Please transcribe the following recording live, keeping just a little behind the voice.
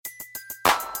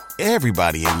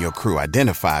Everybody in your crew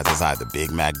identifies as either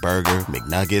Big Mac Burger,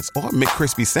 McNuggets, or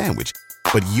McCrispy Sandwich.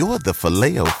 But you're the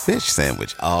Filet-O-Fish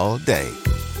Sandwich all day.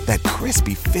 That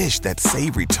crispy fish, that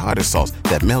savory tartar sauce,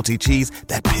 that melty cheese,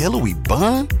 that pillowy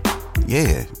bun.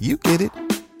 Yeah, you get it.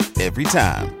 Every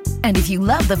time. And if you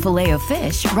love the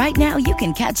Filet-O-Fish, right now you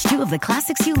can catch two of the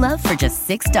classics you love for just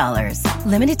 $6.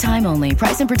 Limited time only.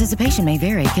 Price and participation may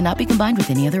vary. Cannot be combined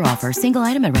with any other offer. Single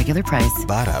item at regular price.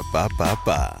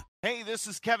 Ba-da-ba-ba-ba. Hey, this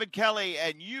is Kevin Kelly,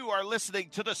 and you are listening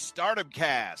to the Stardom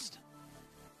Cast.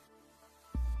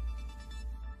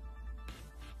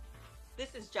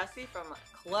 This is Jesse from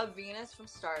Club Venus from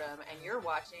Stardom, and you're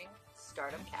watching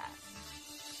Stardom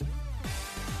Cast.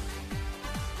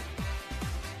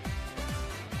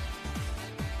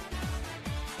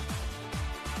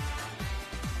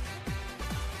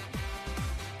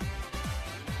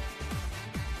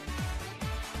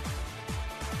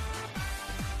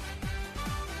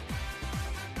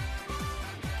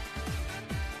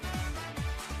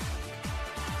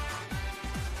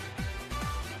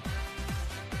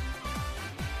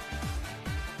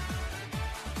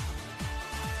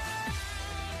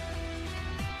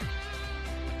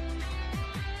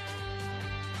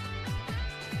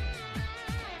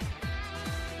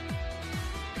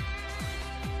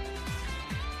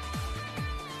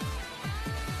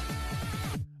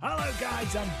 Hello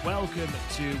guys and welcome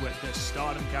to the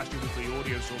Stardom Cast, your weekly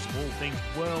audio source of all things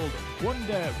World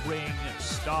Wonder Ring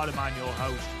Stardom. I'm your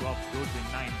host, Rob Goodwin,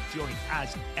 and I'm joined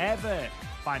as ever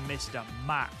by Mr.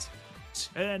 Matt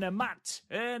Turner. Matt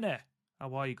Turner,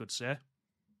 how are you, good sir?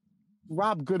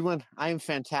 Rob Goodwin, I am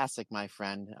fantastic, my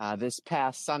friend. This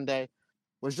past Sunday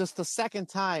was just the second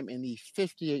time in the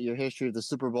 58-year history of the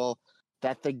Super Bowl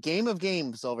that the game of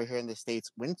games over here in the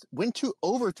States went to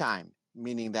overtime,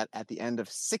 meaning that at the end of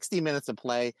 60 minutes of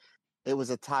play, it was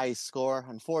a tie score.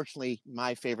 Unfortunately,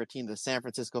 my favorite team, the San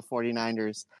Francisco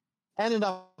 49ers, ended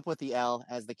up with the L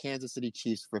as the Kansas City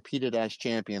Chiefs repeated as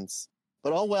champions.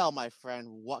 But oh well, my friend,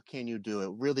 what can you do?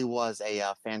 It really was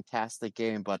a fantastic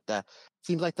game, but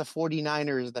seems like the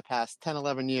 49ers the past 10,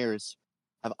 11 years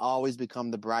have always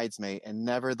become the bridesmaid and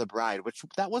never the bride, which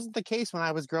that wasn't the case when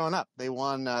I was growing up. They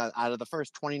won out of the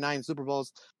first 29 Super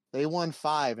Bowls. They won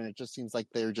 5, and it just seems like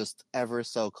they're just ever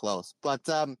so close. But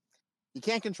you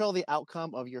can't control the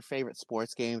outcome of your favorite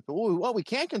sports games. But what we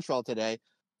can control today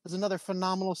is another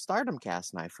phenomenal Stardom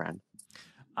Cast, my friend.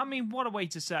 I mean, what a way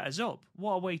to set us up.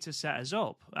 What a way to set us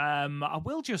up. I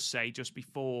will just say, just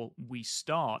before we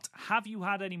start, have you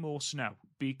had any more snow?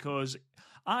 Because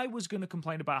I was going to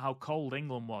complain about how cold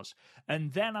England was,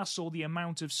 and then I saw the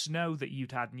amount of snow that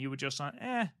you'd had, and you were just like,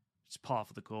 it's par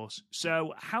for the course.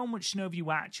 So how much snow have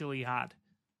you actually had?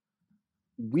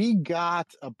 We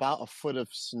got about a foot of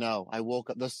snow. I woke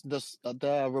up.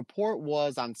 The report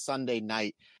was on Sunday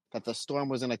night that the storm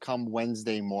was going to come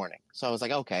Wednesday morning. So I was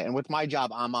like, okay. And with my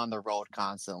job, I'm on the road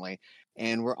constantly.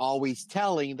 And we're always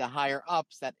telling the higher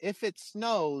ups that if it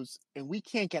snows and we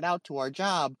can't get out to our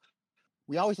job,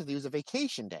 we always have to use a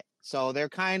vacation day. So they're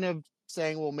kind of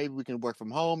saying, well, maybe we can work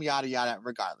from home, yada, yada,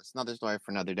 regardless. Another story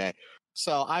for another day.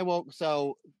 So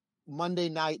Monday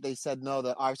night, they said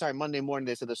Monday morning,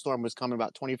 they said the storm was coming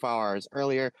about 24 hours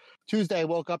earlier. Tuesday, I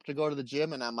woke up to go to the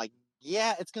gym, and I'm like,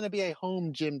 yeah, it's going to be a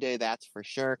home gym day, that's for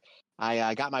sure.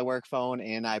 I got my work phone,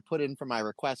 and I put in for my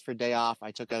request for day off.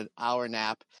 I took an hour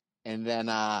nap, and then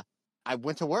I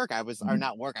went to work. I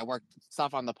worked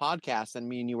stuff on the podcast, and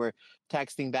me and you were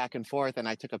texting back and forth, and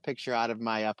I took a picture out of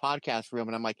my podcast room,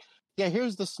 and I'm like, yeah,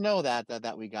 here's the snow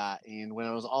that we got. And when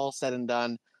it was all said and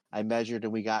done, I measured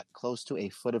and we got close to a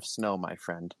foot of snow, my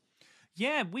friend.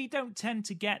 Yeah, we don't tend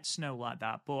to get snow like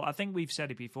that, but I think we've said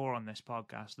it before on this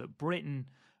podcast that Britain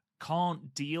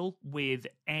can't deal with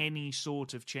any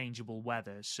sort of changeable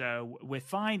weather. So we're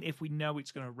fine if we know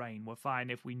it's going to rain. We're fine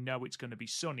if we know it's going to be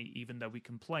sunny, even though we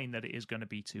complain that it is going to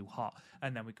be too hot.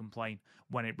 And then we complain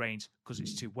when it rains because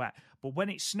it's too wet. But when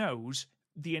it snows,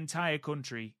 the entire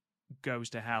country goes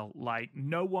to hell. Like,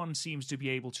 no one seems to be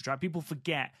able to drive. People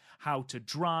forget how to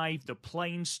drive. The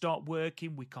planes stop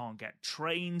working. We can't get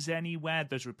trains anywhere.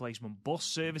 There's replacement bus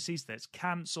services that's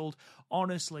cancelled.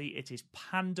 Honestly, it is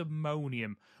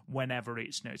pandemonium whenever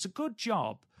it snows. It's a good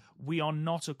job we are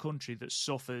not a country that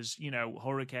suffers,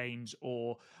 hurricanes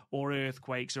or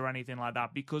earthquakes or anything like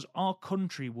that, because our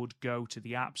country would go to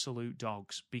the absolute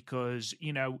dogs. Because,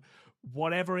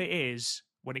 whatever it is,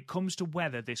 when it comes to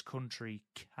weather, this country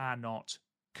cannot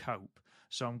cope.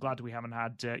 So I'm glad we haven't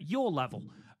had your level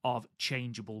of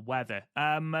changeable weather.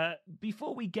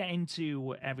 Before we get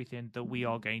into everything that we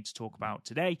are going to talk about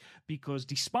today, because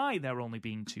despite there only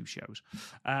being 2 shows,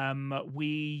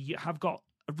 we have got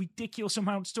a ridiculous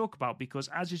amount to talk about because,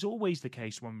 as is always the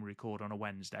case when we record on a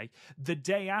Wednesday, the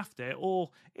day after, or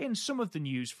in some of the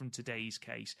news from today's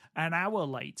case, an hour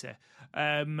later,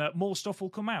 more stuff will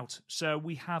come out. So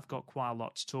we have got quite a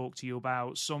lot to talk to you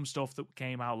about. Some stuff that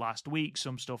came out last week,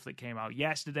 some stuff that came out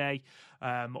yesterday,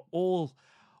 all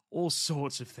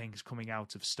sorts of things coming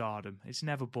out of Stardom. It's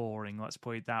never boring, let's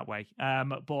put it that way.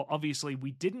 But obviously,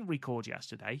 we didn't record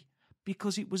yesterday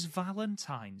because it was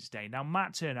Valentine's Day. Now,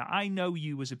 Matt Turner, I know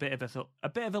you as a bit of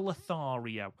a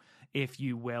Lothario, if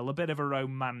you will, a bit of a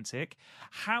romantic.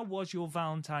 How was your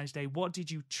Valentine's Day? What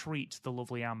did you treat the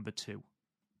lovely Amber to?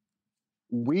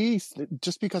 We,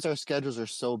 just because our schedules are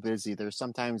so busy, there's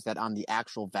sometimes that on the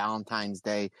actual Valentine's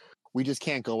Day, we just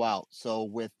can't go out. So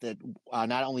with it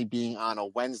not only being on a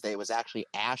Wednesday, it was actually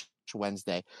Ash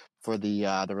Wednesday for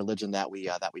the religion that we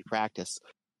practice.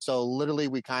 So literally,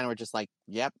 we kind of were just like,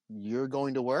 "Yep, you're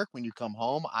going to work. When you come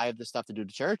home, I have this stuff to do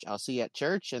to church. I'll see you at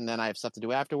church, and then I have stuff to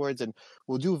do afterwards, and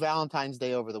we'll do Valentine's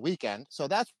Day over the weekend." So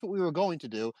that's what we were going to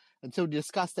do until we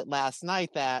discussed it last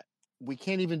night that we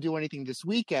can't even do anything this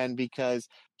weekend because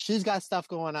she's got stuff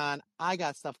going on. I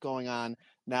got stuff going on.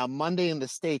 Now, Monday in the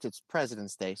States, it's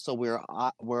President's Day. So we're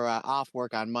off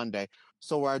work on Monday.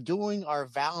 So we're doing our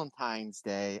Valentine's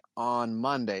Day on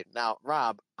Monday. Now,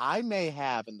 Rob, I may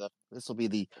have, this will be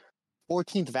the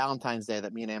 14th Valentine's Day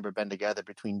that me and Amber have been together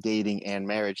between dating and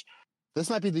marriage. This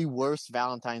might be the worst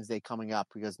Valentine's Day coming up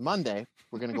because Monday,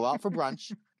 we're going to go out for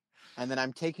brunch. And then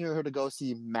I'm taking her to go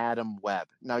see Madam Web.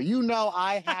 Now,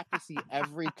 I have to see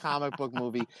every comic book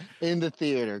movie in the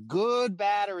theater. Good,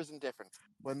 bad, or is indifferent.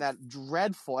 When that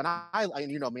dreadful,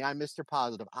 and you know me, I'm Mr.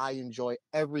 Positive. I enjoy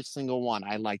every single one.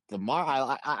 I like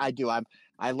I do.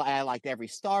 I liked every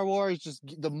Star Wars. Just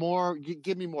the more,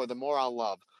 give me more, the more I'll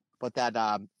love. But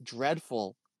that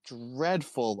dreadful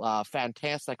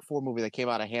Fantastic Four movie that came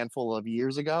out a handful of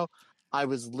years ago, I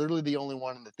was literally the only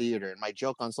one in the theater. And my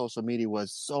joke on social media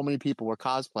was so many people were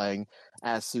cosplaying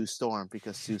as Sue Storm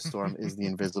because Sue Storm is the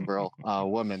Invisible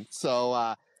Woman.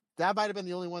 So that might have been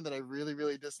the only one that I really,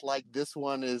 really disliked. This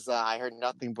one is, I heard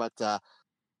nothing but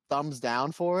thumbs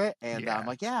down for it. And I'm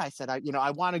like, I said,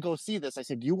 I want to go see this. I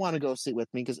said, do you want to go see it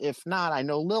with me? Because if not, I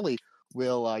know Lily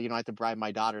will, I have to bribe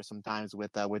my daughter sometimes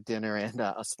with dinner and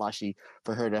a slushie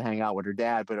for her to hang out with her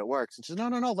dad, but it works. And she said,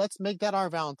 no, let's make that our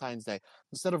Valentine's Day.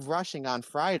 Instead of rushing on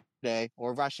Friday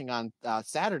or rushing on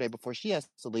Saturday before she has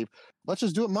to leave, let's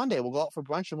just do it Monday. We'll go out for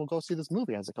brunch and we'll go see this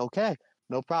movie. I was like, okay,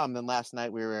 no problem. Then last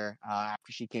night we were,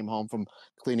 after she came home from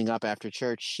cleaning up after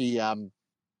church, she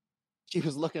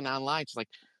was looking online. She's like,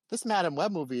 this Madam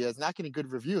Web movie is not getting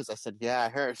good reviews. I said, yeah, I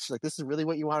heard. She's like, this is really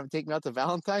what you want to take me out to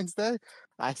Valentine's Day?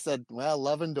 I said, well,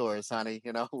 love endures, honey.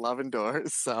 Love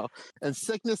endures. So, and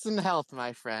sickness and health,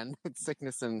 my friend. It's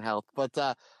sickness and health. But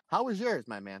how was yours,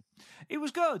 my man? It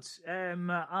was good.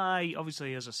 I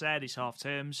obviously, as I said, it's half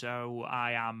term, so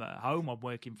I am at home. I'm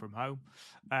working from home.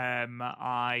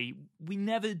 We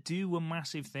never do a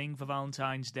massive thing for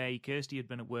Valentine's Day. Kirsty had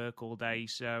been at work all day,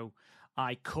 so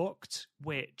I cooked,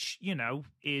 which,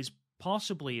 is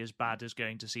possibly as bad as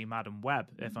going to see Madam Web,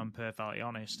 if I'm perfectly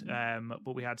honest.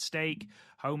 But we had steak,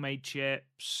 homemade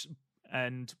chips,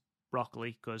 and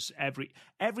broccoli, because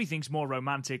everything's more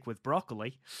romantic with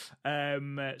broccoli.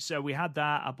 So we had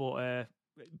that. I bought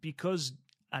because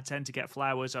I tend to get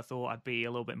flowers, I thought I'd be a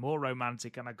little bit more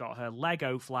romantic, and I got her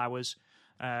Lego flowers.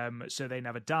 So they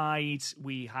never died.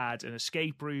 We had an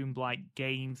escape room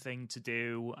game thing to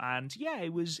do, and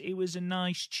it was a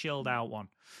nice chilled out one,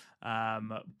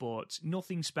 but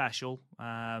nothing special,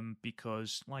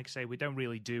 because like I say, we don't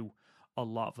really do a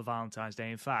lot for Valentine's Day.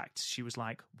 In fact, she was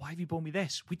like, "Why have you bought me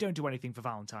this? We don't do anything for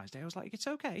Valentine's Day." I was like, "It's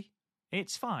okay.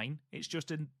 It's fine. It's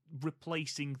just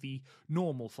replacing the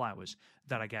normal flowers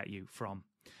that I get you from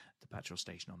the petrol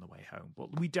station on the way home."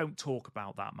 But we don't talk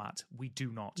about that, Matt. We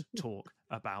do not talk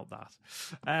about that.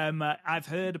 I've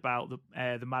heard about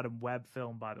the Madam Web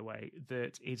film, by the way,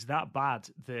 that it's that bad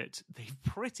that they've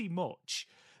pretty much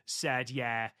said,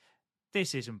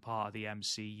 this isn't part of the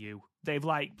MCU. They've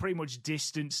pretty much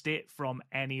distanced it from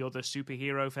any other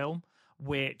superhero film,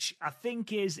 which I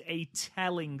think is a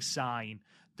telling sign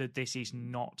that this is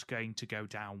not going to go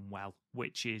down well,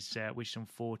 which is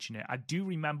unfortunate. I do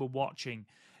remember watching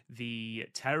the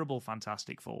terrible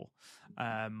Fantastic Four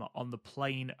on the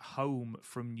plane home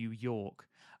from New York,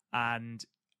 and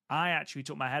I actually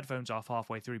took my headphones off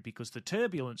halfway through because the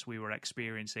turbulence we were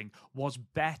experiencing was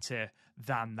better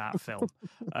than that film.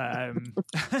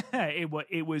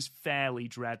 It was fairly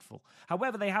dreadful.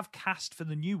 However, they have cast for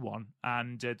the new one,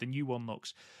 and the new one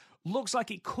looks like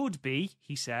it could be,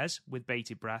 he says, with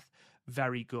bated breath,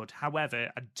 very good. However,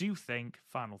 I do think,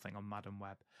 final thing on Madam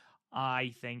Web,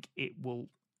 I think it will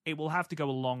it will have to go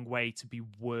a long way to be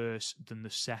worse than the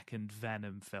second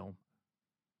Venom film.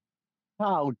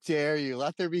 How dare you?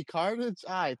 Let There Be Carnage?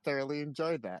 I thoroughly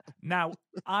enjoyed that. Now,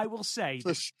 I will say...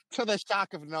 To the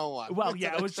shock of no one. Well,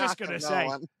 yeah, I was just going to say...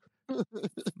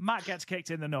 Matt gets kicked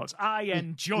in the nuts. I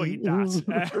enjoyed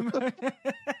that.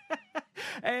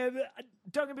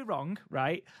 Don't get me wrong,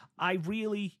 right? I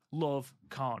really love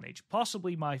Carnage.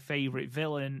 Possibly my favourite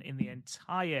villain in the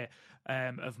entire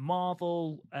of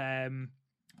Marvel.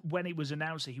 When it was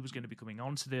announced that he was going to be coming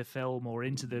onto the film or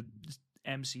into the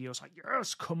MCU, I was like,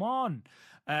 yes, come on.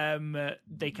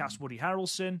 They cast Woody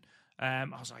Harrelson. I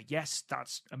was like, yes,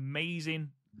 that's amazing.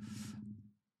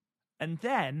 And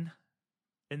then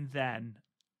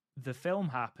the film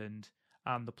happened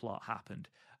and the plot happened.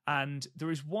 And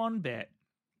there is one bit,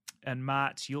 and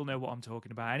Matt, you'll know what I'm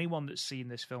talking about. Anyone that's seen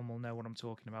this film will know what I'm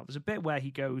talking about. There's a bit where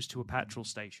he goes to a petrol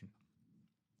station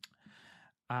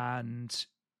and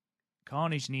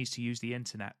Carnage needs to use the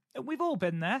internet. And we've all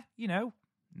been there, you know,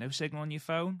 no signal on your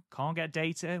phone, can't get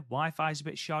data, Wi-Fi's a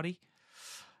bit shoddy.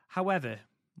 However,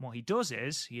 what he does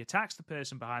is he attacks the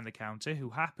person behind the counter who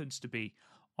happens to be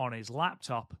on his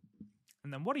laptop.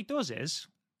 And then what he does is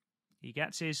he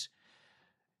gets his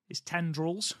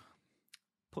tendrils,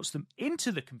 puts them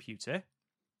into the computer,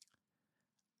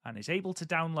 and is able to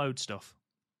download stuff.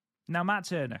 Now, Matt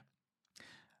Turner,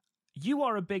 you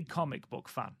are a big comic book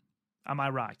fan. Am I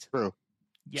right? True.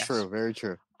 Yes. True, very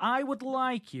true. I would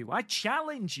like you, I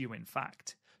challenge you, in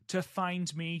fact, to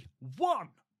find me one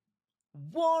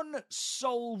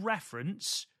sole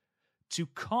reference to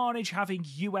Carnage having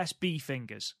USB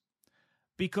fingers.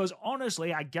 Because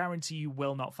honestly, I guarantee you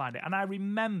will not find it. And I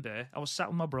remember I was sat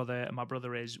with my brother, and my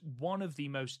brother is one of the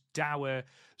most dour,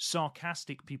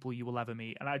 sarcastic people you will ever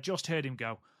meet. And I just heard him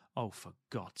go, "Oh, for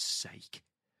God's sake."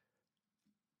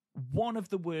 One of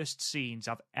the worst scenes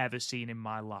I've ever seen in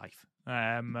my life.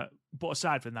 But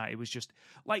aside from that, it was just,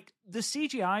 like, the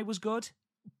CGI was good,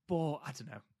 but I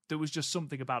don't know. There was just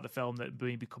something about the film that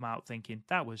made me come out thinking,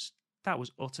 that was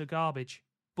utter garbage.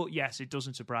 But yes, it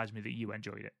doesn't surprise me that you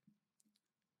enjoyed it.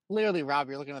 Clearly, Rob,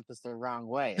 you're looking at this the wrong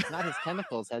way. It's not his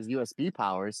tentacles has USB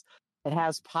powers. It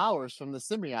has powers from the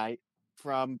symbiote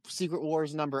from Secret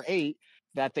Wars #8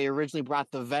 that they originally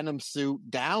brought the Venom suit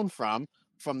down from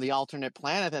the alternate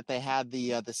planet that they had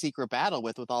the secret battle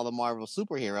with all the Marvel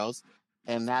superheroes.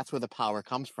 And that's where the power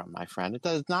comes from, my friend.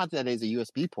 It's not that it's a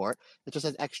USB port. It just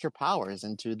has extra powers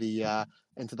into the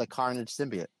Carnage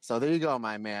symbiote. So there you go,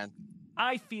 my man.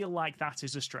 I feel like that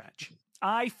is a stretch.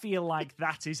 I feel like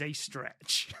that is a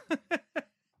stretch.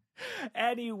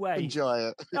 Anyway. Enjoy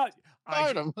it.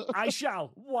 Stardom. I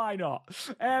shall. Why not?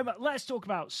 Let's talk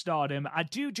about Stardom. I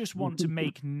do just want to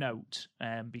make note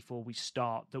before we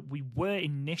start that we were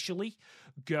initially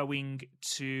going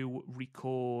to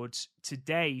record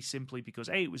today simply because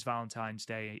A, it was Valentine's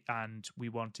Day and we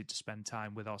wanted to spend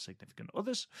time with our significant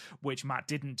others, which Matt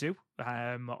didn't do,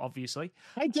 obviously.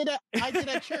 I did it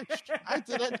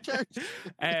at church.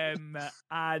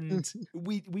 And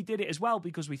we did it as well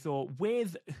because we thought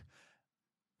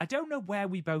I don't know where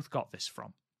we both got this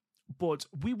from, but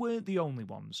we weren't the only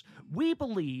ones. We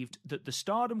believed that the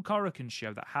Stardom Coruscant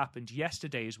show that happened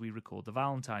yesterday as we record the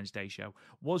Valentine's Day show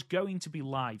was going to be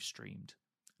live streamed.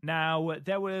 Now,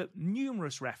 there were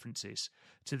numerous references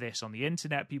to this on the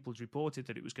internet. People had reported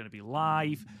that it was going to be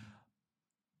live,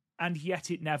 and yet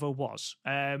it never was.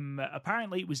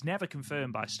 Apparently, it was never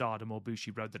confirmed by Stardom or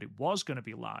Bushiroad that it was going to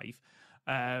be live.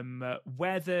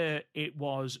 Whether it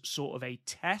was sort of a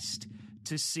test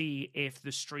to see if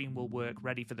the stream will work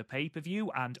ready for the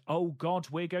pay-per-view, and oh God,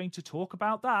 we're going to talk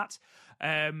about that.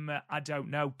 I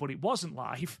don't know, but it wasn't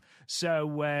live,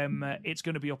 so it's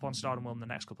going to be up on Stardom World in the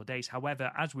next couple of days.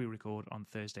 However, as we record on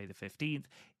Thursday the 15th,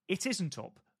 it isn't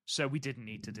up. So we didn't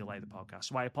need to delay the podcast.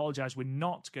 So I apologize. We're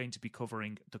not going to be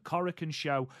covering the Coruscant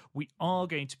show. We are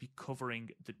going to be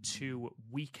covering the 2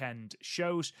 weekend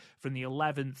shows from the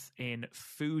 11th in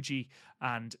Fuji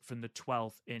and from the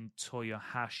 12th in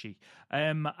Toyohashi.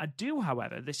 I do,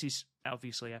 however, this is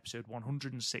obviously episode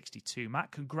 162.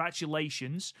 Matt,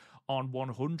 congratulations on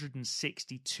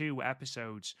 162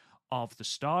 episodes of the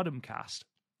Stardom cast.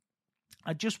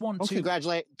 I just want to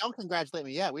Don't congratulate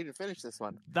me yet. We didn't finish this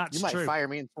one. That's you might true.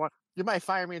 You might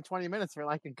fire me in 20 minutes for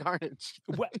liking Carnage.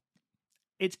 Well,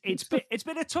 it's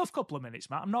been a tough couple of minutes,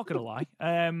 Matt. I'm not going to lie.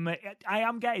 I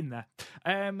am getting there.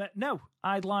 No,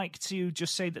 I'd like to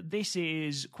just say that this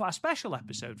is quite a special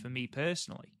episode for me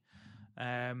personally,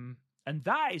 and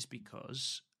that is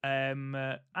because,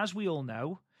 as we all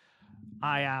know,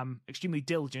 I am extremely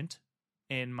diligent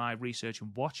in my research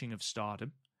and watching of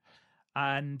Stardom.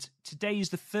 And today is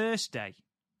the first day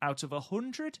out of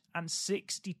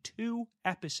 162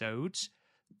 episodes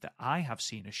that I have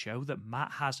seen a show that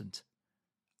Matt hasn't.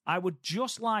 I would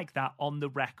just like that on the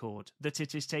record, that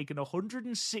it has taken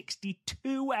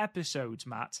 162 episodes,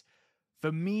 Matt,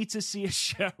 for me to see a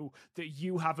show that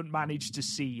you haven't managed to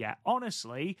see yet.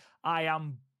 Honestly, I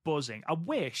am buzzing. I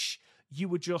wish you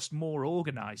were just more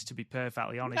organized, to be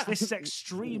perfectly honest. This is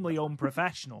extremely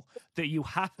unprofessional that you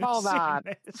haven't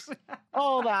seen this.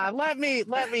 Hold on. Let me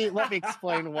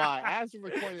explain why. As we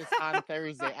record this on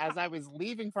Thursday, as I was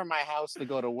leaving from my house to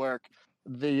go to work,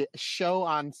 the show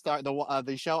on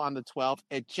the show on the 12th,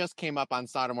 it just came up on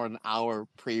Stardom an hour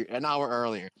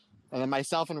earlier. And then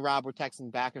myself and Rob were texting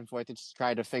back and forth to just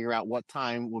try to figure out what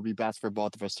time would be best for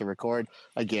both of us to record.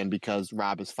 Again, because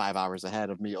Rob is 5 hours ahead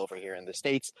of me over here in the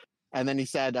States. And then he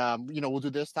said, we'll do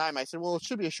this time. I said, well, it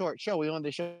should be a short show. We own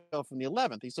the show from the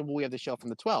 11th. He said, well, we have the show from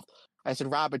the 12th. I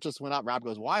said, Rob, it just went up. Rob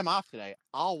goes, well, I'm off today.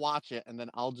 I'll watch it, and then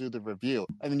I'll do the review.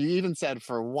 And then you even said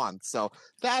for once. So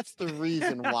that's the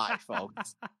reason why,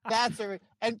 folks.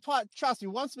 And trust me,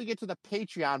 once we get to the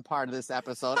Patreon part of this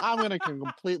episode, I'm going to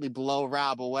completely blow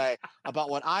Rob away about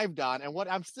what I've done and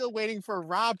what I'm still waiting for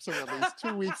Rob to release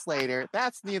 2 weeks later.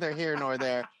 That's neither here nor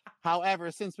there. However,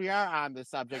 since we are on the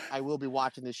subject, I will be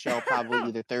watching this show probably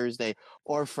either Thursday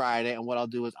or Friday. And what I'll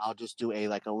do is I'll just do a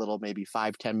little maybe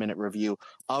 5-10 minute review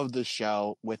of the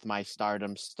show with my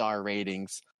Stardom star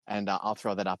ratings. And I'll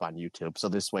throw that up on YouTube. So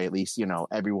this way, at least,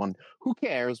 everyone who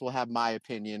cares will have my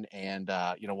opinion and,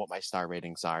 what my star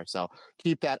ratings are. So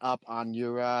keep that up on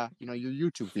your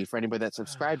YouTube feed for anybody that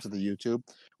subscribes to the YouTube,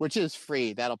 which is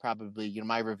free. That'll probably,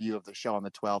 my review of the show on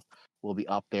the 12th will be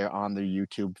up there on the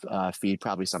YouTube feed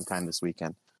probably sometime this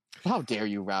weekend. How dare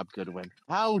you, Rob Goodwin?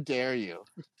 How dare you?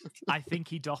 I think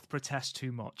he doth protest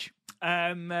too much.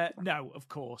 No, of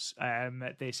course.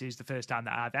 This is the first time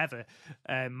that I've ever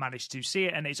managed to see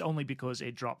it, and it's only because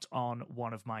it dropped on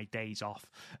one of my days off.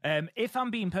 If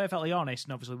I'm being perfectly honest,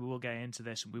 and obviously we will get into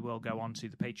this, and we will go on to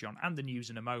the Patreon and the news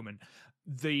in a moment,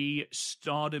 the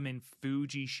Stardom in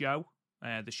Fuji show,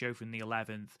 the show from the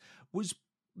 11th, was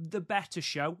the better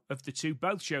show of the two.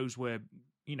 Both shows were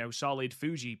solid.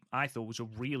 Fuji, I thought, was a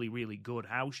really, really good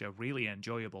house show, really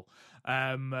enjoyable.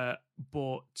 But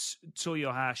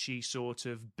Toyohashi sort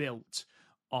of built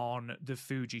on the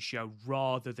Fuji show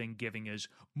rather than giving us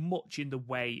much in the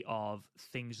way of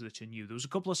things that are new. There was a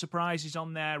couple of surprises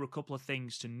on there, a couple of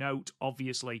things to note,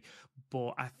 obviously,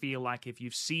 but I feel like if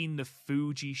you've seen the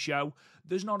Fuji show,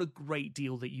 there's not a great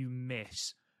deal that you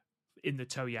miss in the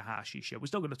Toyohashi show. We're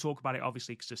still going to talk about it,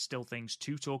 obviously, because there's still things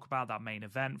to talk about, that main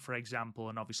event, for example,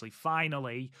 and obviously,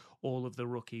 finally, all of the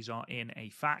rookies are in a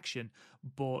faction.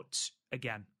 But,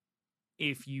 again,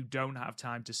 if you don't have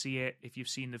time to see it, if you've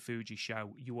seen the Fuji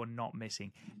show, you are not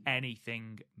missing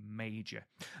anything major.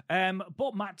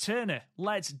 But, Matt Turner,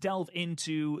 let's delve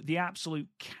into the absolute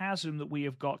chasm that we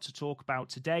have got to talk about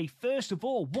today. First of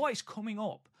all, what is coming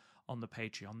up on the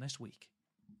Patreon this week?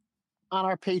 On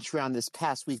our Patreon this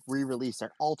past week, we released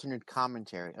our alternate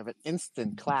commentary of an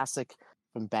instant classic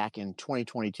from back in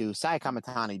 2022. Saya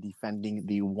Kamitani defending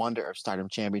the Wonder of Stardom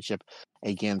Championship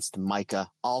against Micah.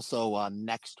 Also,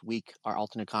 next week, our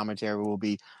alternate commentary will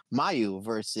be Mayu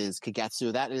versus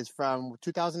Kagetsu. That is from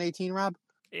 2018, Rob?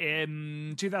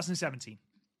 2017.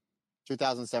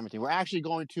 2017. We're actually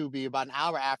going to be about an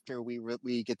hour after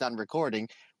we get done recording.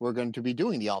 We're going to be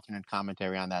doing the alternate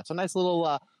commentary on that. So nice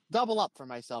little double up for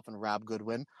myself and Rob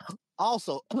Goodwin.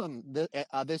 Also,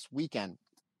 this weekend,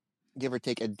 give or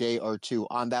take a day or two,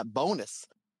 on that bonus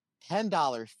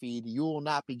 $10 feed, you will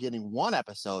not be getting one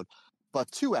episode,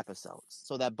 but 2 episodes.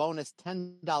 So that bonus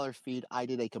 $10 feed, I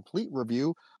did a complete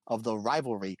review of the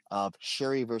rivalry of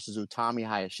Shuri versus Utami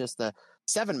Hayashishita.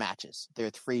 7 matches. There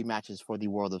are 3 matches for the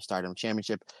World of Stardom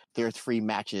Championship. There are 3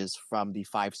 matches from the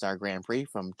 5-Star Grand Prix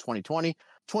from 2020,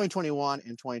 2021,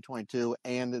 and 2022,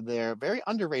 and their very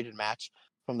underrated match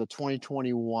from the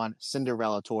 2021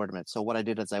 Cinderella Tournament. So what I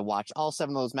did is I watched all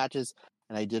 7 of those matches,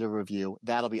 and I did a review.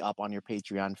 That'll be up on your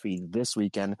Patreon feed this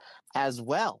weekend as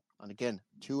well. And again,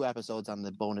 2 episodes on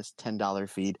the bonus $10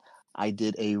 feed. I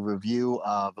did a review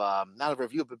of, not a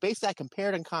review, but basically I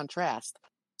compared and contrast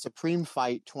Supreme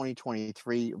Fight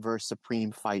 2023 versus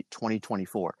Supreme Fight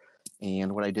 2024.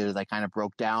 And what I did is I kind of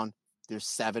broke down, there's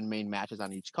 7 main matches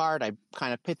on each card. I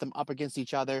kind of pit them up against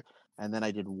each other. And then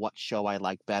I did what show I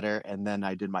like better. And then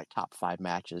I did my top 5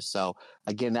 matches. So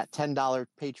again, that $10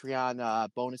 Patreon,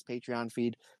 bonus Patreon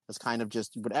feed is kind of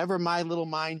just whatever my little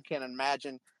mind can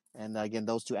imagine. And again,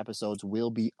 those 2 episodes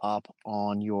will be up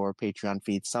on your Patreon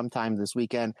feed sometime this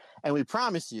weekend. And we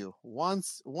promise you,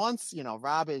 once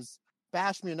Rob has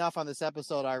bashed me enough on this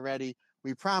episode already,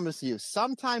 we promise you,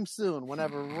 sometime soon,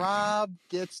 whenever Rob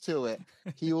gets to it,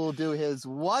 he will do his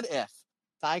what if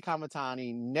Tai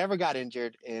Kamatani never got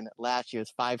injured in last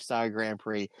year's 5-star Grand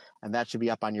Prix, and that should be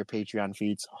up on your Patreon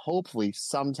feeds, hopefully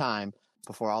sometime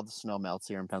before all the snow melts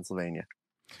here in Pennsylvania.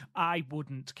 I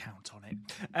wouldn't count on it.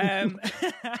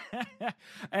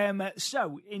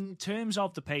 So, in terms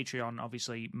of the Patreon,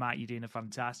 obviously, Matt, you're doing a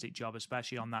fantastic job,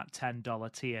 especially on that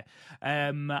 $10 tier.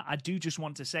 I do just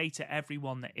want to say to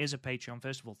everyone that is a Patreon,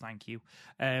 first of all, thank you.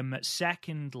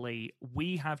 Secondly,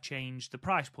 we have changed the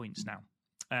price points now.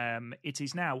 It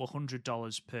is now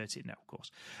 $100 per tier. No,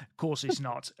 of course it's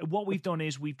not. What we've done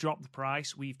is we've dropped the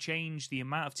price. We've changed the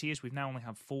amount of tiers. We've now only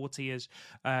have 4 tiers,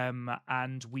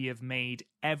 and we have made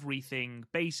everything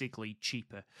basically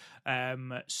cheaper.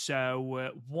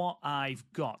 So what I've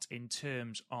got in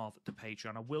terms of the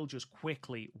Patreon, I will just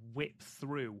quickly whip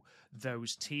through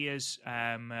those tiers.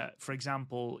 For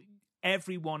example,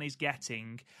 everyone is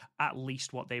getting at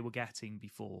least what they were getting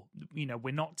before. You know,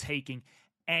 we're not taking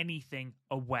anything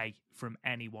away from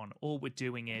anyone. All we're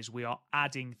doing is we are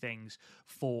adding things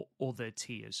for other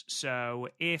tiers. So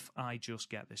if I just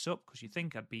get this up, because you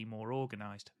think I'd be more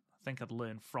organised, I think I'd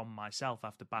learn from myself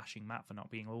after bashing Matt for not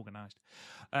being organised.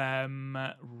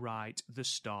 Right, the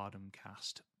Stardom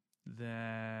cast.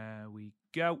 There we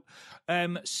go.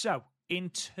 So in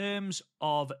terms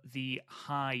of the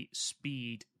high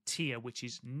speed tier, which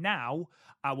is now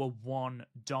our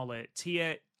 $1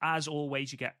 tier, as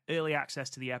always, you get early access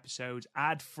to the episodes,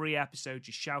 ad-free episodes,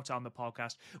 you shout out on the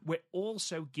podcast. We're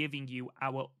also giving you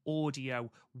our audio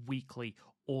weekly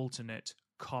alternate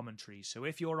commentaries. So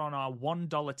if you're on our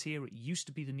 $1 tier, it used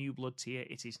to be the New Blood tier.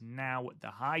 It is now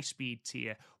the high-speed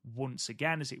tier once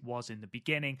again, as it was in the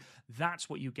beginning. That's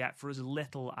what you get for as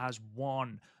little as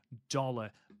 $1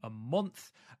 a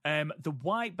month. The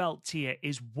white belt tier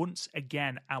is once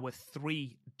again our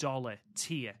 $3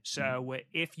 tier. So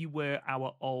if you were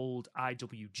our old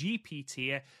IWGP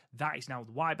tier, that is now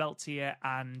the white belt tier,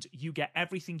 and you get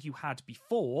everything you had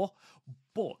before,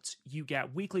 but you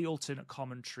get weekly alternate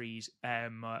commentaries,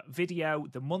 video,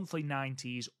 the monthly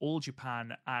 90s, All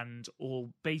Japan, and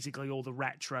basically all the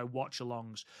retro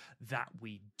watch-alongs that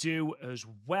we do as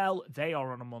well. They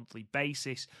are on a monthly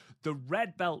basis. The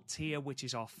red belt tier, which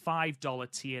is our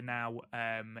 $5 tier now,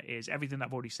 is everything that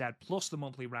I've already said, plus the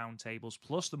monthly roundtables,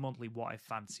 plus the monthly What If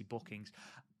Fantasy bookings,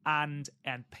 and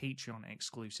Patreon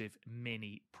exclusive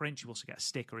mini print. You also get a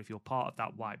sticker if you're part of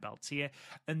that white belt tier.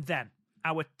 And then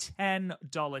our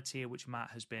 $10 tier, which Matt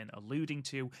has been alluding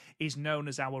to, is known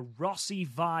as our Rossi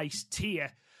Vice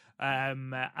tier.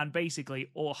 And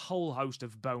basically a whole host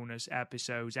of bonus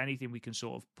episodes, anything we can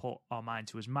sort of put our mind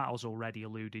to, as Matt has already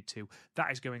alluded to,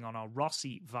 that is going on our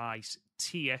Rossi Vice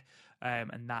tier,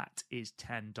 and that is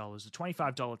 $10. The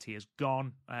 $25 tier is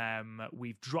gone.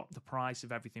 We've dropped the price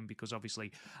of everything because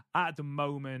obviously at the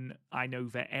moment, I know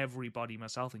that everybody,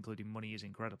 myself including, money is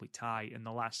incredibly tight, and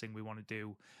the last thing we want to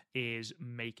do is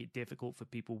make it difficult for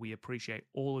people. We appreciate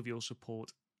all of your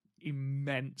support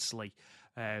immensely,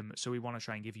 so we want to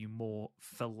try and give you more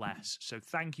for less. So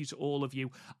thank you to all of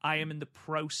you. I am in the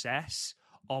process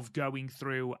of going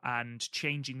through and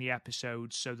changing the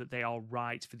episodes so that they are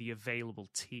right for the available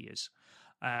tiers.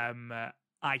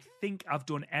 I think I've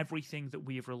done everything that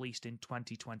we have released in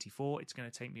 2024. It's going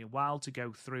to take me a while to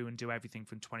go through and do everything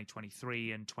from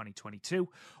 2023 and 2022,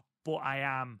 but I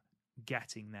am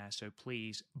getting there, so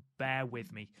please bear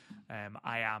with me.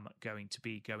 I am going to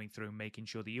be going through and making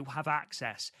sure that you have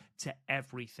access to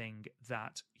everything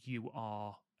that you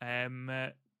are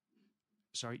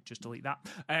sorry, just delete that.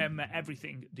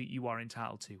 Everything that you are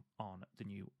entitled to on the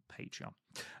new Patreon.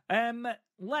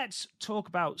 Let's talk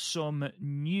about some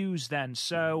news then.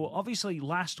 So obviously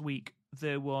last week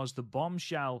there was the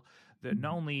bombshell that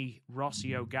not only Rossi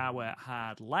Ogawa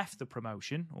had left the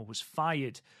promotion or was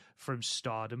fired from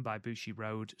Stardom by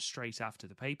Bushiroad straight after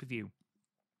the pay-per-view,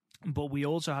 but we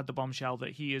also had the bombshell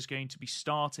that he is going to be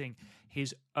starting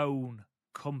his own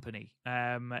company.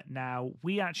 Now,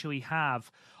 we actually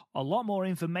have a lot more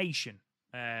information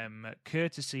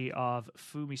courtesy of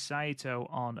Fumi Saito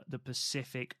on the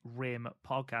Pacific Rim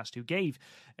podcast, who gave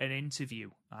an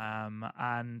interview.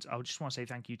 And I just want to say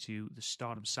thank you to the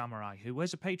Stardom Samurai, who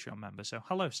is a Patreon member. So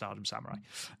hello, Stardom Samurai,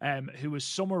 who has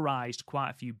summarized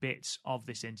quite a few bits of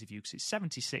this interview because it's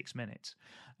 76 minutes.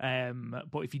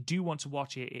 But if you do want to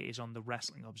watch it, it is on the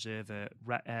Wrestling Observer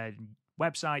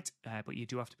website, but you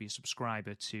do have to be a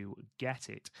subscriber to get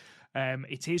it.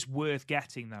 It is worth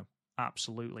getting, though.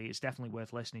 Absolutely. It's definitely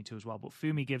worth listening to as well. But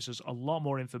Fumi gives us a lot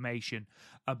more information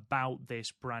about this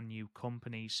brand new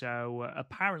company. So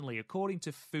apparently, according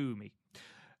to Fumi,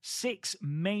 6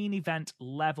 main event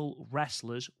level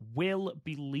wrestlers will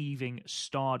be leaving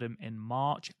Stardom in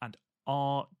March and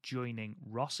are joining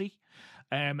Rossi.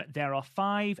 There are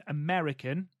 5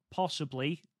 American,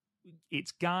 possibly.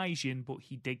 It's Gaijin, but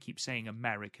he did keep saying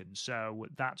American, so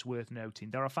that's worth noting.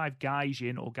 There are 5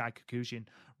 Gaijin or Gaikokujin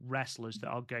wrestlers that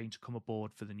are going to come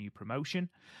aboard for the new promotion,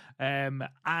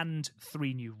 and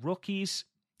 3 new rookies.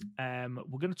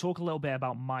 We're going to talk a little bit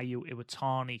about Mayu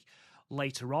Iwatani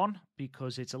later on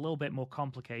because it's a little bit more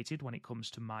complicated when it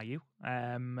comes to Mayu.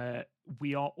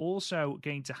 We are also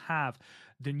going to have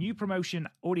the new promotion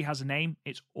already has a name.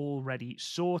 It's already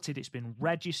sorted. It's been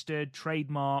registered,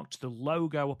 trademarked. The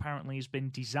logo apparently has been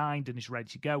designed and is ready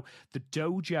to go. The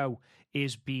dojo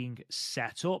is being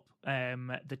set up.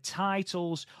 The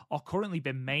titles are currently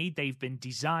been made. They've been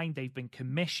designed. They've been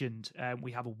commissioned.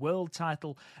 We have a world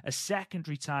title, a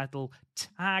secondary title,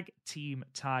 tag team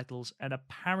titles, and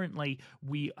apparently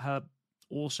we have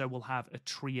also will have a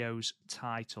trios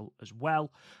title as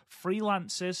well.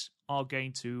 Freelancers are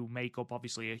going to make up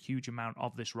obviously a huge amount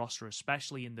of this roster,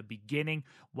 especially in the beginning,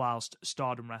 whilst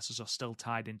Stardom wrestlers are still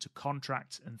tied into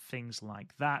contracts and things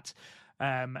like that.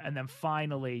 And then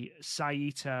finally,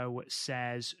 Saito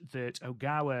says that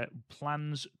Ogawa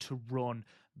plans to run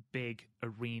big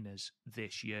arenas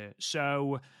this year.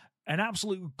 So an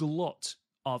absolute glut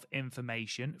of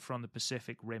information from the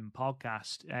Pacific Rim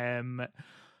podcast.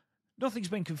 Nothing's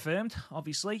been confirmed,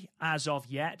 obviously, as of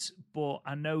yet, but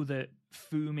I know that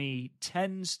Fumi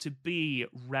tends to be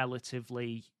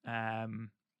relatively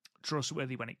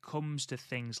trustworthy when it comes to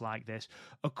things like this.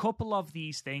 A couple of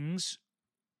these things,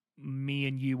 me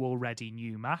and you already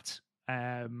knew, Matt,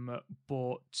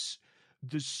 but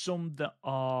there's some that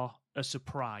are a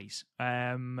surprise.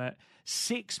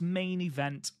 6 main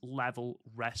event level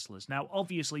wrestlers. Now,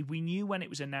 obviously, we knew when it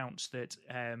was announced that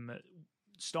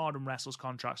Stardom wrestlers'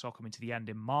 contracts are coming to the end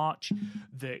in March,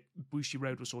 that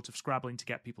Bushiroad was sort of scrabbling to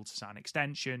get people to sign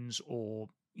extensions or,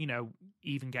 you know,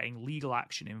 even getting legal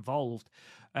action involved.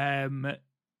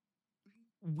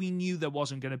 We knew there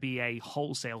wasn't going to be a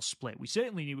wholesale split. We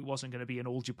certainly knew it wasn't going to be an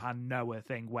All Japan Noah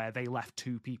thing where they left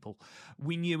 2 people.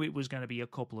 We knew it was going to be a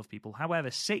couple of people. However,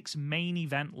 6 main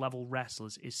event level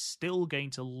wrestlers is still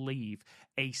going to leave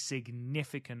a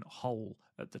significant hole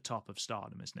at the top of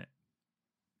Stardom, isn't it?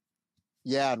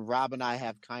 Yeah, and Rob and I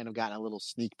have kind of gotten a little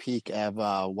sneak peek of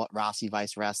what Rossi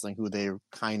Vice Wrestling, who they're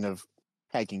kind of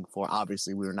pegging for.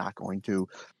 Obviously, we're not going to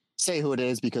say who it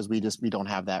is because we don't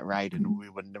have that right, and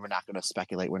we're not going to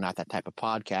speculate. We're not that type of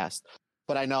podcast.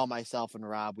 But I know myself and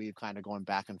Rob, we've kind of going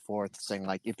back and forth saying,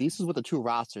 like, if this is what the 2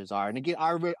 rosters are, and again,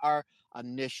 our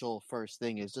initial first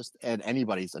thing is just, and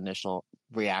anybody's initial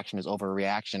reaction is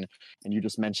overreaction. And you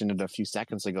just mentioned it a few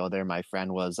seconds ago there, my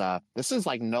friend, was this is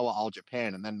like Noah All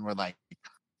Japan. And then we're like,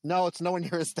 no, it's nowhere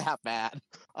near as that bad.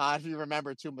 If you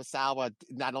remember, too, Misawa,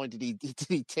 not only did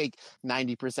he take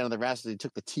 90% of the wrestlers, he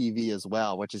took the TV as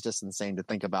well, which is just insane to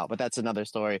think about. But that's another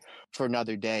story for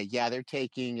another day. Yeah, they're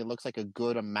taking, it looks like a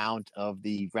good amount of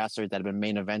the wrestlers that have been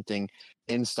main eventing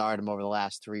in Stardom over the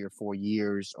last 3 or 4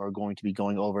 years are going to be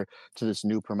going over to this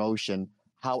new promotion.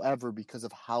 However, because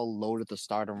of how loaded the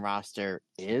Stardom roster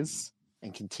is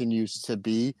and continues to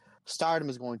be,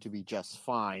 Stardom is going to be just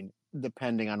fine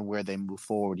depending on where they move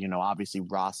forward. You know, obviously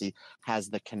Rossi has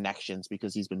the connections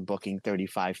because he's been booking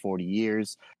 35, 40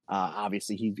 years.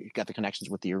 Obviously he got the connections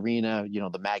with the arena, you know,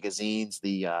 the magazines,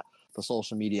 the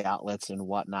social media outlets and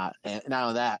whatnot. And not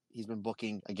only that, he's been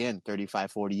booking, again, 35,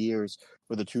 40 years,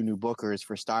 where the 2 new bookers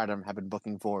for Stardom have been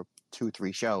booking for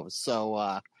 2-3 shows.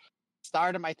 So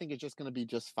Stardom, I think, is just going to be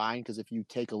just fine because if you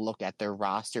take a look at their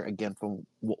roster, again, from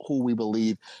who we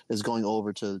believe is going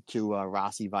over to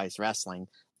Rossi Vice Wrestling,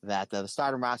 that the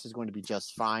Stardom roster is going to be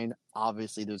just fine.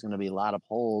 Obviously, there's going to be a lot of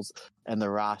holes in the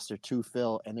roster to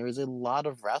fill, and there is a lot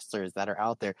of wrestlers that are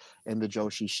out there in the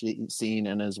Joshi scene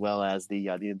and as well as the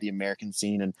American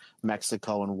scene in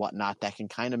Mexico and whatnot that can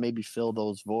kind of maybe fill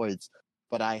those voids.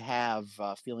 But I have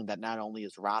a feeling that not only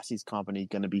is Rossi's company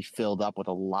going to be filled up with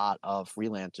a lot of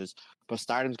freelancers, but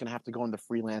Stardom's going to have to go into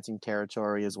freelancing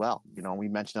territory as well. You know, we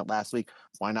mentioned it last week.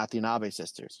 Why not the Inabe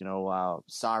sisters? You know,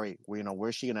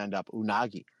 where's she going to end up?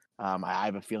 Unagi. I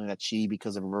have a feeling that she,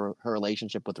 because of her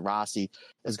relationship with Rossi,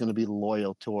 is going to be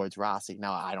loyal towards Rossi.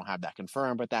 Now, I don't have that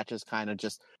confirmed, but that just kind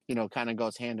of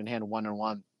goes hand in hand,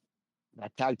 one-on-one.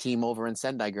 That tag team over in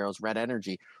Sendai Girls, Red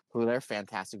Energy, who they're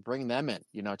fantastic. Bring them in.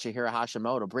 You know, Chihiro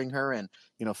Hashimoto, bring her in,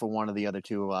 you know, for one of the other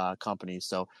 2 companies.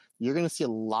 So you're going to see a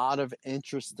lot of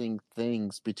interesting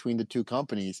things between the 2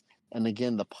 companies. And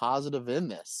again, the positive in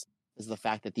this is the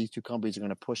fact that these two companies are going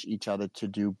to push each other to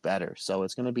do better. So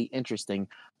it's going to be interesting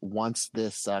once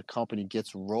this company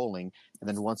gets rolling. And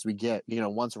then once we get,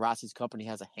 once Rossi's company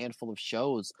has a handful of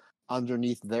shows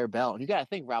underneath their belt. And you got to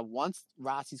think, Rob, once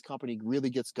Rossi's company really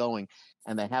gets going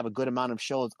and they have a good amount of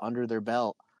shows under their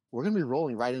belt, we're going to be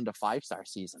rolling right into 5-star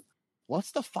season.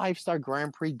 What's the 5-star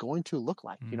Grand Prix going to look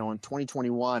like? In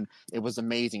 2021, it was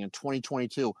amazing. In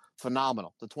 2022,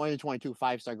 phenomenal. The 2022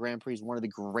 5-star Grand Prix is one of the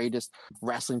greatest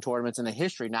wrestling tournaments in the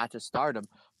history, not just Stardom,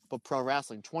 but pro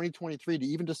wrestling. 2023,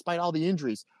 even despite all the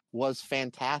injuries, was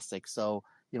fantastic. So,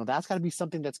 that's got to be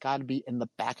something that's got to be in the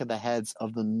back of the heads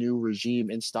of the new regime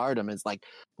in Stardom. Is like,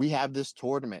 we have this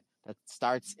tournament that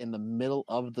starts in the middle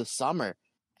of the summer,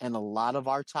 and a lot of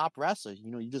our top wrestlers,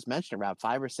 you just mentioned it, Rob,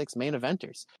 5 or 6 main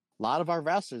eventers. A lot of our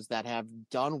wrestlers that have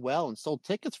done well and sold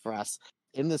tickets for us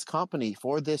in this company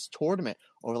for this tournament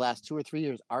over the last 2 or 3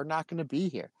 years are not going to be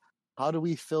here. How do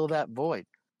we fill that void?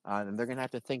 And they're going to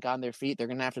have to think on their feet. They're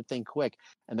going to have to think quick,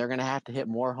 and they're going to have to hit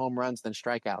more home runs than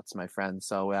strikeouts, my friend.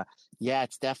 So,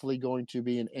 it's definitely going to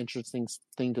be an interesting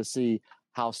thing to see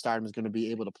how Stardom is going to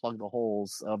be able to plug the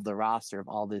holes of the roster of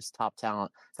all this top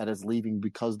talent that is leaving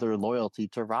because of their loyalty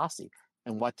to Rossi.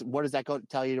 And what does that go to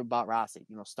tell you about Rossi?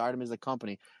 Stardom is a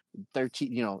company.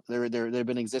 13, they've been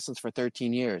in existence for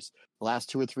 13 years. The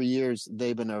last 2 or 3 years,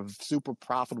 they've been a super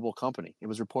profitable company. It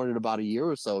was reported about a year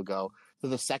or so ago. They're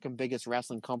the second biggest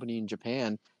wrestling company in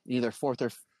Japan, either fourth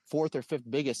or fifth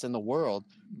biggest in the world.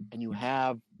 And you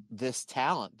have this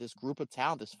talent, this group of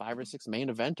talent, this 5 or 6 main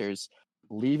eventers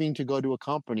leaving to go to a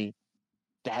company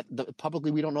that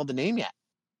publicly we don't know the name yet.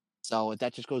 So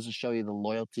that just goes to show you the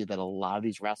loyalty that a lot of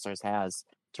these wrestlers has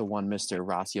to one Mr.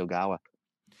 Rossi Ogawa.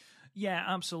 Yeah,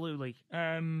 absolutely.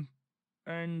 And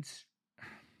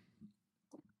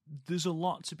there's a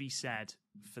lot to be said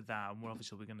for that. And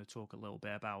we're going to talk a little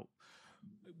bit about,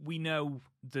 we know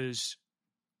there's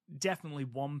definitely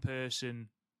one person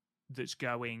that's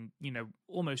going,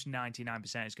 almost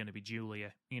 99% is going to be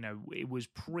Julia. It was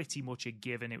pretty much a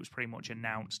given. It was pretty much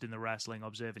announced in the Wrestling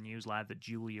Observer Newsletter that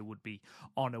Julia would be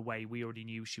on her way. We already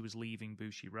knew she was leaving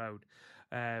Bushi Road.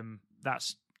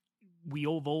 We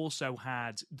have also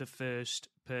had the first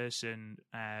person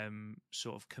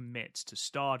sort of commit to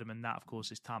Stardom, and that, of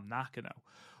course, is Tam Nakano,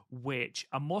 which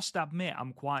I must admit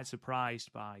I'm quite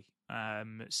surprised by,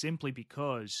 simply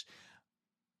because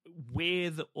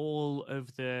with all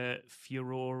of the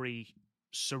furore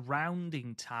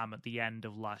surrounding Tam at the end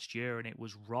of last year, and it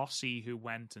was Rossi who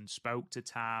went and spoke to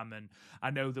Tam, and I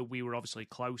know that we were obviously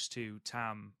close to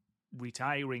Tam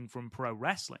retiring from pro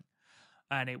wrestling,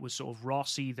 and it was sort of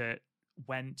Rossi that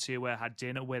went to her, had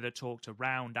dinner with her, talked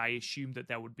around. I assumed that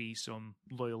there would be some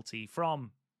loyalty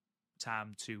from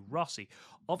Tam to Rossi.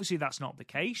 Obviously, that's not the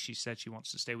case. She said she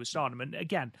wants to stay with Stardom. And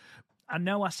again, I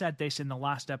know I said this in the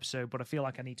last episode, but I feel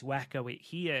like I need to echo it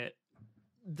here.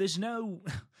 There's going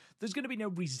to be no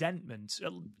resentment,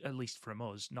 at least from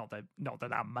us. Not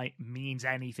that means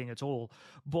anything at all,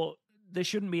 but there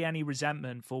shouldn't be any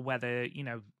resentment for whether,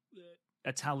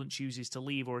 a talent chooses to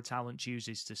leave or a talent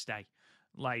chooses to stay.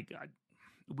 Like,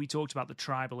 we talked about the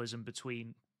tribalism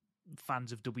between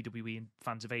fans of WWE and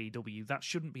fans of AEW. That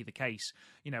shouldn't be the case.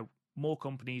 More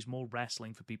companies, more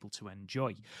wrestling for people to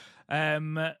enjoy.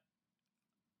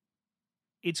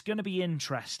 It's going to be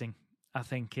interesting, I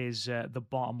think, is the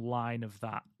bottom line of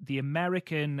that. The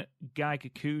American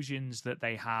Gaikokujins that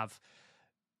they have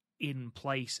in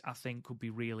place, I think, could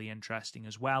be really interesting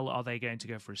as well. Are they going to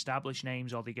go for established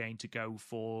names? Are they going to go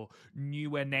for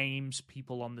newer names,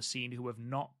 people on the scene who have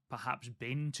not perhaps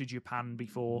been to Japan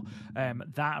before?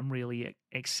 That I'm really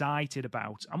excited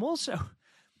about. I'm also,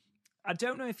 I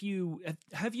don't know if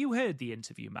have you heard the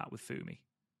interview, Matt, with Fumi?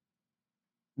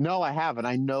 No, I haven't.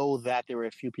 I know that there were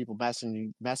a few people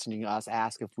messaging us,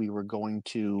 ask if we were going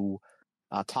to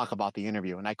talk about the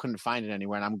interview, and I couldn't find it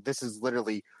anywhere. And this is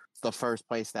literally the first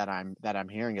place that I'm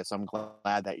hearing it. So I'm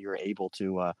glad that you're able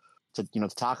to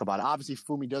talk about it. Obviously,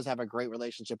 Fumi does have a great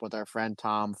relationship with our friend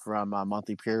Tom from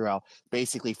Monthly Puro.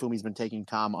 Basically, Fumi's been taking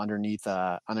Tom underneath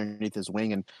his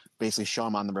wing and basically show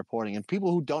him on the reporting. And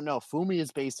people who don't know, Fumi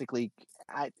is basically,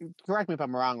 correct me if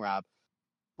I'm wrong, Rob,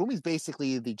 Fumi's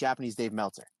basically the Japanese Dave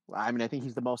Meltzer. I mean, I think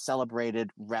he's the most celebrated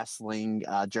wrestling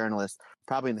journalist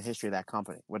probably in the history of that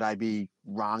company. Would I be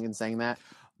wrong in saying that?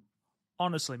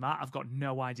 Honestly, Matt, I've got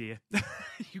no idea.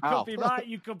 You could be right,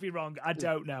 you could be wrong. I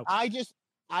don't know. I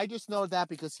just know that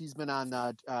because he's been on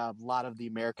a lot of the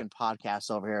American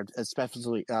podcasts over here,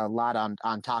 especially a lot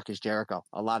on Talk is Jericho.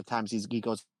 A lot of times he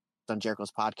goes on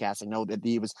Jericho's podcast. I know that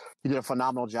he did a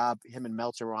phenomenal job. Him and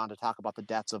Meltzer were on to talk about the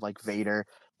deaths of like Vader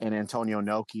and Antonio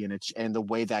Inoki, and the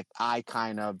way that I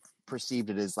kind of perceived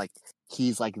it as like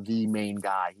he's like the main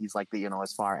guy. He's like the, you know,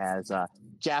 as far as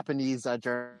Japanese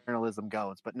journalism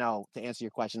goes. But no, to answer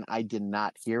your question, I did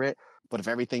not hear it. But if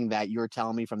everything that you're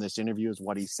telling me from this interview is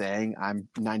what he's saying, I'm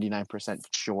 99%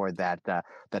 sure that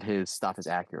that his stuff is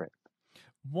accurate.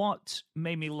 What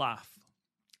made me laugh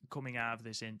coming out of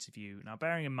this interview, now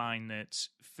bearing in mind that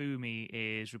Fumi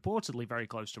is reportedly very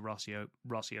close to Rossi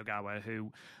Ogawa,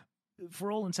 who,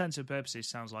 for all intents and purposes,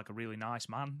 sounds like a really nice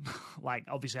man. Like,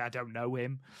 obviously, I don't know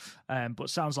him, but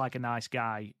sounds like a nice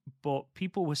guy. But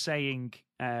people were saying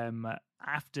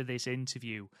after this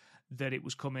interview that it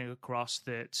was coming across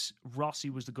that Rossi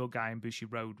was the good guy and Bushi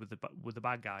Road with the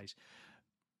bad guys.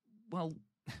 Well,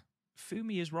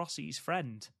 Fumi is Rossi's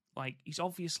friend. Like, he's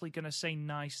obviously going to say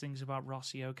nice things about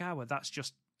Rossi Ogawa.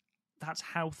 That's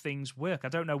how things work. I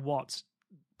don't know what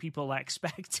people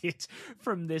expected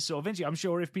from this sort of interview. I'm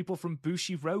sure if people from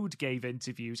Bushi Road gave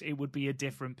interviews, it would be a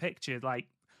different picture. Like,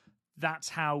 that's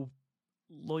how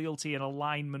loyalty and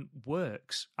alignment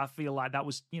works. I feel like that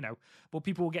was, but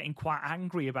people were getting quite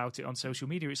angry about it on social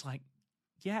media. It's like,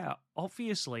 yeah,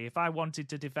 obviously, if I wanted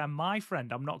to defend my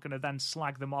friend, I'm not going to then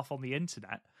slag them off on the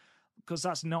internet, because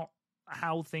that's not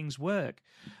how things work.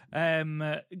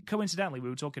 Coincidentally, we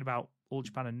were talking about All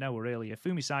Japan and Noah earlier.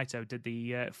 Fumi Saito did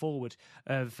the forward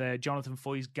of Jonathan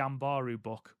Foy's Gambaru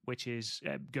book, which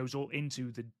goes all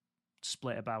into the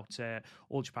split about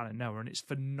All Japan and Noah, and it's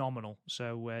phenomenal.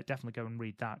 So definitely go and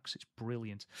read that, because it's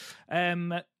brilliant.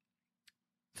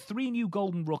 3 new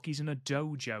golden rookies in a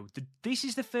dojo. This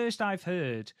is the first I've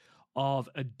heard of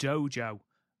a dojo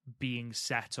being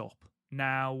set up.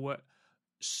 Now,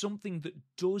 something that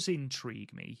does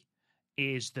intrigue me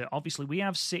is that obviously we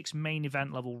have 6 main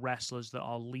event level wrestlers that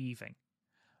are leaving.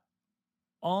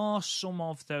 Are some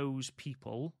of those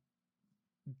people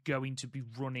going to be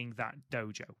running that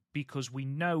dojo? Because we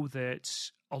know that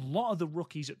a lot of the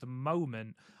rookies at the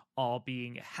moment are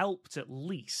being helped at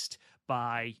least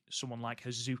by someone like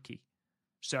Hazuki.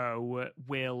 So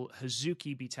will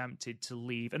Hazuki be tempted to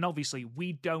leave? And obviously,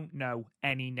 we don't know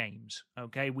any names,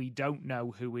 okay? We don't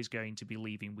know who is going to be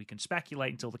leaving. We can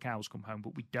speculate until the cows come home,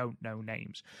 but we don't know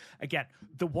names. Again,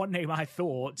 the one name I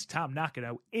thought, Tam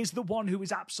Nakano, is the one who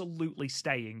is absolutely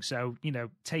staying. So,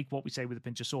 take what we say with a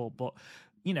pinch of salt. But,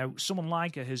 someone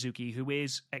like a Hazuki who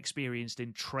is experienced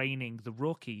in training the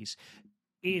rookies,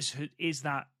 is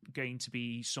that going to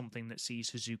be something that sees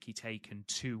Hazuki taken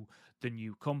to the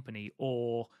new company?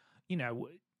 Or,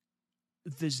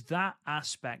 there's that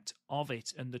aspect of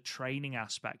it and the training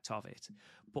aspect of it.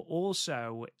 But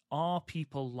also, are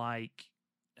people like,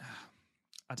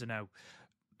 I don't know,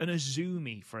 an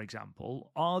Azumi, for example,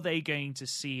 are they going to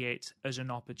see it as an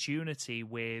opportunity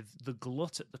with the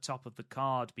glut at the top of the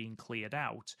card being cleared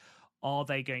out? Are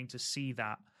they going to see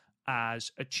that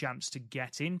as a chance to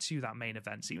get into that main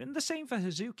event scene? And the same for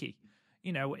Hazuki.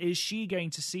 Is she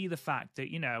going to see the fact that,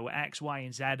 X, Y,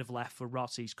 and Z have left for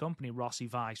Rossi's company, Rossi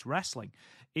Vice Wrestling?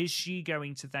 Is she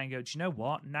going to then go, do you know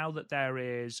what? Now that there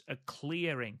is a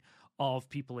clearing of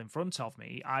people in front of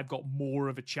me, I've got more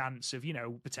of a chance of,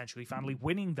 potentially finally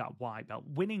winning that white belt,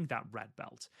 winning that red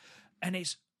belt. And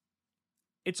it's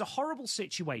a horrible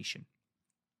situation,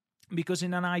 because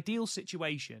in an ideal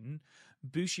situation,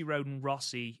 Bushiroad and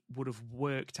Rossi would have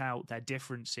worked out their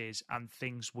differences and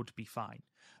things would be fine.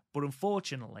 But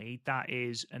unfortunately, that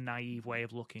is a naive way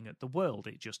of looking at the world.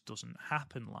 It just doesn't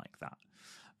happen like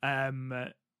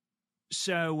that.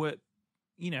 So,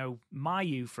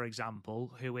 Mayu, for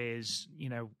example, who is,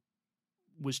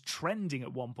 was trending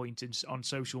at one point on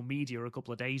social media a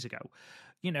couple of days ago,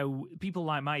 people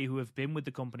like Mayu, who have been with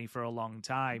the company for a long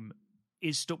time,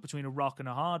 is stuck between a rock and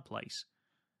a hard place.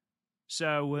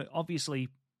 So, obviously,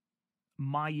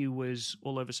 Mayu was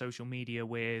all over social media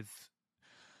with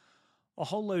a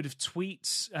whole load of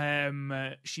tweets.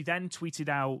 She then tweeted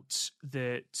out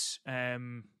that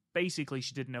basically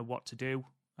she didn't know what to do,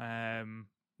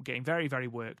 getting very, very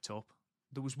worked up.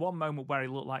 There was one moment where it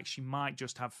looked like she might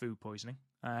just have food poisoning,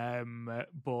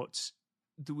 but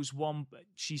there was one.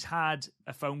 She's had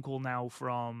a phone call now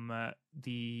from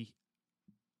the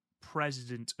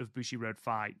president of Bushiroad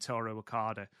Fight, Toru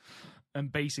Okada,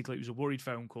 and basically it was a worried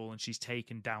phone call and she's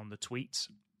taken down the tweets.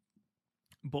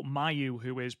 But Mayu,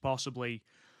 who is possibly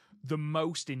the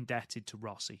most indebted to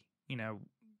Rossi,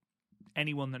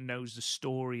 anyone that knows the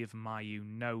story of Mayu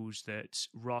knows that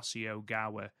Rossi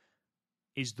Ogawa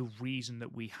is the reason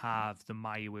that we have the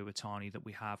Mayu Iwatani that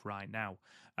we have right now.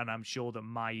 And I'm sure that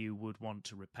Mayu would want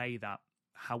to repay that.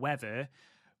 However,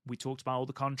 we talked about all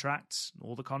the contracts.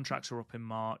 All the contracts are up in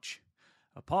March,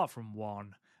 apart from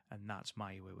one, and that's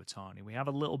Mayu Iwatani. We have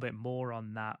a little bit more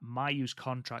on that. Mayu's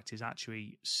contract is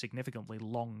actually significantly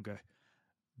longer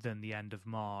than the end of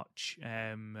March.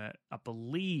 I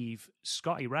believe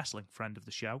Scotty Wrestling, friend of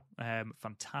the show,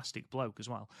 fantastic bloke as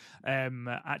well,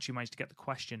 actually managed to get the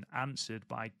question answered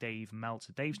by Dave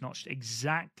Meltzer. Dave's not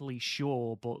exactly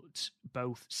sure, but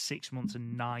both 6 months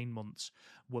and 9 months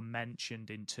were mentioned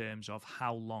in terms of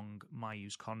how long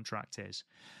Mayu's contract is.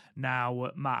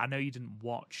 Now, Matt, I know you didn't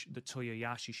watch the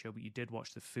Toyohashi show, but you did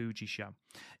watch the Fuji show.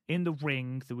 In the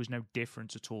ring, there was no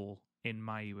difference at all in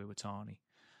Mayu Iwatani.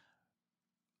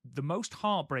 The most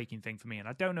heartbreaking thing for me, and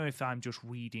I don't know if I'm just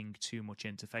reading too much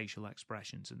into facial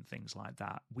expressions and things like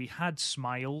that, we had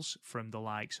smiles from the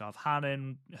likes of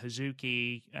Hanan,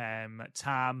 Hazuki,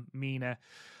 Tam, Mina.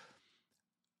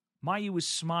 Mayu was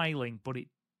smiling, but it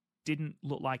didn't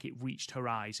look like it reached her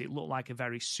eyes. It looked like a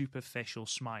very superficial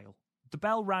smile. The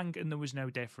bell rang and there was no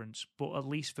difference, but at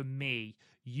least for me,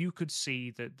 you could see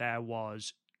that there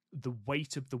was the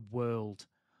weight of the world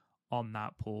on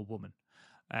that poor woman.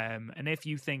 And if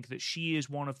you think that she is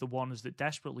one of the ones that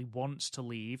desperately wants to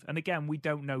leave, and again, we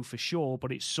don't know for sure,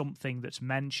 but it's something that's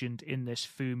mentioned in this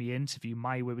Fumi interview,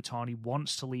 Mayu Iwatani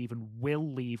wants to leave and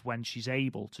will leave when she's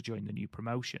able to join the new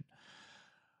promotion.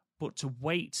 But to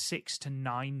wait 6 to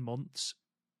 9 months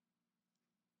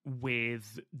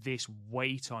with this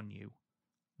weight on you,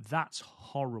 that's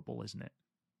horrible, isn't it?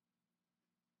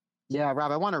 Yeah,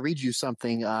 Rob, I want to read you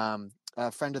something. A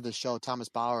friend of the show, Thomas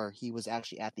Bauer, he was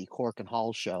actually at the Cork and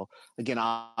Hall show. Again,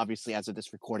 obviously, as of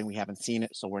this recording, we haven't seen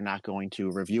it, so we're not going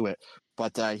to review it.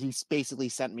 But he's basically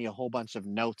sent me a whole bunch of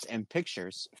notes and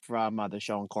pictures from the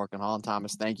show in Cork and Hall. And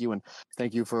Thomas, thank you, and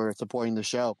thank you for supporting the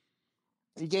show.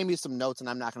 He gave me some notes, and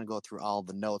I'm not going to go through all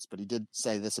the notes, but he did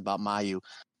say this about Mayu.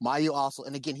 Mayu also,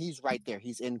 and again, he's right there.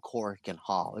 He's in Cork and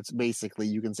Hall. It's basically,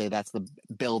 you can say that's the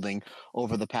building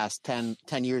over the past 10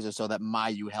 years or so that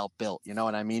Mayu helped build. You know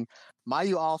what I mean?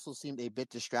 Mayu also seemed a bit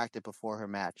distracted before her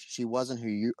match. She wasn't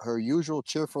her usual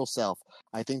cheerful self.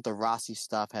 I think the Rossi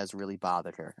stuff has really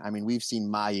bothered her. I mean, we've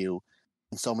seen Mayu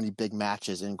in so many big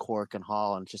matches in Cork and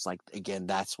Hall, and just like, again,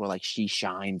 that's where like she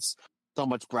shines so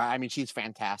much bright. I mean, she's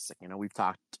fantastic. You know, we've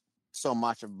talked so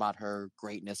much about her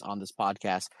greatness on this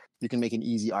podcast. You can make an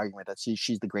easy argument that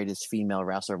she's the greatest female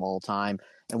wrestler of all time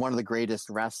and one of the greatest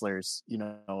wrestlers, you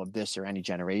know, of this or any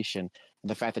generation. And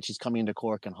the fact that she's coming into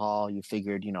Cork and Hall, you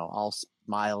figured, you know, all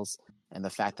smiles, and the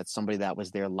fact that somebody that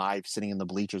was there live sitting in the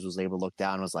bleachers was able to look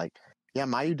down and was like, yeah,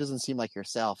 Mayu doesn't seem like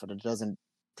herself, and it doesn't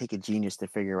take a genius to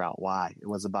figure out why. It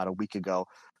was about a week ago.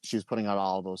 She was putting out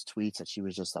all those tweets that she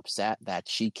was just upset that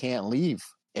she can't leave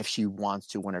if she wants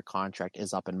to when her contract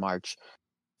is up in March.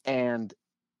 And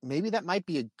maybe that might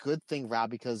be a good thing, Rob,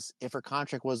 because if her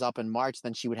contract was up in March,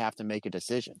 then she would have to make a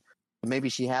decision. But maybe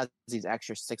she has these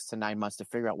extra 6 to 9 months to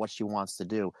figure out what she wants to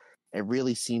do. It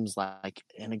really seems like,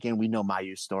 and again, we know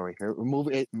Mayu's story. Her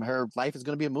life is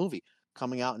going to be a movie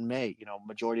coming out in May. You know,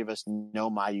 majority of us know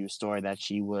Mayu's story, that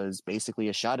she was basically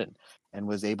a shut-in and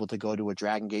was able to go to a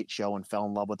Dragon Gate show and fell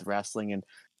in love with wrestling. And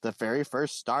the very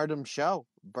first Stardom show,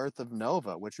 Birth of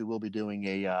Nova, which we will be doing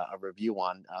a review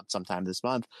on sometime this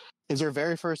month, is her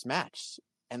very first match.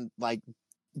 And like,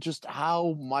 just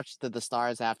how much did the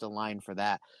stars have to align for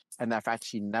that? And that fact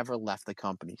she never left the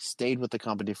company, stayed with the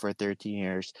company for 13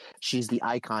 years. She's the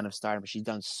icon of Stardom. She's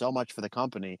done so much for the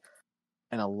company.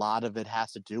 And a lot of it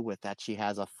has to do with that she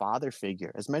has a father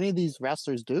figure, as many of these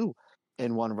wrestlers do,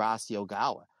 in one Rossi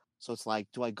Ogawa. So it's like,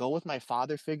 do I go with my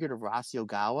father figure to Rossi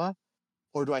Ogawa?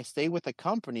 Or do I stay with the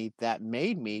company that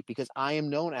made me, because I am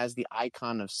known as the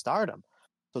icon of Stardom?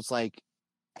 So it's like,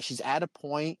 she's at a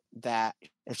point that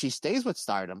if she stays with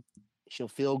Stardom, she'll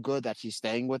feel good that she's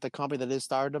staying with the company that is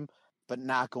Stardom, but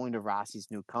not going to Rossi's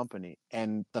new company.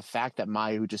 And the fact that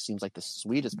Mayu, who just seems like the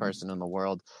sweetest person in the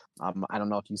world, I don't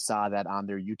know if you saw that on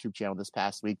their YouTube channel this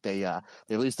past week. They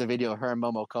released a video of her and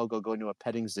Momo Kogo going to a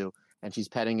petting zoo, and she's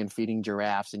petting and feeding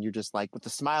giraffes, and you're just like, with the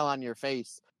smile on your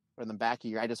face, or in the back of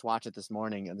your, I just watched it this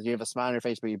morning, and you have a smile on your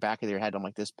face, but your back of your head, I'm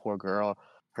like, this poor girl,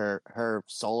 her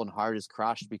soul and heart is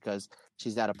crushed, because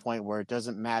she's at a point where it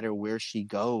doesn't matter where she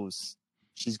goes,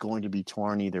 she's going to be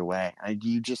torn either way.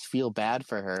 You just feel bad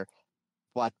for her.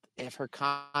 But if her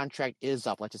contract is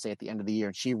up, let's just say at the end of the year,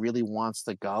 and she really wants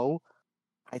to go,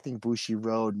 I think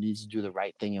Bushiroad needs to do the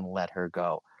right thing and let her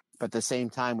go. But at the same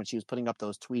time, when she was putting up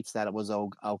those tweets that it was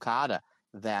Okada,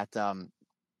 that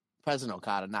President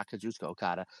Okada, not Kazuchika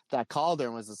Okada, that called her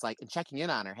and was just like, and checking in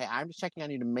on her. Hey, I'm just checking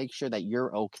on you to make sure that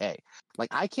you're okay. Like,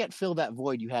 I can't fill that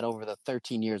void you had over the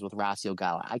 13 years with Rossi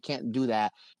Ogawa. I can't do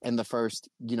that in the first,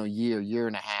 year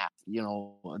and a half,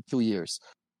 2 years.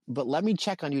 But let me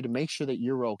check on you to make sure that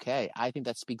you're okay. I think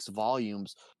that speaks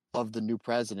volumes of the new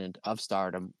president of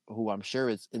Stardom, who I'm sure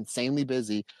is insanely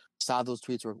busy, saw those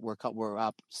tweets were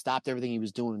up, stopped everything he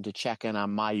was doing to check in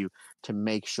on Mayu to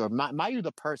make sure Mayu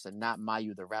the person, not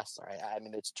Mayu the wrestler. I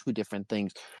mean, it's two different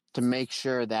things. To make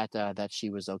sure that that she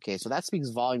was okay. So that speaks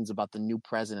volumes about the new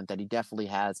president. That he definitely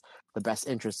has the best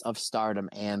interests of Stardom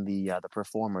and the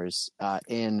performers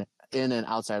in and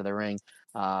outside of the ring.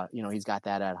 He's got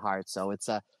that at heart. So it's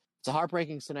a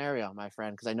heartbreaking scenario, my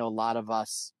friend, because I know a lot of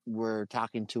us were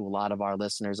talking to a lot of our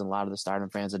listeners and a lot of the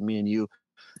Stardom fans, and me and you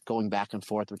going back and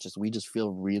forth, which is we just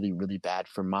feel really, really bad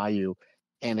for Mayu.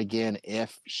 And again,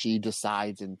 if she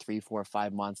decides in 3, 4,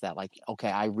 5 months that like, okay,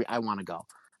 I want to go.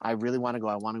 I really want to go.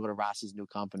 I want to go to Rossi's new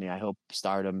company. I hope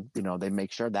Stardom, they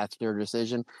make sure that's their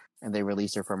decision and they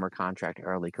release her from her contract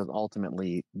early, because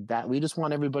ultimately that we just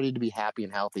want everybody to be happy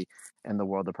and healthy in the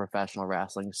world of professional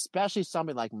wrestling, especially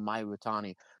somebody like Mayu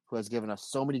Iwatani, who has given us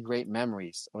so many great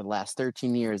memories over the last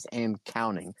 13 years and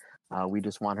counting. We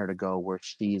just want her to go where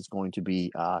she is going to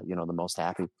be, the most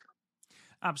happy.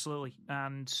 Absolutely.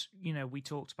 And, we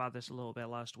talked about this a little bit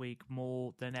last week.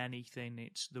 More than anything,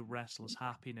 it's the wrestler's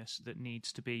happiness that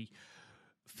needs to be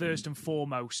first and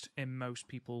foremost in most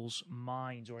people's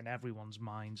minds, or in everyone's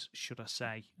minds, should I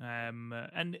say.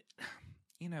 And,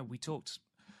 we talked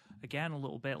again a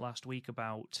little bit last week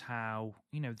about how,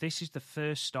 this is the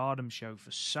first Stardom show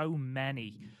for so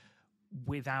many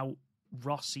without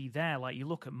Rossi there. Like, you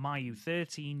look at Mayu,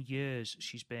 13 years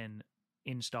she's been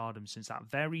in Stardom since that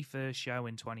very first show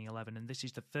in 2011, and this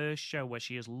is the first show where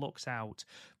she has looked out,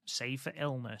 save for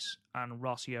illness, and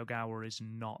Rossi Ogawa is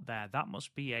not there. That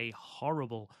must be a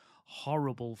horrible,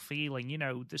 horrible feeling.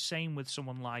 The same with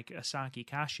someone like Asaki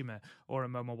Kashima or a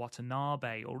Momo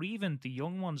Watanabe, or even the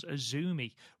young ones,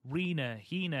 Azumi, Rina,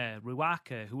 Hina,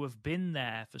 Ruaka, who have been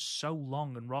there for so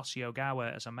long, and Rossi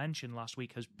Ogawa, as I mentioned last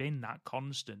week, has been that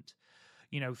constant,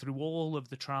 through all of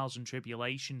the trials and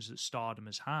tribulations that Stardom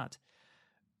has had.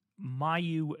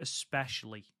 Mayu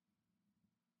especially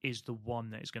is the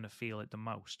one that is going to feel it the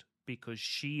most, because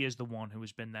she is the one who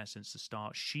has been there since the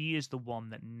start. She is the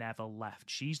one that never left.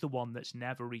 She's the one that's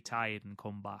never retired and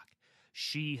come back.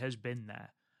 She has been there.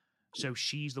 So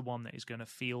she's the one that is going to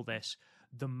feel this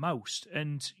the most.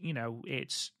 And,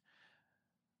 it's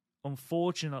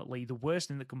unfortunately the worst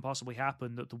thing that can possibly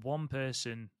happen, that the one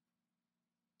person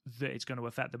that it's going to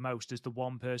affect the most is the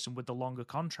one person with the longer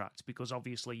contract, because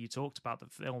obviously you talked about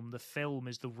the film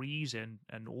is the reason,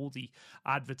 and all the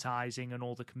advertising and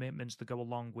all the commitments that go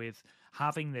along with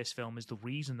having this film is the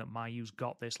reason that Mayu's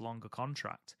got this longer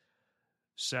contract.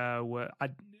 So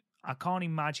I can't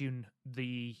imagine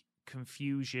the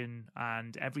confusion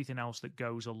and everything else that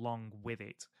goes along with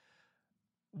it.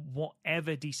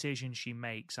 Whatever decision she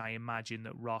makes, I imagine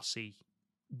that Rossi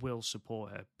will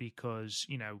support her, because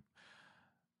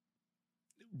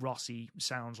Rossi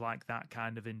sounds like that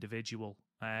kind of individual.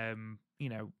 However,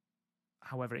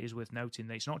 it is worth noting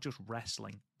that it's not just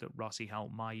wrestling that Rossi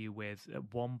helped Mayu with.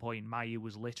 At one point, Mayu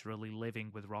was literally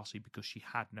living with Rossi because she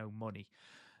had no money.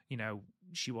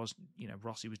 She was,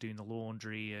 Rossi was doing the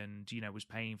laundry and, was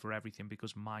paying for everything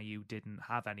because Mayu didn't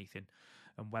have anything.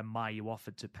 And when Mayu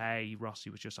offered to pay, Rossi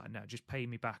was just like, no, just pay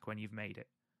me back when you've made it.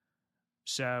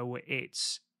 So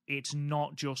it's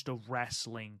not just a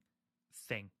wrestling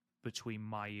thing between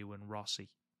Mayu and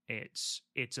Rossi. It's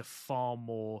a far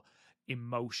more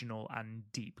emotional and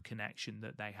deep connection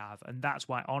that they have. And that's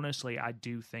why, honestly, I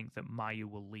do think that Mayu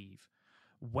will leave.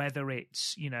 Whether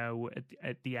it's,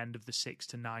 at the end of the 6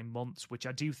 to 9 months, which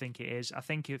I do think it is. I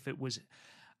think if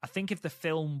the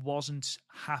film wasn't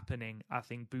happening, I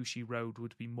think Bushiroad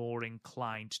would be more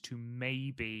inclined to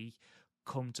maybe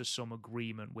come to some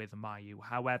agreement with Mayu.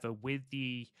 However, with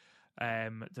the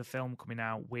film coming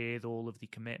out, with all of the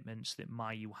commitments that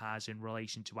Mayu has in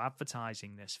relation to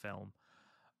advertising this film,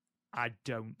 I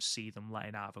don't see them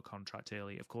letting out of a contract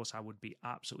early. Of course, I would be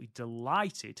absolutely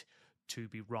delighted to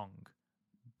be wrong,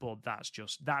 but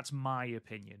that's my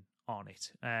opinion on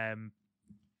it.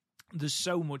 There's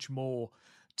so much more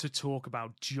to talk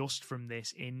about just from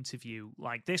this interview.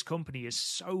 Like, this company is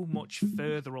so much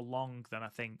further along than I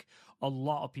think a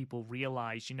lot of people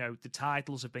realize. The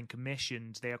titles have been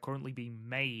commissioned. They are currently being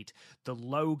made. The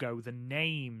logo, the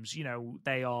names,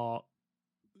 they are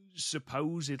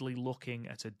supposedly looking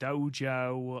at a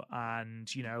dojo,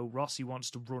 and, Rossi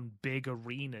wants to run big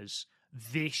arenas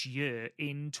this year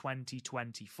in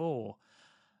 2024.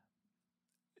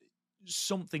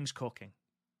 Something's cooking.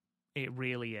 It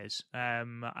really is.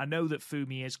 I know that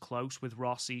Fumi is close with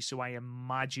Rossi, so I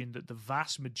imagine that the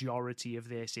vast majority of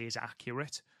this is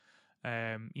accurate.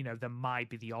 There might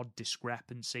be the odd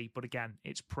discrepancy, but again,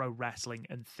 it's pro wrestling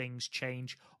and things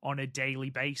change on a daily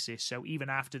basis. So even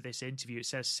after this interview, it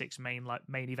says 6 main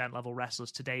event level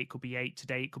wrestlers. Today it could be 8.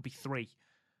 Today it could be 3.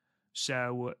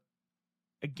 So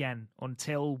again,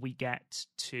 until we get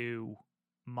to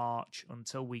March,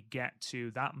 until we get to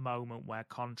that moment where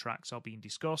contracts are being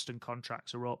discussed and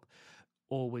contracts are up,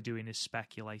 all we're doing is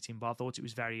speculating. But I thought it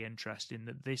was very interesting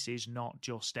that this is not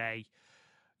just a,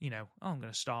 I'm going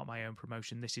to start my own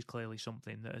promotion. This is clearly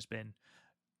something that has been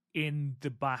in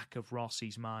the back of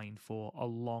Rossi's mind for a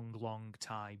long, long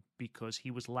time, because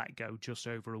he was let go just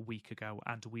over a week ago,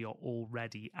 and we are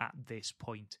already at this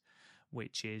point,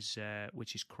 which is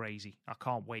crazy. I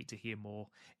can't wait to hear more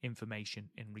information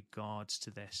in regards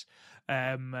to this.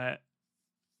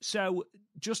 So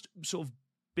just sort of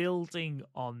building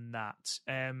on that,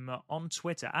 on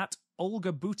Twitter, at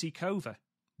Olga Butikova,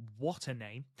 what a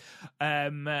name,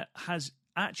 has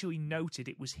actually noted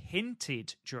it was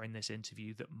hinted during this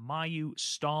interview that Mayu,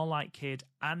 Starlight Kid,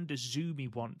 and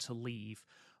Azumi want to leave,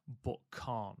 but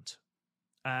can't.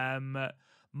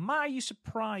 Mayu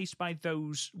surprised by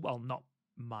those? Well, not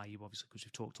Mayu, obviously, because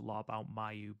we've talked a lot about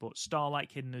Mayu, but Starlight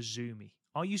Kid and Azumi.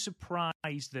 Are you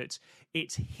surprised that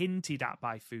it's hinted at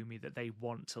by Fumi that they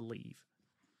want to leave?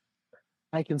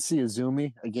 I can see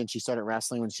Azumi. Again, she started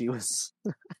wrestling when she was,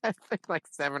 I think, like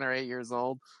 7 or 8 years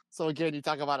old. So again, you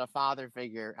talk about a father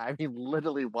figure. I mean,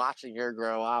 literally watching her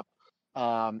grow up.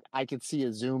 I could see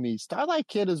Azumi. Starlight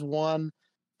Kid is one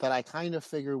that I kind of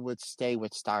figure would stay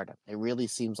with Stardom. It really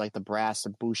seems like the brass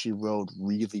of Bushi Road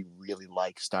really, really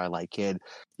like Starlight Kid.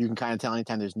 You can kind of tell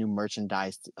anytime there's new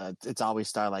merchandise, it's always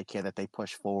Starlight Kid that they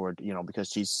push forward, because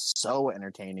she's so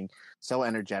entertaining, so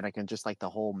energetic, and just like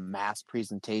the whole mass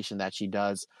presentation that she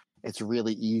does, it's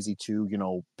really easy to,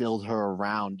 build her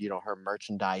around, her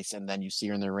merchandise, and then you see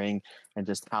her in the ring and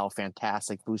just how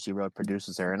fantastic Bushi Road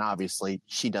produces her. And obviously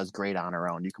she does great on her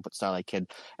own. You can put Starlight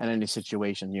Kid in any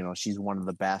situation, she's one of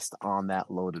the best on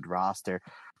that loaded roster.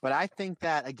 But I think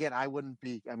that, again,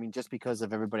 just because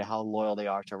of everybody, how loyal they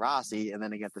are to Rossi, and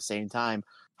then again, at the same time,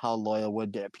 how loyal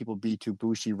would people be to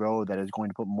Bushi Road that is going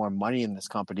to put more money in this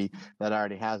company that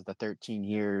already has the 13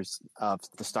 years of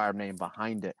the Stardom name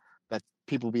behind it, that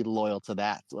people be loyal to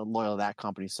that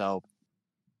company. So,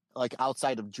 like,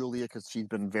 outside of Julia, because she's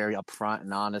been very upfront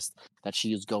and honest that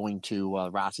she is going to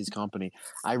Rossi's company,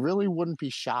 I really wouldn't be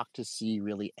shocked to see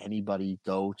really anybody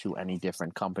go to any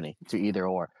different company, to either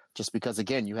or. Just because,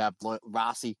 again, you have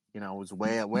Rossi,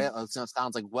 was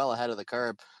sounds like well ahead of the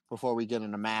curve before we get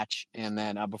in a match, and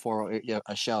then before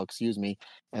a show,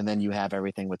 and then you have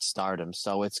everything with Stardom.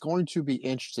 So it's going to be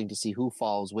interesting to see who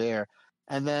falls where,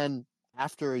 and then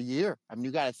after a year,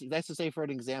 you got to see. Let's just say, for an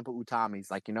example,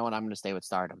 Utami's like, I'm going to stay with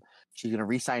Stardom. She's going to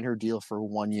re-sign her deal for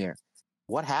 1 year.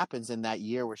 What happens in that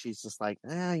year where she's just like,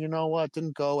 you know what, it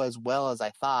didn't go as well as I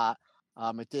thought.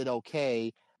 It did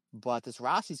okay, but this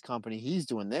Rossi's company, he's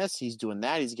doing this, he's doing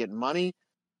that, he's getting money.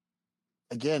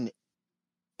 Again,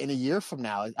 in a year from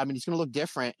now, it's going to look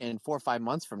different in 4 or 5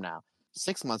 months from now,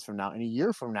 6 months from now, in a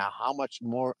year from now, how much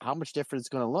different it's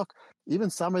going to look. Even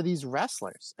some of these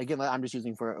wrestlers, again, I'm just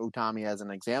using for Utami as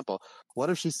an example. What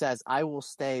if she says, I will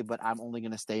stay, but I'm only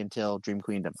going to stay until Dream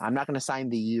Queendom. I'm not going to sign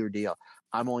the year deal.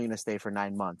 I'm only going to stay for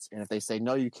 9 months. And if they say,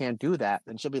 no, you can't do that,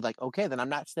 then she'll be like, okay, then I'm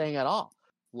not staying at all.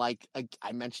 Like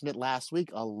I mentioned it last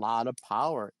week, a lot of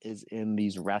power is in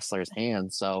these wrestlers'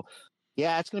 hands. So,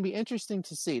 yeah, it's going to be interesting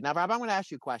to see. Now, Rob, I'm going to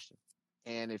ask you a question.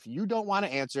 And if you don't want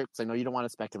to answer it, because I know you don't want to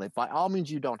speculate, by all means,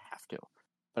 you don't have to.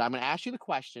 But I'm going to ask you the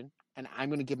question, and I'm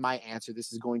going to give my answer.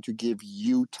 This is going to give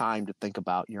you time to think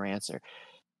about your answer.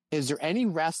 Is there any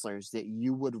wrestlers that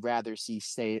you would rather see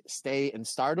stay in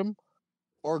Stardom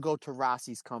or go to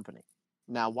Rossi's company?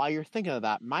 Now, while you're thinking of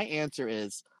that, my answer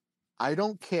is I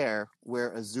don't care where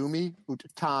Azumi,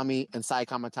 Utami, and Sai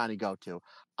Kamatani go to.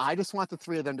 I just want the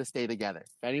 3 of them to stay together.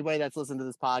 If anybody that's listened to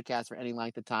this podcast for any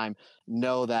length of time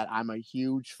know that I'm a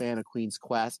huge fan of Queen's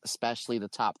Quest, especially the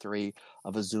top 3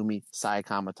 of Azumi, Sai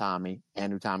Kamatani,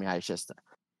 and Utami Hayashishita.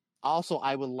 Also,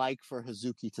 I would like for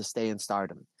Hazuki to stay in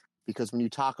Stardom, because when you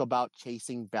talk about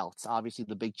chasing belts, obviously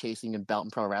the big chasing and belt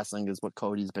in pro wrestling is what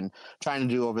Cody's been trying to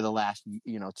do over the last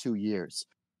 2 years.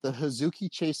 The Hazuki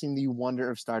chasing the Wonder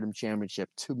of Stardom Championship,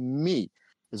 to me,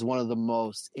 is one of the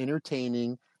most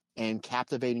entertaining and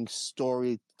captivating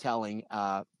storytelling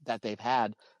that they've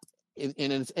had. And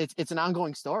it's an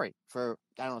ongoing story for,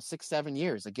 6-7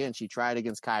 years. Again, she tried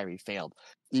against Kairi, failed.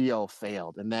 Io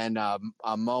failed. And then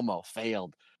Momo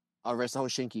failed. Arisa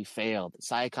Hoshinki failed.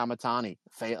 Saya Kamatani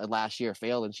failed last year,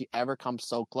 failed, and she ever comes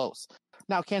so close.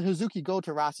 Now, can Hazuki go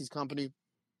to Rossi's company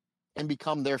and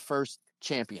become their first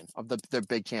champion, of their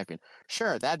big champion.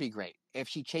 Sure, that'd be great. If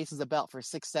she chases a belt for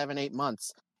 6, 7, 8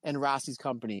 months in Rossi's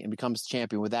company and becomes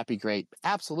champion, would that be great?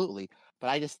 Absolutely. But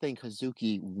I just think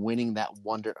Hazuki winning that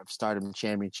Wonder of Stardom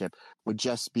championship would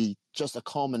just be just a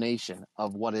culmination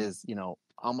of what is,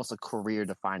 almost a career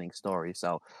defining story.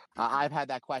 So I've had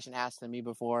that question asked to me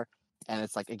before. And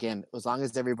it's like, again, as long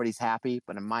as everybody's happy,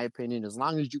 but in my opinion, as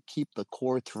long as you keep the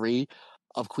core three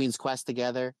of Queen's Quest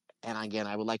together, and again,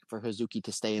 I would like for Hazuki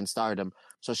to stay in Stardom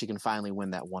so she can finally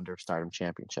win that Wonder of Stardom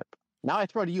championship. Now I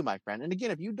throw to you, my friend. And again,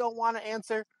 if you don't want to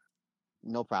answer,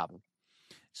 no problem.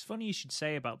 It's funny you should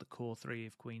say about the core three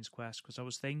of Queen's Quest, because I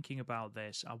was thinking about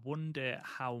this. I wonder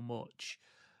how much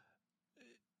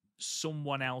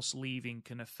someone else leaving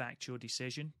can affect your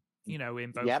decision,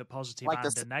 in both the positive and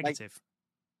the negative.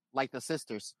 Like the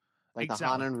sisters. Like exactly.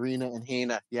 the Hana and Rina and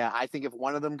Hina. Yeah, I think if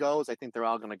one of them goes, I think they're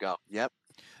all going to go. Yep.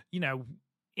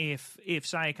 If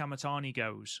Saya Kamatani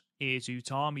goes, is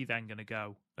Utami then going to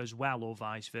go as well, or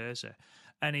vice versa?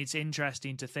 And it's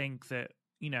interesting to think that,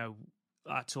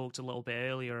 I talked a little bit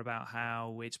earlier about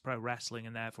how it's pro wrestling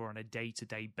and therefore on a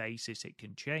day-to-day basis it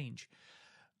can change.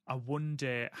 I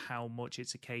wonder how much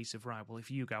it's a case of, right, well,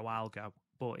 if you go, I'll go.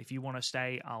 But if you want to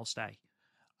stay, I'll stay.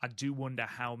 I do wonder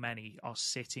how many are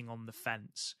sitting on the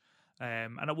fence.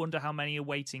 And I wonder how many are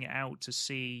waiting it out to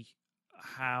see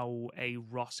how a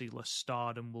Rossi-less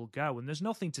Stardom will go. And there's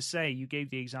nothing to say, you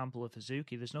gave the example of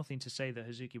Hazuki, there's nothing to say that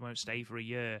Hazuki won't stay for a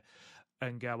year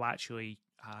and go, actually,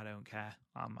 I don't care,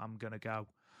 I'm going to go.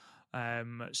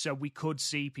 So we could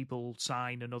see people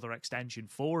sign another extension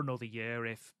for another year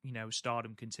if,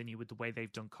 Stardom continue with the way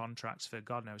they've done contracts for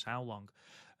God knows how long,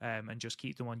 and just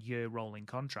keep them on year rolling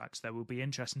contracts. That will be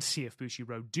interesting to see if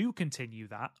Bushiroad do continue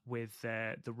that with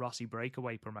the Rossi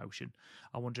Breakaway promotion.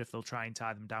 I wonder if they'll try and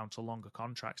tie them down to longer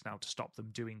contracts now to stop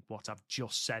them doing what I've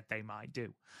just said they might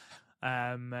do.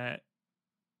 In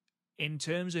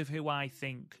terms of who I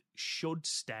think should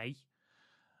stay,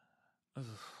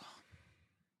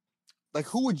 like,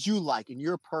 who would you like, in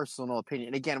your personal opinion?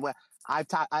 And again, I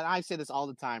say this all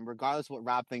the time, regardless of what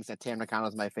Rob thinks that Tam Nakano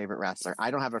is my favorite wrestler.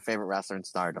 I don't have a favorite wrestler in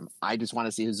Stardom. I just want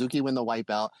to see Hazuki win the white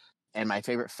belt, and my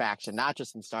favorite faction, not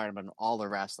just in Stardom, but in all the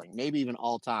wrestling, maybe even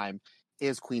all time,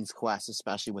 is Queen's Quest,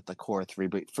 especially with the core three.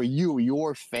 But for you,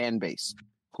 your fan base,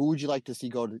 who would you like to see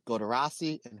go to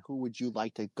Rossi, and who would you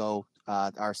like to go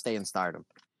or stay in Stardom?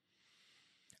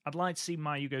 I'd like to see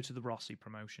Mayu go to the Rossi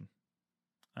promotion.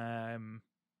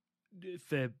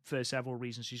 For several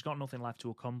reasons. She's got nothing left to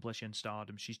accomplish in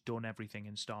Stardom. She's done everything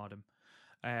in Stardom.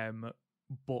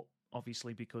 But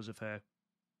obviously because of her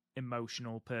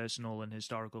emotional, personal, and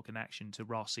historical connection to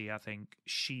Rossi, I think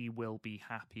she will be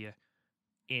happier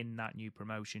in that new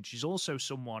promotion. She's also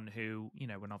someone who,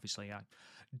 and obviously I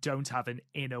don't have an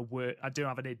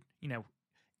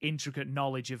intricate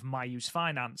knowledge of Mayu's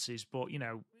finances, but,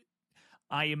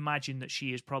 I imagine that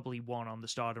she is probably one on the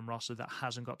Stardom roster that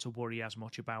hasn't got to worry as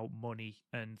much about money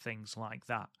and things like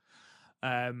that.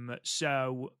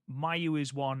 So Mayu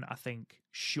is one I think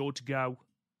should go.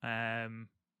 In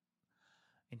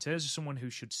terms of someone who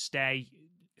should stay,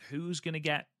 who's going to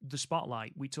get the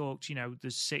spotlight? We talked,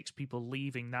 there's 6 people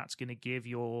leaving. That's going to give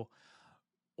your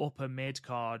upper mid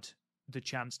card the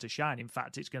chance to shine. In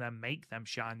fact, it's going to make them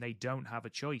shine. They don't have a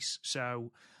choice.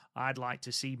 So I'd like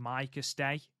to see Micah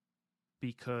stay,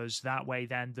 because that way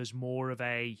then there's more of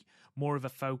a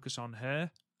focus on her.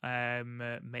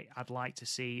 I'd like to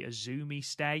see Azumi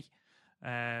stay,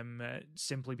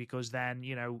 simply because then,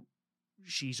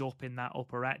 she's up in that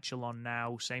upper echelon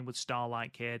now. Same with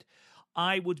Starlight Kid.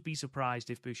 I would be surprised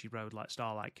if Bushiroad let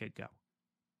Starlight Kid go.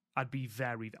 I'd be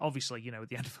obviously, at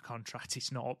the end of a contract,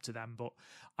 it's not up to them, but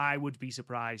I would be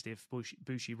surprised if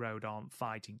Bushiroad aren't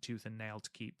fighting tooth and nail to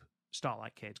keep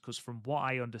Starlight Kid, because from what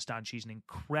I understand, she's an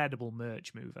incredible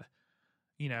merch mover.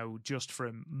 Just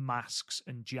from masks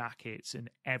and jackets and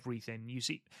everything. You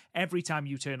see, every time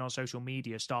you turn on social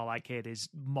media, Starlight Kid is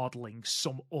modeling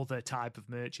some other type of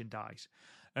merchandise.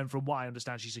 And from what I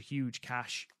understand, she's a huge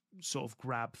cash sort of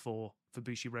grab for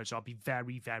Bushiroad. So I'll be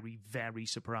very, very, very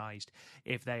surprised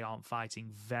if they aren't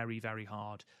fighting very, very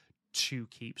hard to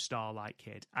keep Starlight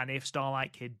Kid. And if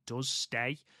Starlight Kid does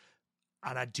stay,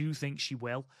 and I do think she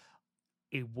will,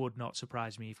 it would not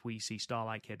surprise me if we see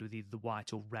Starlight Kid with either the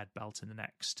white or red belt in the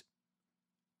next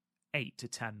 8 to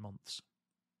 10 months.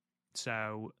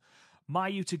 So,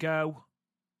 Mayu to go.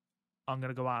 I'm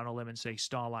going to go out on a limb and say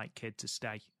Starlight Kid to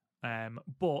stay.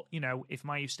 But, if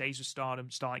Mayu stays with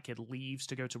Stardom, Starlight Kid leaves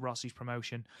to go to Rossi's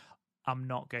promotion, I'm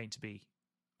not going to be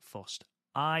fussed.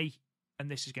 And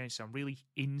this is going to sound really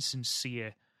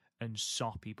insincere and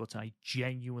soppy, but I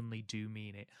genuinely do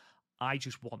mean it. I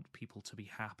just want people to be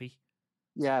happy.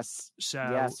 Yes. So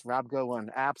Yes, Rob, good one.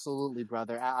 Absolutely,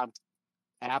 brother.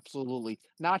 Absolutely.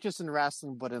 Not just in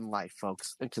wrestling, but in life,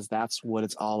 folks, because that's what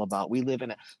it's all about. We live in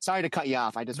it. Sorry to cut you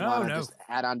off. I just want to no. just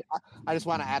add on. I just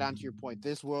want to add on to your point.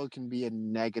 This world can be a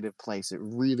negative place. It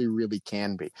really, really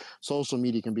can be. Social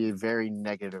media can be a very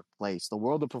negative place. The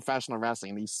world of professional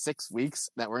wrestling in these 6 weeks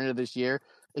that we're into this year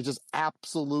is just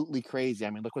absolutely crazy.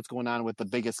 I mean, look what's going on with the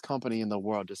biggest company in the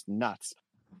world. Just nuts.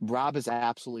 Rob is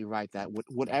absolutely right that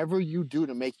whatever you do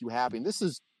to make you happy, and this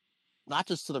is not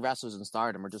just to the wrestlers in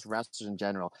Stardom or just wrestlers in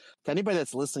general, to anybody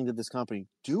that's listening to this company,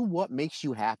 do what makes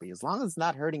you happy. As long as it's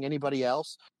not hurting anybody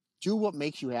else, do what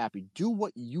makes you happy. Do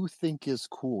what you think is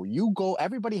cool. You go,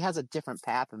 everybody has a different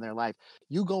path in their life.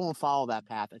 You go and follow that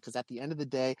path because at the end of the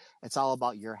day, it's all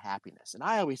about your happiness. And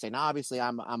I always say, now obviously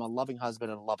I'm a loving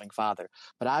husband and a loving father,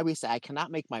 but I always say I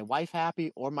cannot make my wife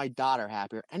happy or my daughter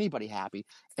happy or anybody happy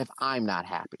if I'm not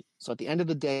happy. So at the end of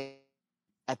the day,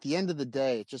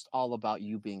 it's just all about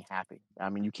you being happy. I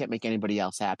mean, you can't make anybody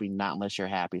else happy, not unless you're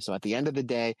happy. So at the end of the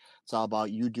day, it's all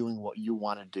about you doing what you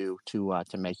want to do to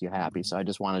make you happy. So I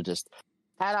just want to just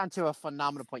add on to a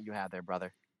phenomenal point you had there,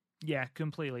 brother. Yeah,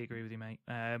 completely agree with you, mate.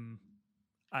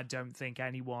 I don't think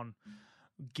anyone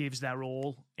gives their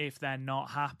all if they're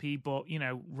not happy, but, you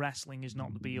know, wrestling is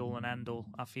not the be-all and end-all.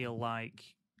 I feel like,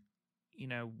 you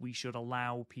know, we should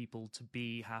allow people to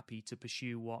be happy, to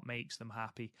pursue what makes them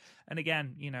happy. And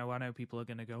again, you know, I know people are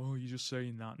going to go, oh, you're just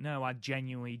saying that. No, I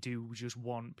genuinely do just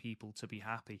want people to be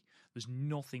happy. There's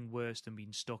nothing worse than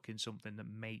being stuck in something that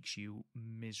makes you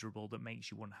miserable, that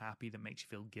makes you unhappy, that makes you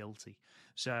feel guilty.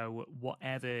 So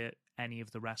whatever any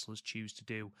of the wrestlers choose to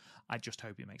do, I just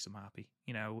hope it makes them happy.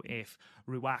 You know, if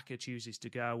Ruaka chooses to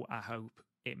go, I hope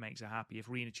it makes her happy. If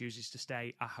Rena chooses to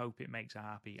stay, I hope it makes her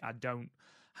happy. I don't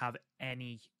have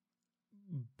any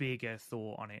bigger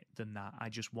thought on it than that. I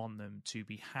just want them to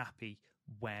be happy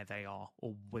where they are,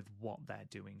 or with what they're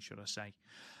doing, should I say.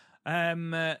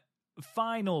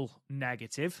 Final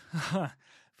negative.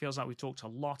 Feels like we talked a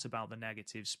lot about the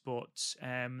negatives, but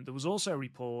there was also a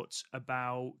report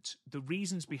about the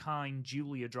reasons behind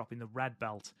Julia dropping the red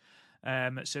belt.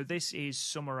 So this is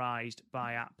summarized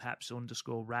by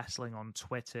 @Peps_wrestling on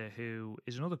Twitter, who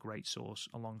is another great source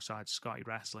alongside Scotty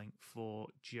Wrestling for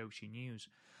Joshi News.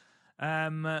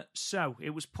 So it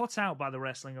was put out by the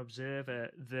Wrestling Observer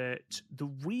that the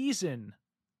reason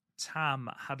Tam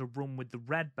had a run with the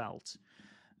red belt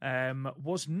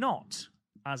was not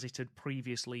as it had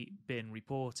previously been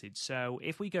reported. So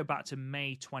if we go back to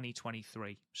May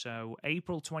 2023, so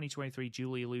April 2023,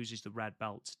 Julia loses the red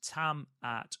belt. Tam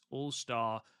at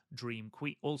All-Star Grand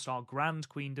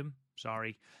Queendom,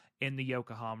 in the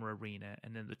Yokohama Arena.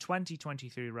 And in the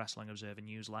 2023 Wrestling Observer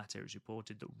newsletter, it's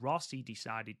reported that Rossi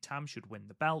decided Tam should win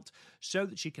the belt so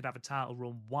that she could have a title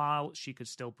run while she could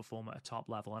still perform at a top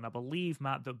level. And I believe,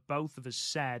 Matt, that both of us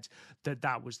said that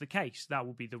that was the case. That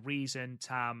would be the reason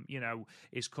Tam, you know,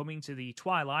 is coming to the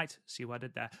twilight, see what I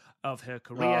did there, of her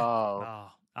career. Oh,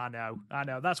 I know.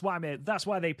 That's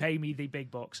why they pay me the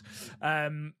big bucks.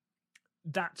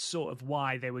 That's sort of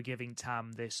why they were giving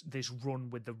Tam this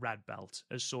run with the red belt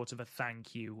as sort of a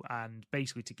thank you and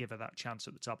basically to give her that chance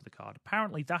at the top of the card.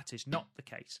 Apparently that is not the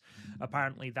case.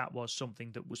 Apparently that was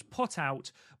something that was put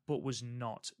out but was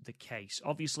not the case.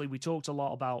 Obviously we talked a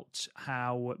lot about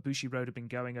how Bushiroad had been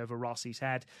going over Rossi's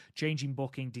head, changing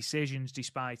booking decisions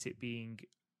despite it being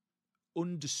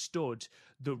understood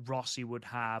that Rossi would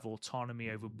have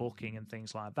autonomy over booking and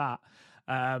things like that.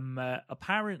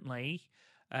 Apparently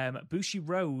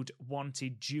Bushiroad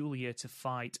wanted Julia to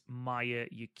fight Maya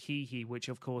Yukihi, which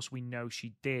of course we know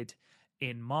she did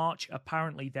in March.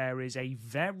 Apparently there is a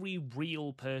very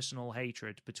real personal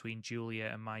hatred between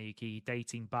Julia and Maya Yukihi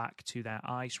dating back to their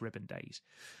Ice Ribbon days.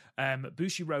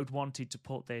 Bushiroad wanted to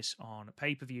put this on a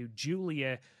pay-per-view.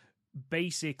 Julia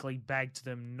basically begged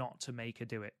them not to make her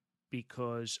do it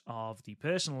because of the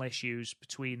personal issues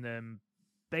between them.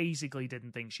 Basically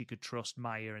didn't think she could trust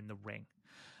Maya in the ring.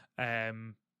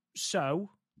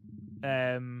 So,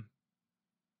 in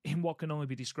what can only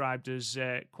be described as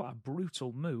quite a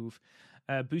brutal move,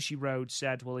 Bushiroad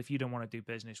said, well, if you don't want to do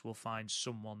business, we'll find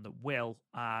someone that will.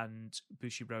 And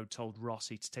Bushiroad told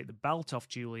Rossi to take the belt off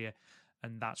Julia,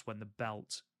 and that's when the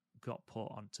belt got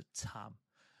put onto Tam.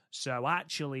 So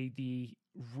actually, the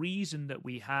reason that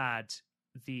we had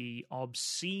the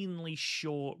obscenely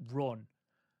short run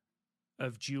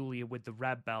of Julia with the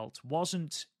red belt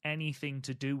wasn't anything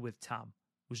to do with Tam.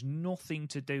 It was nothing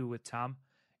to do with Tam.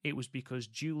 It was because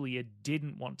Julia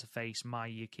didn't want to face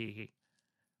Maya Yukihi,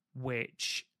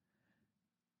 which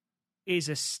is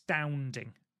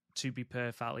astounding, to be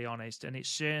perfectly honest. And it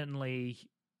certainly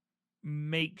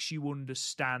makes you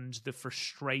understand the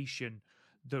frustration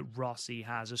that Rossi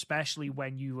has, especially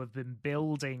when you have been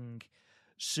building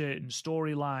certain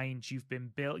storylines,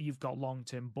 you've got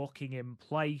long-term booking in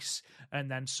place, and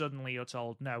then suddenly you're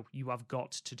told, no, you have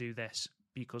got to do this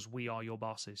because we are your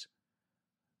bosses.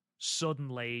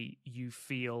 Suddenly you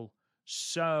feel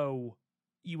so,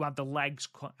 you have the legs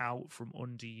cut out from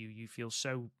under you. You feel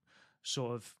so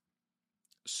sort of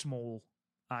small,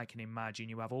 I can imagine.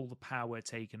 You have all the power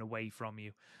taken away from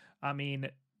you. I mean,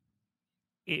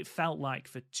 it felt like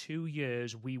for 2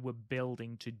 years we were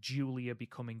building to Julia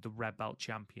becoming the Red Belt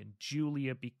champion,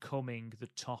 Julia becoming the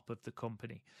top of the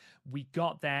company. We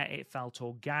got there, it felt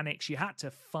organic. She had to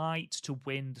fight to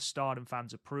win the Stardom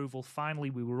fans' approval.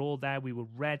 Finally, we were all there. We were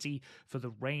ready for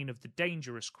the reign of the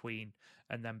Dangerous Queen.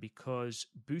 And then because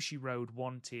Bushiroad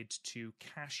wanted to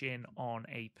cash in on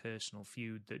a personal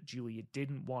feud that Julia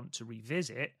didn't want to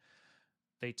revisit,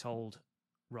 they told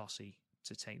Rossi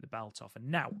to take the belt off. And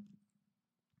now,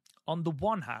 on the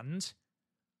one hand,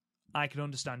 I can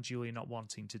understand Julia not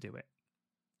wanting to do it.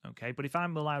 Okay, but if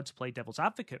I'm allowed to play devil's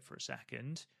advocate for a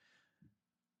second,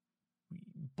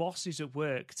 bosses at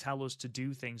work tell us to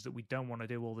do things that we don't want to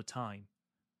do all the time,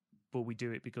 but we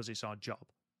do it because it's our job.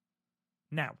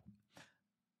 Now,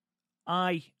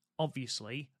 I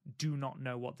obviously do not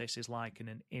know what this is like in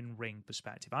an in-ring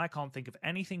perspective. I can't think of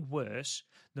anything worse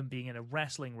than being in a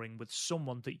wrestling ring with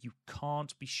someone that you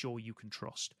can't be sure you can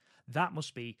trust. That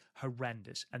must be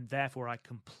horrendous, and therefore I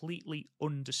completely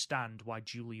understand why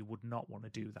Julia would not want to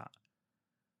do that.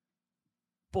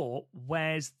 But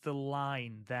where's the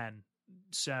line then?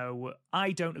 So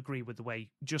I don't agree with the way,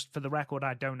 just for the record,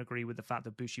 I don't agree with the fact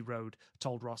that Bushiroad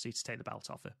told Rossi to take the belt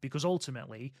off her, because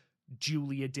ultimately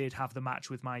Julia did have the match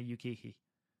with Maya Yukiki.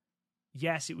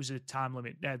 Yes, it was a time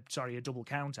limit, a double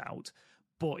count out,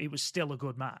 but it was still a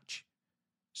good match.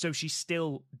 So she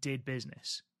still did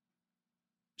business.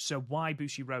 So why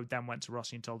Bushiroad then went to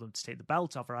Rossi and told him to take the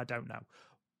belt off her, I don't know.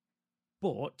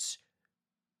 But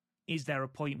is there a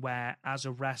point where, as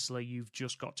a wrestler, you've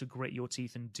just got to grit your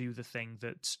teeth and do the thing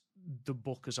that the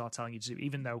bookers are telling you to do,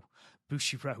 even though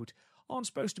Bushiroad aren't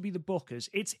supposed to be the bookers?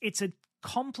 It's a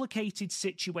complicated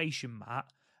situation,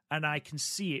 Matt, and I can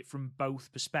see it from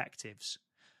both perspectives.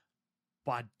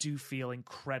 But I do feel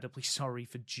incredibly sorry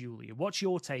for Julia. What's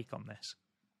your take on this?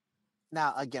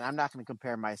 Now, again, I'm not going to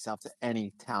compare myself to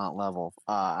any talent level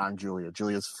on Julia.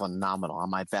 Julia's phenomenal. On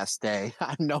my best day,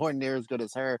 I'm nowhere near as good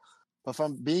as her. But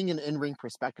from being an in-ring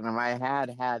perspective, I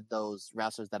had those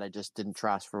wrestlers that I just didn't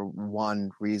trust for one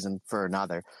reason for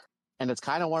another. And it's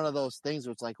kind of one of those things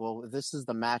where it's like, well, this is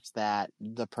the match that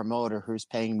the promoter who's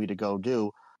paying me to go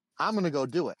do, I'm going to go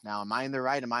do it. Now, am I in the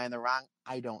right? Am I in the wrong?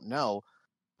 I don't know.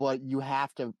 But you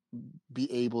have to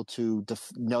be able to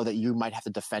know that you might have to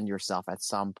defend yourself at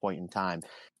some point in time.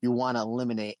 You want to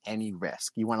eliminate any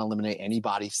risk. You want to eliminate any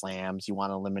body slams. You want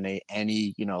to eliminate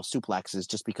any, suplexes,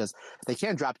 just because they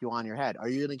can drop you on your head. Are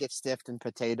you going to get stiffed and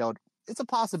potatoed? It's a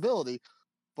possibility.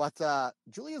 But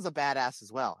Julia's a badass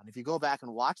as well. And if you go back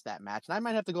and watch that match, and I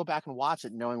might have to go back and watch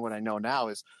it knowing what I know now,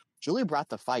 is Julia brought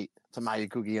the fight to Maya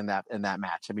Yukiki in that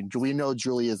match. I mean, we know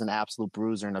Julia is an absolute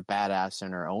bruiser and a badass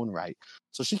in her own right.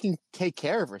 So she can take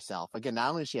care of herself. Again, not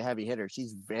only is she a heavy hitter,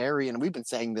 she's very, and we've been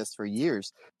saying this for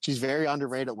years, she's very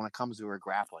underrated when it comes to her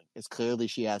grappling. It's clearly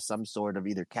she has some sort of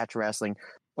either catch wrestling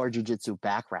or jiu-jitsu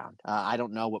background. I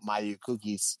don't know what Maya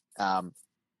Yukiki's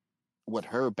what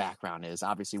her background is.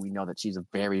 Obviously, we know that she's a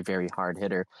very, very hard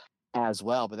hitter as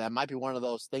well. But that might be one of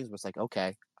those things where it's like,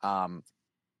 okay,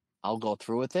 I'll go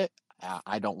through with it.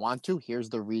 I don't want to. Here's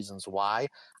the reasons why.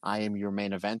 I am your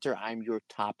main eventer. I'm your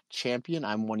top champion.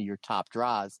 I'm one of your top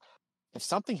draws. If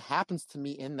something happens to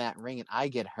me in that ring and I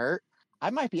get hurt, I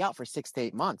might be out for 6 to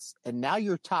 8 months. And now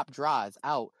your top draw is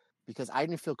out because I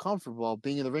didn't feel comfortable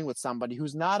being in the ring with somebody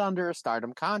who's not under a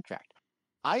Stardom contract.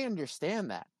 I understand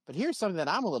that. But here's something that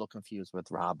I'm a little confused with,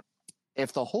 Rob.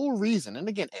 If the whole reason, and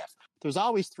again, there's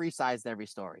always 3 sides to every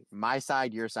story, my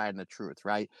side, your side, and the truth,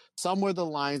 right? Somewhere the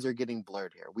lines are getting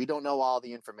blurred here. We don't know all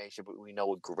the information, but we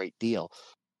know a great deal.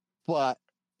 But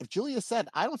if Julia said,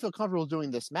 I don't feel comfortable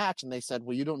doing this match, and they said,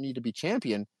 well, you don't need to be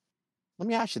champion. Let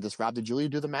me ask you this, Rob. Did Julia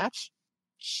do the match?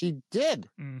 She did.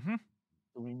 Mm-hmm.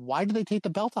 Why did they take the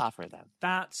belt off her then?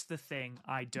 That's the thing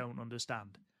I don't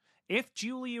understand. If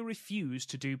Julia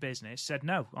refused to do business, said,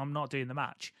 no, I'm not doing the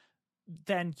match,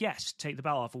 then yes, take the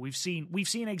belt off. We've seen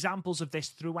examples of this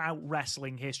throughout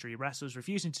wrestling history. Wrestlers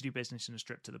refusing to do business and a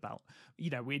strip to the belt.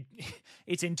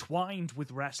 It's entwined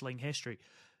with wrestling history.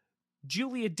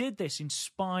 Julia did this in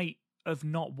spite of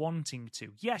not wanting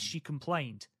to. Yes, she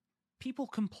complained, people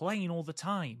complain all the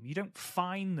time. You don't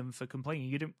fine them for complaining.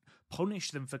 You don't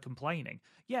punish them for complaining.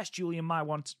 Yes, Julia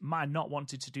might not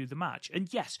wanted to do the match. And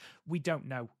yes, we don't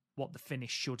know what the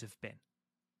finish should have been.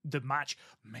 The match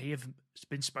may have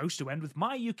been supposed to end with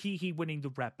Mayukihi winning the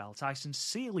red belt. I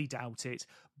sincerely doubt it,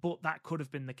 but that could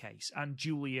have been the case. And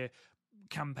Julia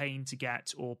campaigned to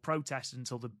get or protested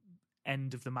until the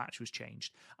end of the match was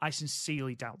changed. I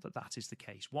sincerely doubt that that is the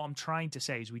case. What I'm trying to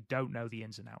say is we don't know the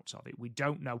ins and outs of it. We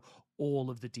don't know all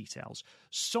of the details.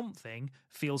 Something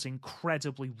feels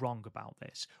incredibly wrong about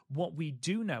this. What we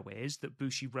do know is that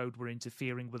Bushi Road were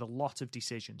interfering with a lot of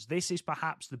decisions. This is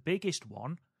perhaps the biggest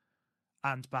one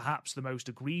and perhaps the most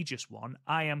egregious one.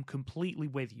 I am completely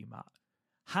with you, Matt.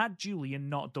 Had Julian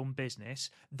not done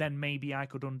business, then maybe I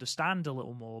could understand a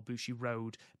little more Bushi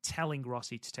Road telling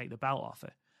Rossi to take the belt off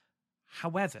her.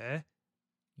 However,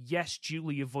 yes,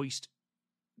 Julia voiced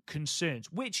concerns,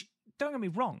 which, don't get me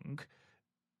wrong,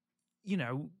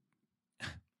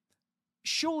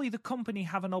 surely the company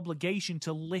have an obligation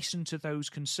to listen to those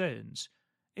concerns.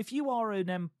 If you are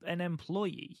an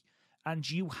employee and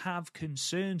you have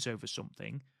concerns over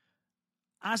something,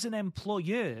 as an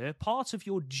employer, part of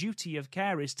your duty of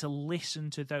care is to listen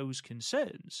to those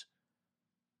concerns.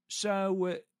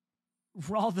 So,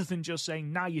 rather than just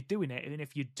saying, now you're doing it, and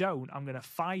if you don't, I'm going to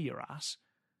fire your ass.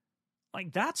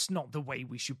 Like, that's not the way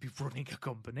we should be running a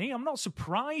company. I'm not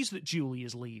surprised that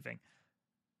Julia's leaving.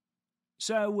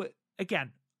 So,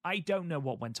 again, I don't know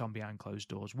what went on behind closed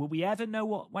doors. Will we ever know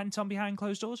what went on behind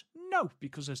closed doors? No,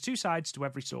 because there's two sides to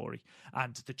every story.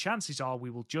 And the chances are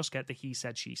we will just get the he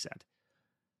said, she said.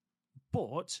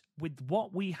 But with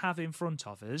what we have in front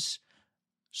of us,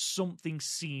 something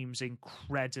seems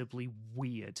incredibly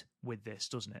weird with this,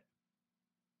 doesn't it?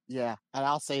 Yeah, and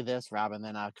I'll say this, Rob, and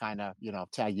then I'll kind of,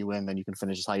 tag you in, then you can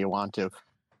finish this how you want to.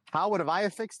 How would have I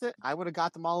fixed it? I would have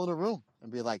got them all in a room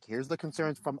and be like, here's the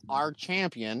concerns from our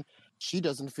champion. She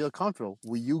doesn't feel comfortable.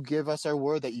 Will you give us our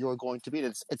word that you're going to beat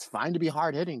it? It's fine to be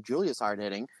hard-hitting. Julia's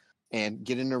hard-hitting. And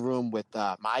get in a room with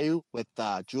Mayu, with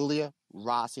Julia,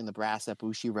 Rossi, and the brass at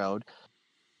Bushi Road.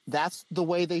 That's the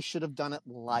way they should have done it,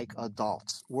 like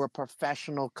adults. We're a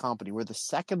professional company. We're the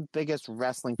second biggest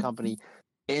wrestling company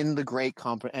in the great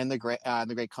company and the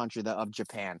great country of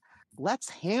Japan. Let's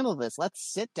handle this. Let's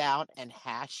sit down and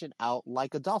hash it out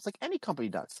like adults, like any company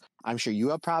does. I'm sure you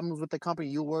have problems with the company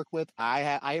you work with. I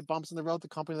have bumps in the road with the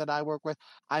company that I work with.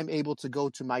 I'm able to go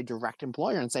to my direct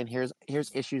employer and say,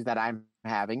 here's issues that I'm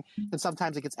having. And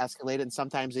sometimes it gets escalated, and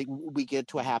sometimes we get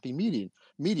to a happy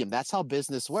medium. That's how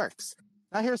business works.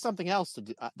 Now, here's something else to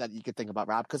do, that you could think about,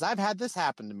 Rob, because I've had this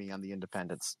happen to me on the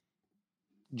Independents.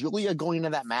 Julia going into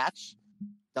that match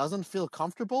doesn't feel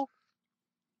comfortable.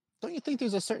 Don't you think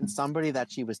there's a certain somebody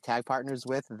that she was tag partners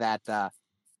with that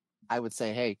I would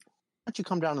say, hey, why don't you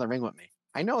come down to the ring with me?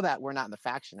 I know that we're not in the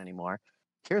faction anymore.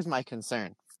 Here's my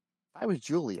concern. If I was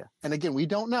Julia, and again, we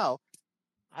don't know,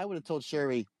 I would have told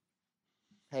Sherry,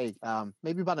 hey,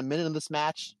 maybe about a minute in this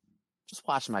match, just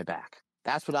watch my back.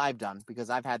 That's what I've done,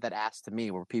 because I've had that asked to me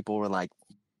where people were like,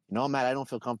 Matt, I don't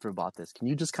feel comfortable about this. Can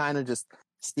you just kind of just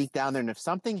sneak down there? And if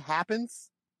something happens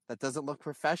that doesn't look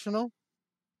professional,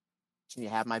 can you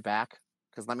have my back?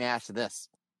 Because let me ask you this.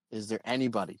 Is there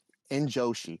anybody in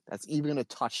Joshi that's even going to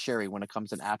touch Sherry when it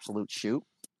comes to an absolute shoot?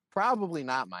 Probably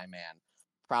not, my man.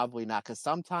 Probably not, because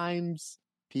sometimes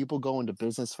people go into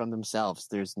business from themselves.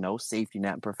 There's no safety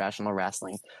net in professional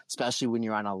wrestling, especially when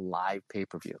you're on a live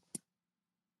pay-per-view.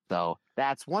 So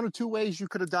that's one or two ways you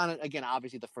could have done it. Again,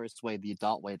 obviously the first way, the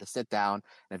adult way, to sit down.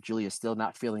 And if Julia's still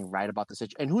not feeling right about the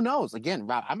situation, and who knows, again,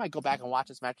 Rob, I might go back and watch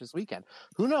this match this weekend.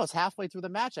 Who knows? Halfway through the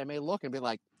match, I may look and be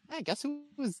like, hey, guess who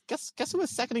was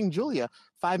seconding Julia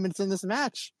 5 minutes in this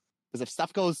match? Because if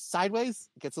stuff goes sideways,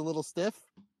 it gets a little stiff,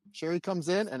 Sherry comes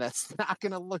in, and it's not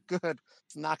going to look good.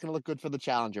 It's not going to look good for the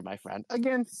challenger, my friend.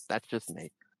 Again, that's just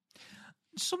me.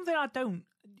 Something I don't...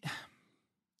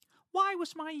 Why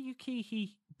was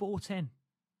Mayukihi bought in?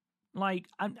 Like,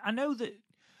 I know that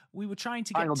we were trying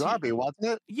to get... Final Derby, wasn't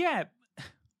it? Yeah.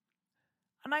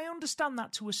 And I understand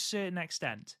that to a certain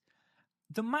extent.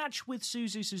 The match with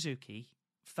Suzu Suzuki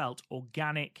felt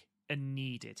organic and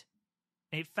needed.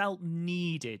 It felt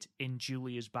needed in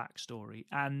Julia's backstory.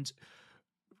 And,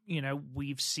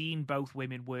 we've seen both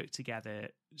women work together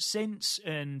since,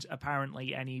 and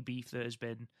apparently any beef that has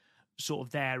been sort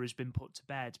of there has been put to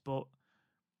bed. But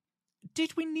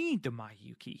did we need the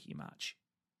Mayukihi match?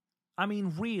 I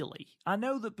mean, really? I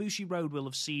know that Bushi Road will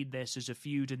have seen this as a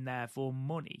feud and therefore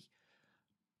money.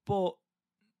 But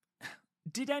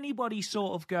did anybody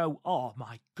sort of go, oh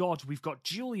my God, we've got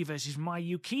Julia versus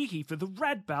Mayukihi for the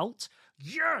red belt?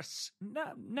 Yes!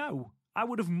 No. I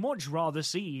would have much rather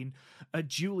seen a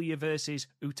Julia versus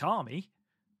Utami,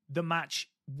 the match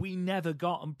we never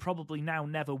got and probably now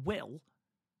never will.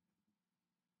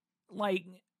 Like,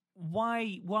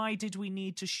 why did we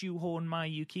need to shoehorn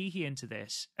Mayukihi into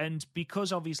this? And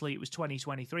because obviously it was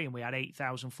 2023 and we had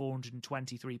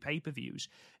 8,423 pay-per-views,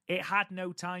 it had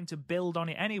no time to build on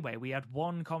it anyway. We had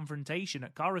one confrontation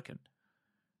at Korakuen.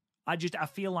 I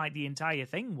feel like the entire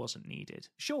thing wasn't needed.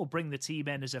 Sure, bring the team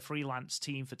in as a freelance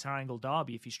team for Triangle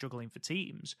Derby if you're struggling for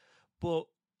teams, but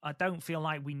I don't feel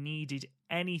like we needed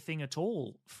anything at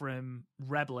all from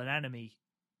Rebel and Enemy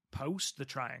post the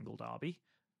Triangle Derby.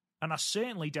 And I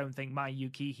certainly don't think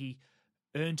Mayukihi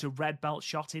earned a red belt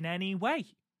shot in any way.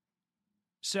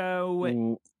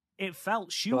 So it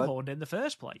felt shoehorned in the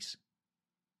first place.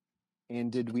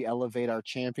 And did we elevate our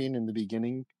champion in the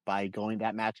beginning by going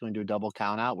that match going to a double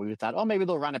count out? We thought, oh, maybe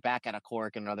they'll run it back at a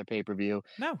Cork and another pay-per-view.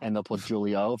 No. And they'll put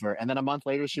Julia over. And then a month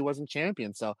later, she wasn't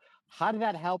champion. So how did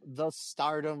that help the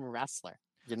Stardom wrestler?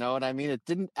 You know what I mean? It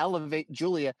didn't elevate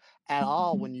Julia at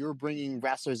all when you're bringing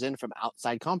wrestlers in from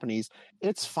outside companies.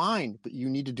 It's fine, but you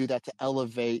need to do that to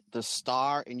elevate the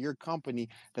star in your company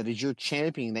that is your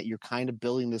champion, that you're kind of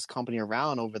building this company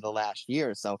around over the last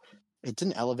year. So it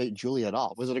didn't elevate Julia at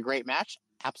all. Was it a great match?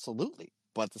 Absolutely.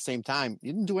 But at the same time,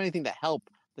 you didn't do anything to help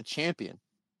the champion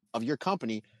of your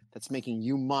company that's making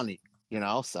you money, you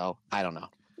know? So I don't know.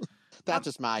 That's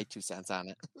just my 2 cents on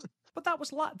it. But that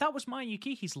was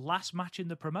Mayukihi's last match in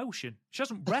the promotion. She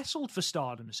hasn't wrestled for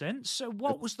Stardom since, so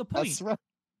what was the point?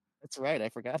 That's right. I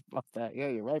forgot about that. Yeah,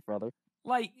 you're right, brother.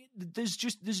 Like,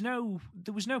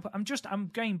 I'm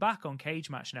going back on Cage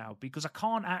Match now because I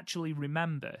can't actually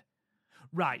remember.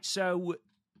 Right, so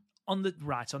on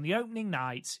the opening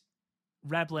night,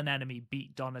 Rebel and Enemy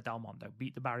beat Donna Del Mondo,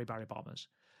 beat the Barry Bombers.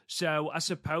 So I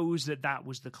suppose that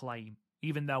was the claim.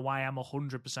 Even though I am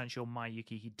 100% sure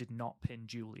Mayukihi did not pin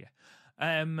Julia.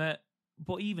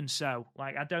 But even so,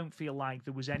 like, I don't feel like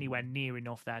there was anywhere near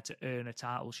enough there to earn a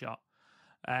title shot.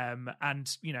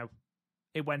 And, you know,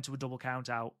 it went to a double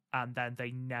count out, and then they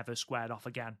never squared off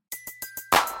again.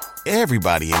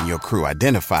 Everybody in your crew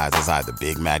identifies as either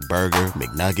Big Mac Burger,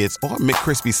 McNuggets, or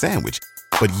McCrispy Sandwich.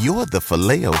 But you're the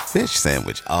Filet-O-Fish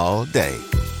Sandwich all day.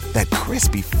 That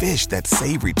crispy fish, that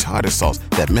savory tartar sauce,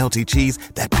 that melty cheese,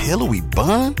 that pillowy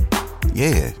bun.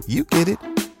 Yeah, you get it.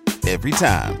 Every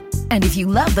time. And if you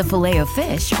love the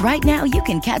Filet-O-Fish, right now you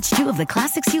can catch 2 of the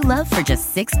classics you love for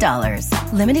just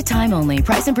 $6. Limited time only.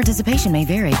 Price and participation may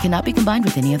vary. Cannot be combined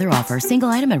with any other offer. Single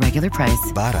item at regular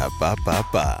price.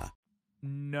 Ba-da-ba-ba-ba.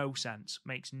 No sense.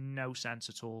 Makes no sense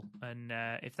at all. And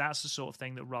if that's the sort of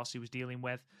thing that Rossi was dealing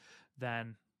with,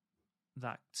 then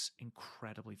that's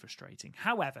incredibly frustrating.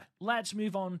 However, let's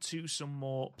move on to some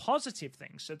more positive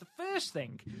things. So the first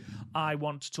thing I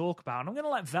want to talk about, and I'm going to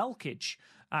let Velkic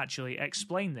actually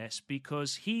explain this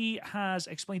because he has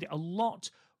explained it a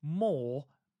lot more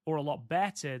or a lot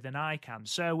better than I can.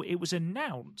 So it was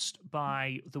announced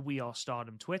by the We Are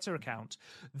Stardom Twitter account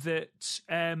that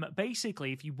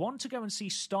basically if you want to go and see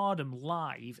Stardom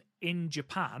live in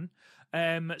Japan,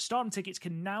 Stardom tickets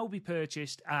can now be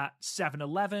purchased at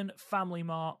 7-Eleven, Family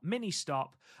Mart, Mini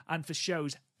Stop, and for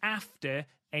shows after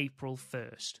April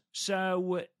 1st.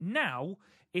 So now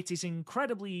it is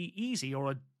incredibly easy, or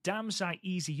a damn sight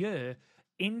easier,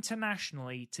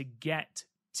 internationally to get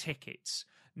tickets.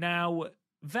 Now,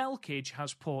 Velkic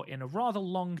has put in a rather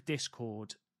long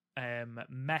Discord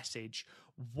message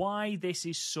why this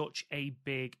is such a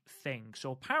big thing.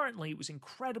 So apparently it was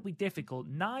incredibly difficult,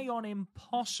 nigh on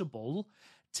impossible,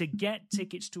 to get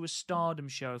tickets to a Stardom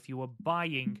show if you were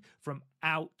buying from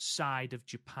outside of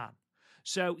Japan.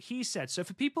 So he said, so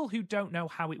for people who don't know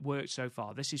how it worked so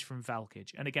far, this is from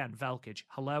Velkic. And again, Velkic,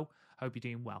 hello, hope you're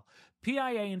doing well.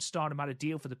 PIA and Stardom had a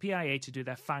deal for the PIA to do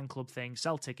their fan club thing,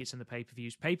 sell tickets in the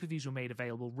pay-per-views. Pay-per-views were made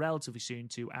available relatively soon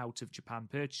to out-of-Japan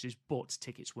purchases, but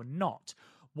tickets were not.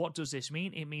 What does this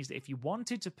mean? It means that if you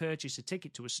wanted to purchase a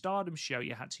ticket to a Stardom show,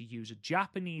 you had to use a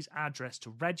Japanese address to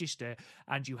register,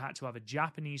 and you had to have a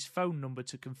Japanese phone number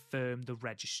to confirm the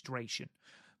registration.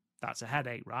 That's a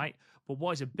headache, right? But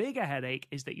what is a bigger headache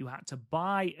is that you had to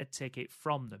buy a ticket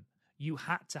from them. You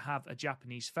had to have a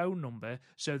Japanese phone number,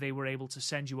 so they were able to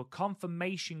send you a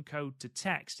confirmation code to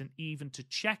text, and even to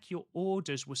check your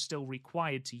orders was still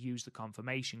required to use the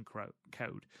confirmation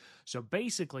code. So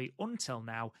basically, until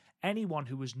now, anyone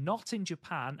who was not in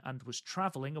Japan and was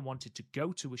traveling and wanted to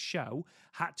go to a show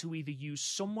had to either use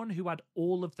someone who had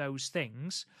all of those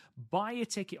things, buy a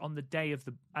ticket on the day of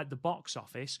at the box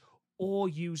office, or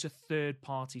use a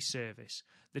third-party service.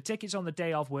 The tickets on the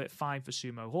day of were fine for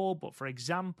Sumo Hall, but for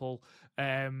example,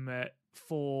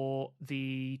 for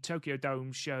the Tokyo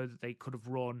Dome show that they could have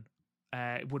run,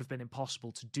 it would have been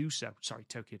impossible to do so. Sorry,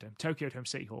 Tokyo Dome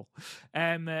City Hall.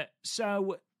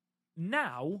 So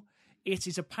now it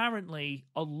is apparently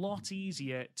a lot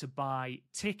easier to buy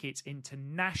tickets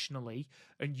internationally,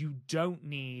 and you don't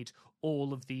need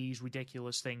all of these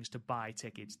ridiculous things to buy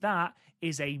tickets. That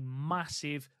is a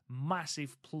massive,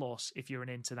 massive plus if you're an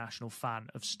international fan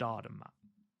of Stardom, Matt.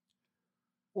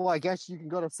 Well, I guess you can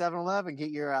go to 7-Eleven, get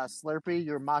your Slurpee,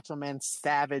 your Macho Man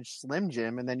Savage Slim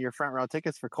Jim, and then your front row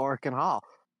tickets for Korakuen Hall.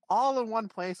 All in one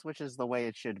place, which is the way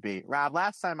it should be. Rob,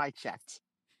 last time I checked,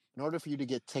 in order for you to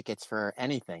get tickets for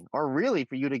anything, or really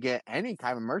for you to get any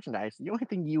kind of merchandise, the only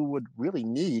thing you would really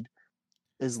need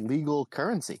is legal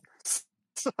currency.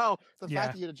 So the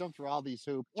fact that you had to jump through all these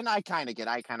hoops, and I kind of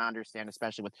understand,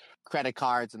 especially with credit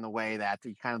cards and the way that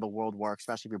the world works,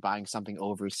 especially if you're buying something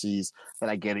overseas, that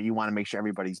I get it. You want to make sure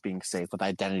everybody's being safe, with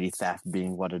identity theft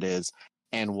being what it is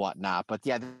and whatnot. But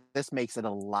yeah, this makes it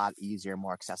a lot easier,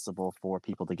 more accessible for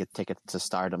people to get tickets to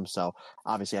Stardom. So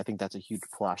obviously I think that's a huge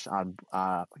plus on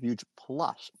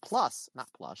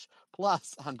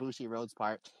Bushi Road's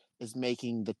part, is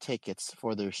making the tickets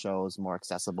for their shows more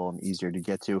accessible and easier to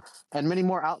get to, and many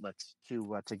more outlets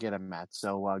to get them at.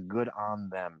 So good on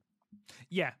them.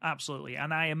 Yeah, absolutely.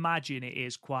 And I imagine it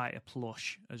is quite a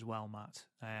plush as well, Matt,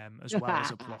 as well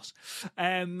as a plus.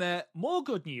 More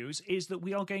good news is that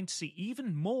we are going to see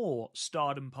even more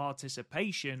Stardom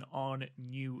participation on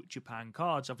New Japan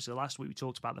cards. Obviously, last week we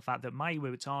talked about the fact that Mayu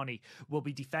Iwatani will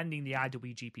be defending the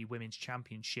IWGP Women's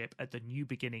Championship at the New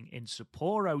Beginning in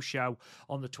Sapporo show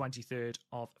on the 23rd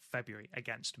of February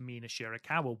against Mina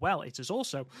Shirakawa. Well, it has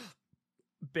also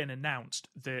been announced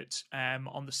that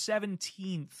on the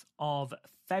 17th of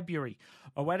February,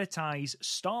 Oedetai's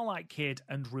Starlight Kid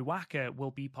and Ruaka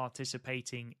will be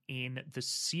participating in the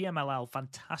CMLL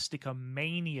Fantastica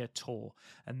Mania Tour,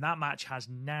 and that match has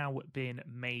now been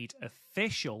made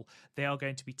official. They are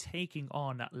going to be taking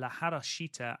on La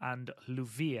Harashita and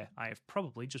Luvia. I have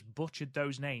probably just butchered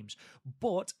those names,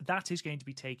 but that is going to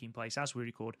be taking place as we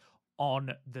record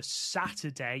on the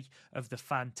Saturday of the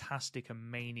Fantastica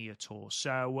Mania Tour.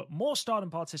 So more Stardom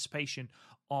participation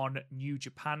on New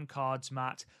Japan cards,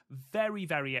 Matt. Very,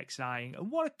 very exciting.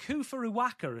 And what a coup for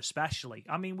Iwaka, especially.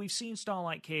 I mean, we've seen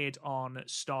Starlight Kid on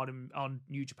Stardom, on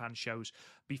New Japan shows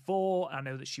before. I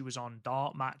know that she was on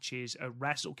Dark matches at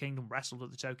Wrestle Kingdom, wrestled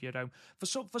at the Tokyo Dome.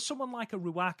 For someone like a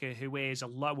Ruaka, who is a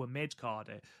lower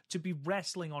mid-carder, to be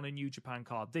wrestling on a New Japan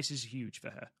card, this is huge for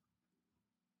her.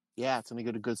 Yeah, it's going to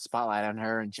get a good spotlight on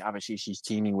her, and obviously she's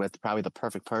teaming with probably the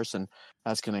perfect person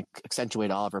that's going to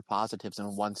accentuate all of her positives in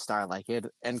one star like it.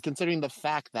 And considering the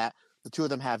fact that the two of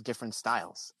them have different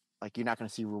styles, like you're not going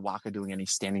to see Ruaka doing any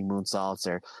standing moonsaults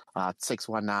or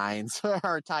 619s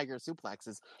or tiger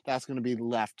suplexes. That's going to be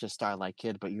left to Starlight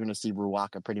Kid, but you're going to see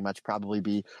Ruaka pretty much probably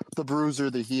be the bruiser,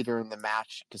 the heater in the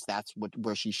match, because that's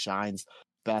where she shines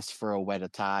best for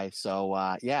Oedetai.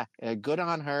 So yeah, good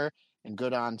on her. And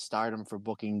good on Stardom for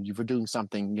booking you, for doing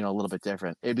something, a little bit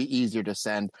different. It'd be easier to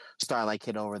send Starlight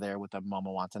Kid over there with a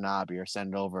Momo Watanabe, or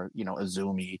send over,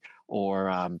 Izumi, or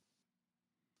an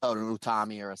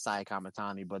Utami or a Saya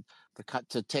Kamatani. But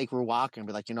to take Ruaka and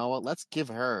be like, you know what, let's give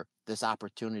her this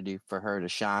opportunity for her to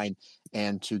shine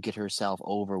and to get herself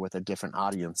over with a different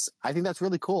audience. I think that's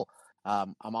really cool.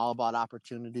 I'm all about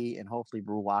opportunity, and hopefully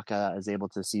Ruaka is able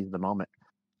to seize the moment.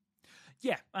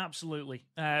 Yeah, absolutely.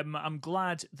 I'm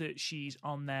glad that she's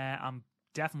on there. I'm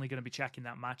definitely going to be checking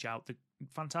that match out. The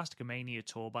Fantastica Mania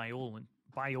Tour, by all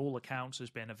accounts,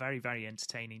 has been a very, very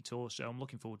entertaining tour, so I'm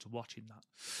looking forward to watching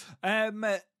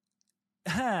that.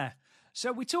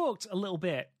 So we talked a little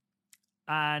bit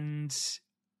and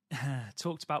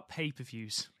talked about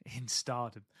pay-per-views in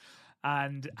Stardom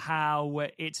and how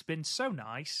it's been so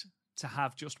nice to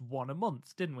have just one a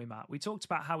month, didn't we, Matt? We talked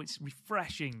about how it's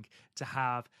refreshing to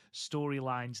have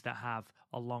storylines that have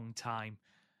a long time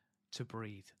to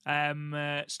breathe.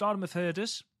 Stardom have heard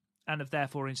us and have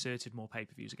therefore inserted more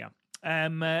pay-per-views again.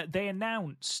 They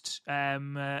announced,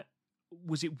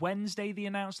 was it Wednesday they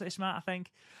announced this, Matt, I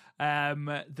think,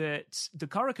 that the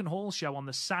Korakuen Hall show on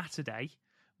the Saturday,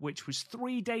 which was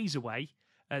 3 days away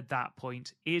at that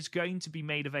point, is going to be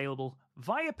made available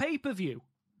via pay-per-view.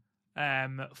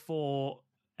 For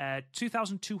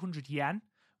 2,200 yen,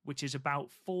 which is about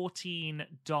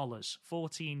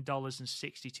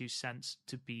 $14.62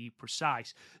 to be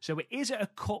precise. So it is at a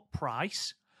cut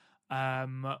price,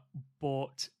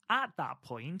 but at that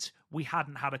point, we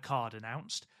hadn't had a card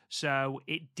announced. So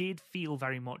it did feel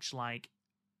very much like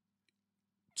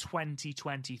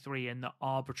 2023 and that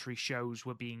arbitrary shows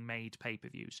were being made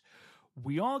pay-per-views.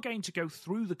 We are going to go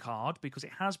through the card because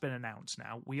it has been announced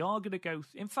now. We are going to go...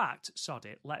 in fact, sod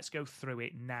it, let's go through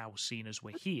it now, seeing as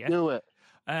we're here. Do it.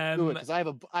 Do it, because I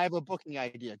have a booking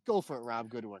idea. Go for it, Rob.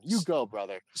 Good one. You go,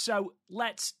 brother. So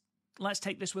let's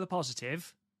take this with a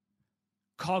positive.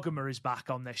 Koguma is back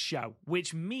on this show,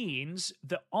 which means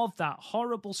that of that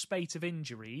horrible spate of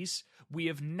injuries, we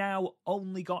have now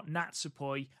only got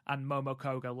Natsupoi and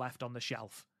Momokogo left on the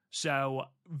shelf. So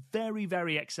very,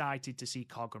 very excited to see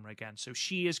Koguma again. So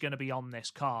she is going to be on this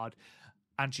card,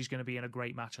 and she's going to be in a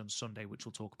great match on Sunday, which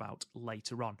we'll talk about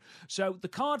later on. So the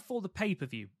card for the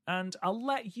pay-per-view, and I'll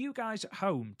let you guys at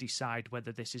home decide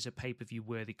whether this is a pay-per-view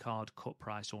worthy card, cut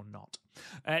price or not.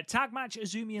 Tag match,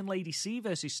 Azumi and Lady C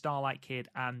versus Starlight Kid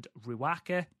and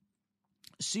Ruaka.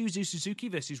 Suzu Suzuki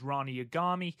versus Rani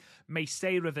Yagami.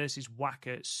 Meisera versus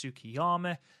Waka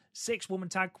Tsukiyama. 6-woman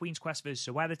tag, Queen's Quest versus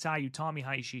Soedatai, Utami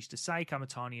Hayashishita, Sai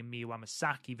Kamatani and Miyu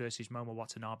Amasaki versus Momo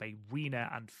Watanabe, Rina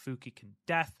and Fukigen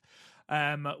Death.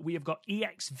 We have got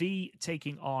EXV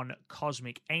taking on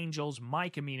Cosmic Angels,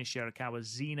 Maika Mina Shirakawa,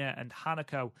 Xena and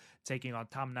Hanako taking on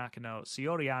Tam Nakano,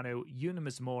 Shioriano, Yuna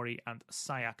Mizumori and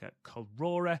Sayaka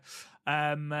Korora.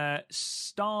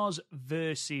 Stars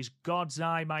versus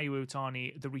Godzai, Mayu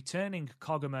Utani, the returning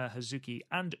Koguma Hazuki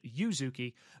and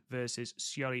Yuzuki versus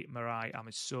Shiori Mirai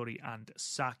Amisuri and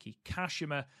Saki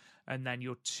Kashima. And then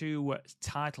your 2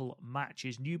 title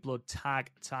matches, New Blood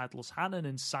tag titles, Hanan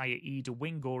and Saya Ida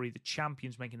Wingori, the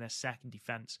champions, making their second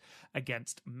defense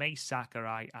against Mei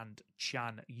Sakurai and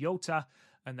Chan Yota.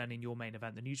 And then in your main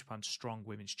event, the New Japan Strong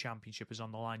Women's Championship is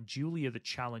on the line. Julia, the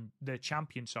champion,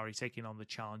 taking on the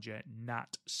challenger,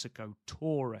 Natsuko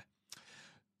Tora.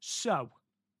 So,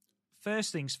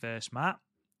 first things first, Matt.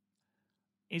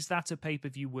 Is that a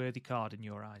pay-per-view worthy card in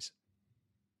your eyes?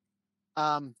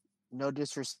 No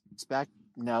disrespect.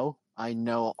 No, I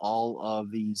know all of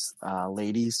these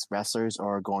ladies wrestlers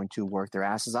are going to work their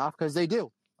asses off because they do.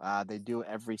 They do it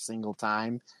every single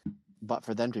time. But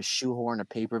for them to shoehorn a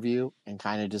pay-per-view and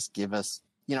kind of just give us,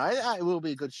 it will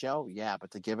be a good show, yeah. But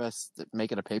to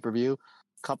make it a pay-per-view,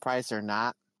 cut price or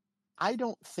not, I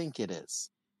don't think it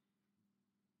is.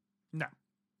 No,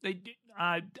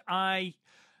 now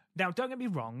don't get me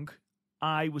wrong.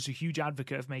 I was a huge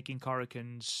advocate of making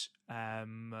Korakuens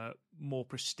more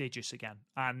prestigious again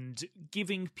and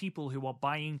giving people who are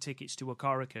buying tickets to a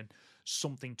Korakuen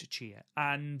something to cheer.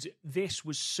 And this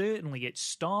was certainly, it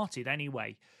started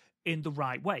anyway, in the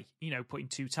right way. Putting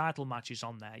 2 title matches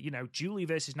on there. Julie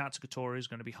versus Natsuko Tora is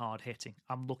going to be hard-hitting.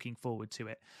 I'm looking forward to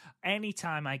it.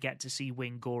 Anytime I get to see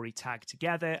Wingori tag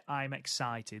together, I'm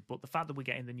excited. But the fact that we're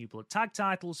getting the New Blood tag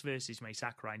titles versus Mei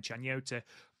Sakurai and Chan Yota,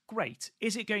 great.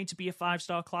 Is it going to be a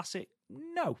 5-star classic?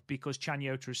 No, because Chan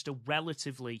Yota is still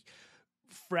relatively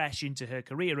fresh into her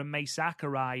career, and Mei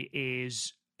Sakurai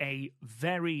is a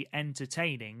very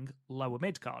entertaining lower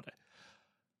mid-carder.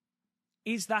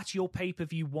 Is that your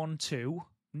pay-per-view 1-2?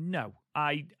 No.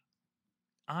 I'm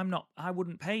not. I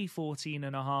wouldn't pay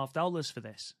 $14.50 for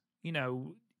this.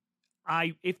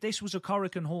 If this was a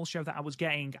Korakuen Hall show that I was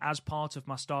getting as part of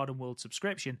my Stardom World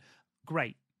subscription,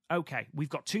 great. Okay, we've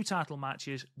got 2 title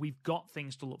matches. We've got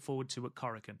things to look forward to at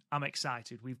Korakuen. I'm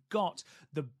excited. We've got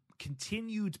the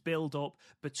continued build-up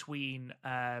between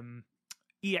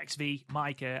EXV,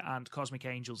 Micah, and Cosmic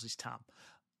Angels is Tam.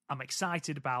 I'm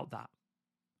excited about that.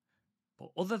 But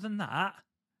other than that,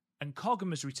 and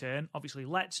Koguma's return, obviously,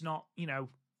 let's not,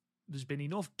 there's been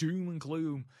enough doom and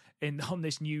gloom on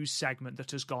this news segment that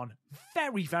has gone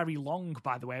very, very long,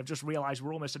 by the way. I've just realised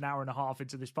we're almost an hour and a half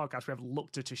into this podcast. We haven't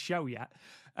looked at a show yet.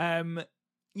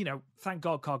 Thank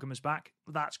God Koguma's back.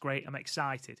 That's great. I'm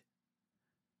excited.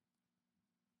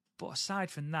 But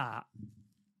aside from that,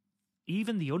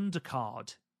 even the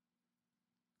undercard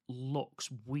looks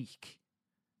weak.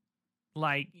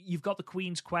 Like, you've got the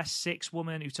Queen's Quest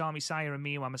 6-woman, Utami Saya and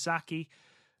Miyu Amasaki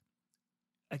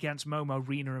against Momo,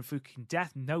 Rina, and Fukigen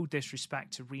Death. No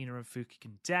disrespect to Rina and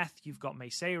Fukigen Death. You've got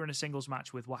Meisera in a singles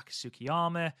match with Waka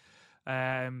Tsukiyama.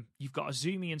 You've got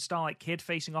Azumi and Starlight Kid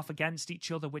facing off against each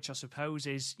other, which I suppose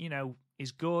is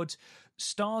good.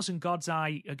 Stars and God's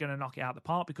Eye are going to knock it out of the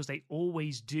park because they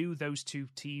always do. Those 2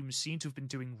 teams seem to have been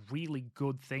doing really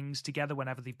good things together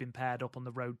whenever they've been paired up on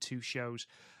the Road 2 shows,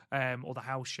 or the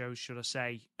house shows, should I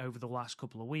say, over the last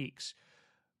couple of weeks.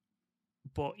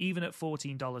 But even at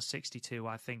 $14.62,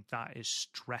 I think that is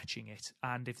stretching it.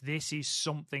 And if this is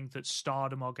something that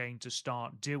Stardom are going to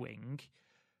start doing,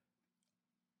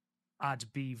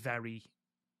 I'd be very,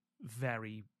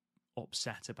 very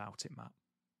upset about it, Matt.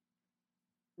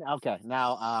 Okay,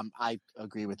 now I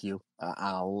agree with you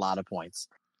on a lot of points.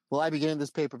 Will I be getting this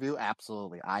pay-per-view?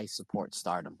 Absolutely. I support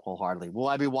Stardom wholeheartedly. Will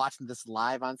I be watching this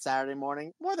live on Saturday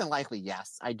morning? More than likely,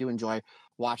 yes. I do enjoy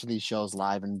watching these shows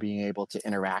live and being able to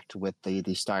interact with the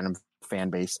Stardom fan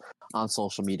base on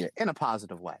social media in a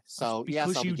positive way. So,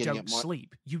 because yes, I'll you be getting don't it more.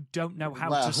 sleep. You don't know how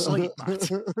to sleep,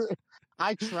 Matt.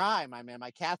 I try, my man.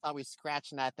 My cat's always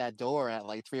scratching at that door at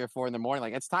like 3 or 4 in the morning.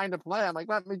 Like, it's time to play. I'm like,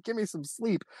 give me some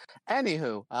sleep.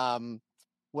 Anywho,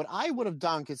 what I would have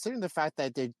done, considering the fact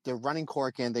that they're running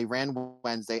Corkin, they ran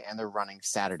Wednesday, and they're running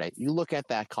Saturday. You look at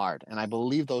that card, and I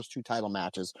believe those 2 title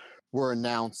matches were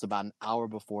announced about an hour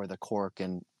before the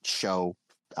Corkin show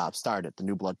started, the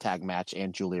New Blood tag match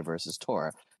and Julia versus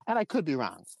Tora. And I could be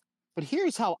wrong. But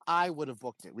here's how I would have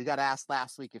booked it. We got asked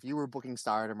last week if you were booking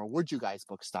Stardom or would you guys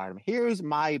book Stardom. Here's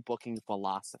my booking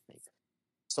philosophy.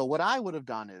 So what I would have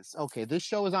done is, okay, this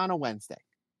show is on a Wednesday.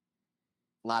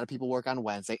 A lot of people work on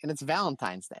Wednesday, and it's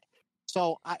Valentine's Day.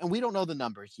 So, and we don't know the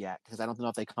numbers yet because I don't know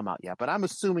if they come out yet. But I'm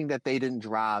assuming that they didn't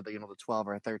draw the 12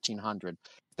 or 1300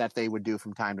 that they would do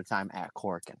from time to time at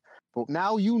Corkin. But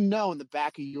now you know in the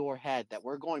back of your head that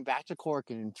we're going back to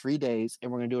Corkin in 3 days,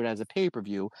 and we're going to do it as a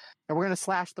pay-per-view, and we're going to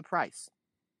slash the price.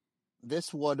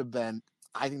 This would have been,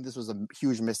 I think this was a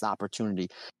huge missed opportunity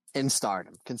in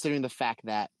Stardom, considering the fact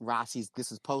that this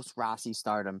is post-Rossi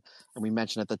Stardom, and we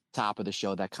mentioned at the top of the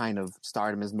show that kind of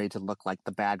Stardom is made to look like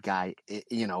the bad guy,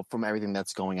 from everything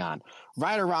that's going on.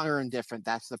 Right or wrong or indifferent,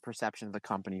 that's the perception of the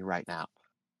company right now.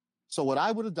 So what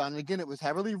I would have done, and again, it was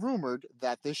heavily rumored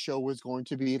that this show was going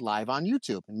to be live on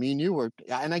YouTube. And me and you were,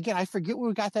 and again, I forget where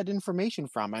we got that information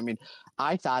from. I mean,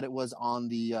 I thought it was on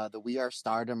the We Are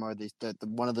Stardom or the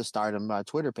one of the Stardom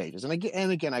Twitter pages. And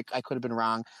again, I could have been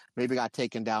wrong. Maybe it got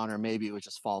taken down, or maybe it was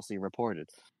just falsely reported.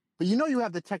 But you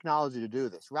have the technology to do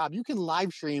this. Rob, you can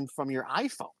live stream from your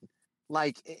iPhone.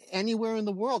 Like anywhere in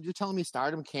the world. You're telling me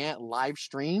Stardom can't live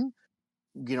stream?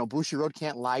 Bushiroad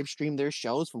can't live stream their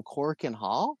shows from Corkin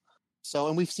Hall? So,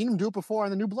 and we've seen them do it before on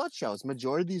the New Blood shows.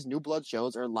 Majority of these New Blood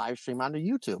shows are live streamed onto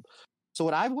YouTube. So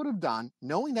what I would have done,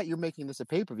 knowing that you're making this a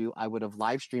pay-per-view, I would have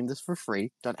live streamed this for free,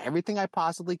 done everything I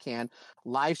possibly can,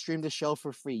 live stream the show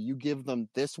for free. You give them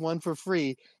this one for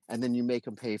free, and then you make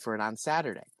them pay for it on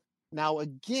Saturday. Now,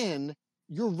 again,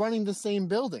 you're running the same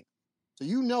building.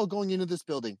 So going into this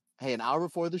building, hey, an hour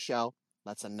before the show,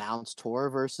 let's announce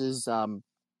Tora versus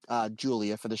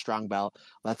Julia for the strong belt.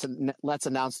 Let's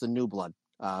announce the New Blood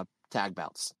tag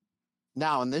belts.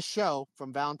 Now, in this show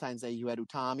from Valentine's Day, you had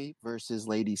Utami versus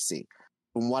Lady C.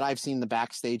 From what I've seen, the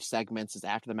backstage segments is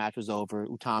after the match was over,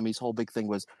 Utami's whole big thing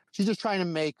was she's just trying to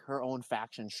make her own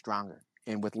faction stronger.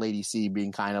 And with Lady C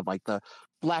being kind of like the,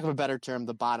 for lack of a better term,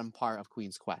 the bottom part of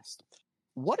Queen's Quest.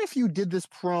 What if you did this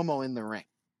promo in the ring?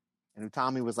 And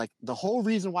Utami was like, the whole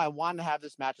reason why I wanted to have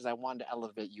this match is I wanted to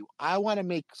elevate you. I want to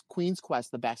make Queen's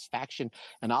Quest the best faction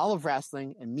in all of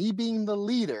wrestling, and me being the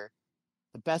leader,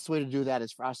 the best way to do that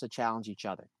is for us to challenge each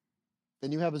other.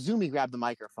 Then you have Azumi grab the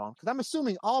microphone, because I'm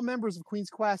assuming all members of Queen's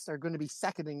Quest are going to be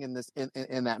seconding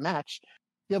in that match.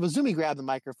 You have Azumi grab the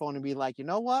microphone and be like, you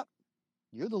know what?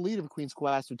 You're the leader of Queen's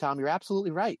Quest, Utami. You're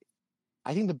absolutely right.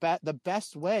 I think the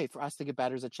best way for us to get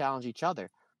better is to challenge each other.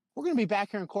 We're going to be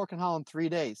back here in Corkin Hall in 3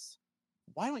 days.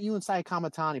 Why don't you and Saya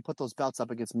Kamatani put those belts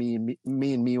up against me and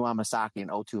Miyu Amasaki in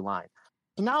O2 line?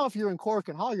 So now if you're in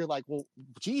Corkin Hall, you're like, well,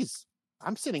 geez,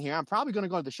 I'm sitting here. I'm probably going to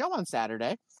go to the show on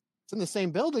Saturday. It's in the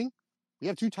same building. We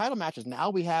have 2 title matches.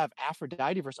 Now we have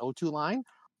Aphrodite versus O2 line.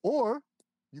 Or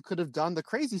you could have done the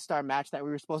Crazy Star match that we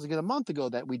were supposed to get a month ago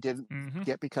that we didn't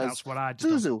get because that's what I did.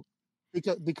 Suzu.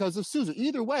 Because of Suzu.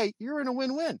 Either way, you're in a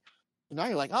win-win. And now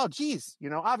you're like, oh, geez,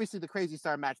 obviously the Crazy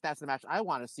Star match, that's the match I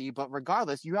want to see. But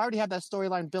regardless, you already have that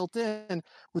storyline built in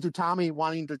with Utami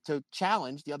wanting to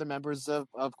challenge the other members of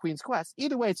Queen's Quest.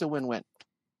 Either way, it's a win-win.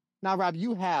 Now, Rob,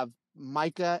 you have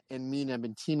Micah and Mina have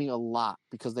been teaming a lot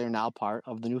because they're now part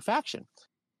of the new faction.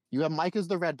 You have Micah as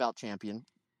the red belt champion,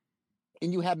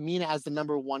 and you have Mina as the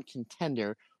number 1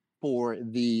 contender for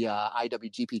the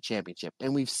IWGP championship.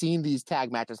 And we've seen these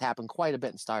tag matches happen quite a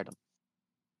bit in Stardom.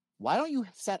 Why don't you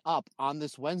set up on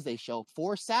this Wednesday show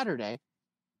for Saturday,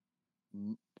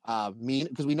 Mina,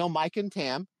 because we know Micah and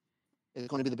Tam is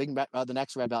going to be the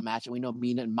next red belt match, and we know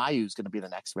Mina and Mayu is going to be the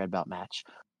next red belt match.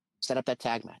 Set up that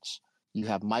tag match. You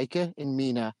have Micah and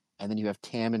Mina, and then you have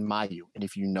Tam and Mayu. And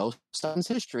if you know Stardum's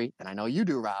history, and I know you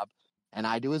do, Rob, and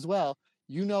I do as well,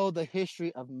 you know the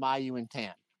history of Mayu and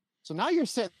Tam. So now you're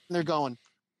sitting there going,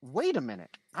 wait a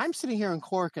minute. I'm sitting here in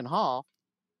Corkin Hall,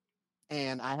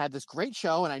 and I had this great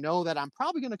show, and I know that I'm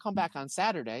probably going to come back on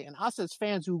Saturday. And us as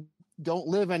fans who don't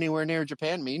live anywhere near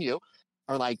Japan, me and you,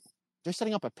 are like, they're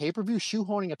setting up a pay-per-view,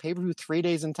 shoehorning a pay-per-view 3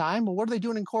 days in time? Well, what are they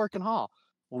doing in Corkin Hall?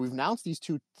 Well, we've announced these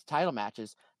 2 title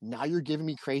matches. Now you're giving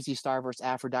me Crazy Star versus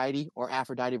Aphrodite or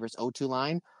Aphrodite versus O2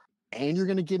 line. And you're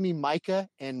going to give me Micah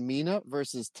and Mina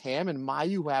versus Tam and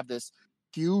Mayu, who have this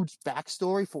huge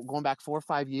backstory for going back 4 or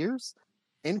 5 years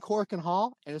in Cork and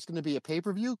Hall. And it's going to be a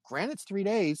pay-per-view. Granted, it's 3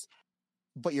 days,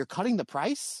 but you're cutting the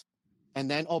price. And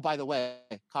then, oh, by the way,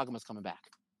 Kagama's coming back.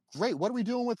 Great. What are we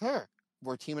doing with her?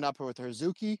 We're teaming up with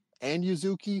Hazuki and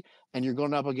Yuzuki, and you're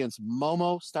going up against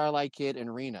Momo, Starlight Kid,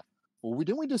 and Rina. Well,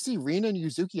 didn't we just see Rina and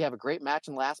Yuzuki have a great match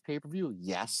in the last pay-per-view?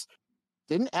 Yes.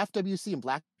 Didn't FWC and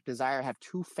Black Desire have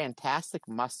 2 fantastic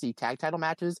must-see tag title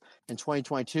matches in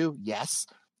 2022? Yes.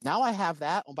 Now I have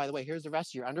that. Oh, by the way, here's the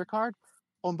rest of your undercard.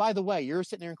 Oh, and by the way, you're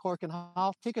sitting there in Cork and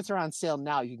Hall. Tickets are on sale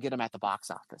now. You can get them at the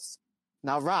box office.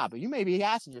 Now, Rob, you may be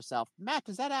asking yourself, Matt,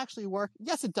 does that actually work?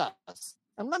 Yes, it does.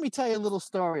 And let me tell you a little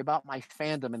story about my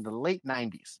fandom in the late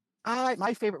 90s.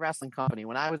 My favorite wrestling company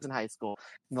when I was in high school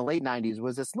in the late 90s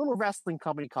was this little wrestling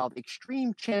company called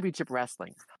Extreme Championship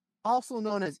Wrestling, also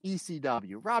known as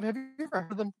ECW. Rob, have you ever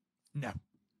heard of them? No.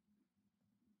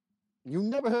 You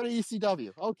never heard of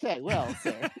ECW? Okay, well,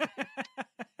 sir.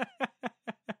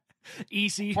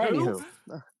 EC who?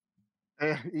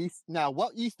 Now,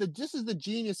 this is the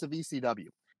genius of ECW.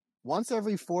 Once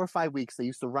every 4 or 5 weeks, they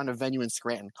used to run a venue in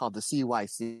Scranton called the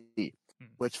CYC,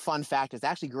 which, fun fact, is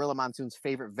actually Gorilla Monsoon's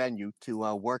favorite venue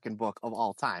to work and book of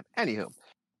all time. Anywho,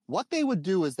 what they would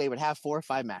do is they would have 4 or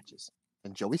 5 matches,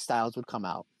 and Joey Styles would come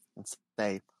out and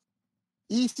say,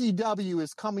 ECW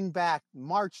is coming back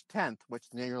March 10th, which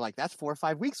you're like, that's 4 or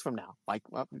 5 weeks from now. Like,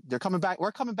 well, they're coming back.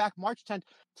 We're coming back March 10th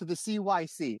to the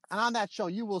CYC. And on that show,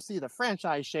 you will see the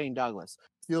franchise Shane Douglas.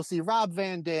 You'll see Rob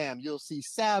Van Dam. You'll see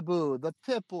Sabu, the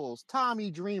Pipples,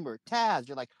 Tommy Dreamer, Taz.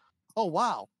 You're like, oh,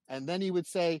 wow. And then he would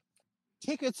say,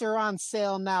 tickets are on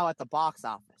sale now at the box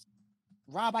office.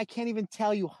 Rob, I can't even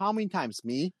tell you how many times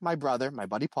me, my brother, my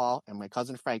buddy Paul, and my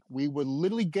cousin Frank, we would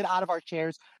literally get out of our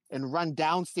chairs and run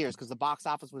downstairs because the box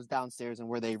office was downstairs and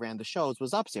where they ran the shows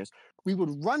was upstairs. We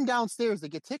would run downstairs to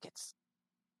get tickets.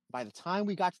 By the time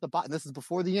we got to the box, this is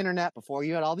before the internet, before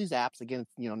you had all these apps, again,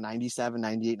 97,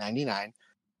 98, 99.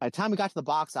 By the time we got to the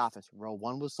box office, row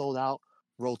 1 was sold out,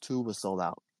 row 2 was sold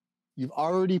out. You've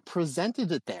already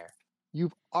presented it there.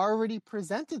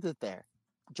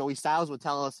 Joey Styles would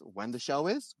tell us when the show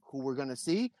is, who we're going to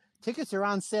see. Tickets are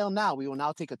on sale now. We will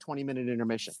now take a 20-minute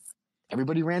intermission.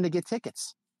 Everybody ran to get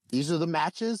tickets. These are the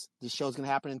matches. This show's going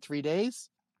to happen in 3 days.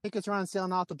 Tickets are on sale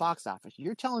now at the box office.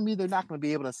 You're telling me they're not going to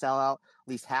be able to sell out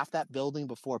at least half that building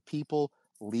before people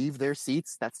leave their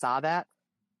seats that saw that?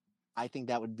 I think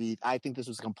this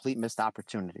was a complete missed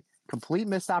opportunity.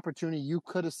 You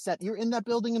could have you're in that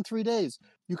building in 3 days.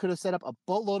 You could have set up a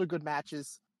boatload of good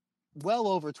matches, well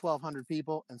over 1,200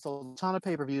 people, and sold a ton of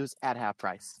pay-per-views at half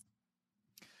price.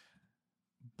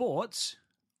 But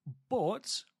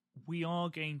we are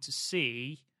going to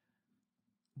see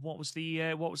what was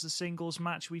the singles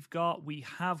match we've got? We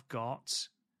have got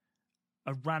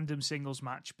a random singles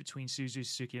match between Suzu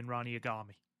Suzuki and Rani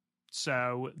Yagami.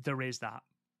 So there is that.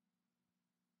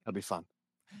 It'll be fun.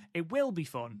 It will be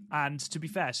fun. And to be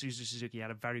fair, Suzu Suzuki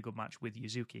had a very good match with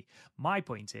Yuzuki. My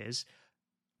point is,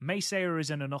 Mei Seira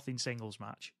is in a nothing singles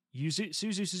match.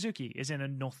 Suzu Suzuki is in a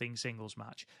nothing singles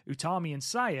match. Utami and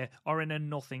Saya are in a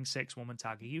nothing 6-woman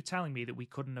tag. Are you telling me that we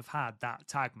couldn't have had that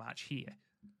tag match here?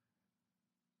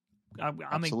 I'm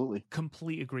Absolutely. in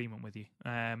complete agreement with you.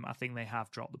 I think they have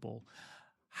dropped the ball.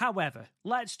 However,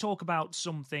 let's talk about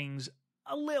some things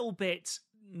a little bit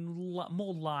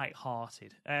more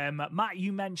light-hearted. Matt,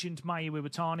 you mentioned Mayu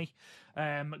Iwatani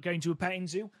going to a petting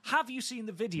zoo. Have you seen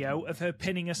the video of her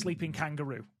pinning a sleeping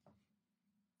kangaroo?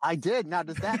 I did. Now,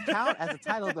 does that count as a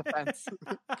title defense?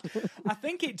 I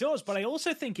think it does, but I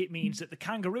also think it means that the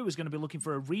kangaroo is going to be looking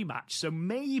for a rematch. So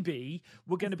maybe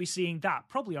we're going to be seeing that,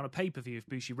 probably on a pay-per-view if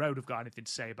Bushi Road have got anything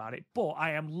to say about it. But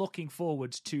I am looking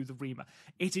forward to the rematch.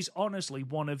 It is honestly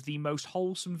one of the most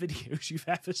wholesome videos you've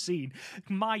ever seen.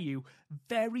 Mayu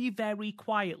very, very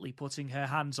quietly putting her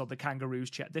hands on the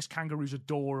kangaroo's chest. This kangaroo's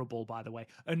adorable, by the way.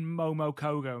 And Momo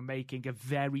Kogo making a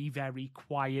very, very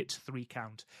quiet 3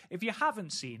 count. If you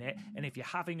haven't seen it, and if you're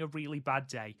having a really bad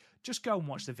day, just go and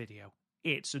watch the video.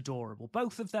 It's adorable.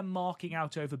 Both of them marking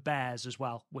out over bears as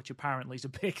well, which apparently is a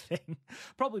big thing.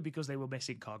 Probably because they were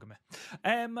missing Kagome.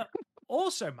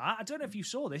 Also, Matt, I don't know if you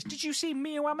saw this. Did you see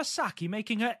Miyu Amasaki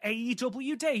making her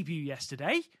AEW debut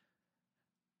yesterday?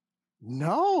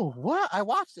 No. What? I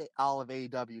watched all of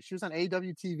AEW. She was on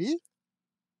AEW TV?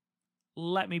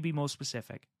 Let me be more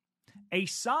specific. A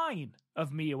sign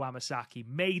of Miyu Amasaki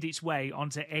made its way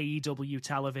onto AEW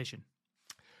television.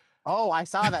 Oh, I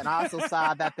saw that, and I also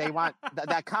saw that they want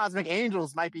that Cosmic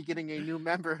Angels might be getting a new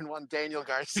member in one Daniel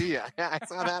Garcia. Yeah, I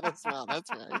saw that as well.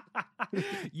 That's right.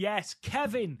 Yes,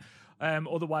 Kevin,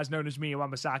 otherwise known as Miyu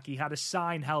Amasaki, had a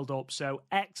sign held up. So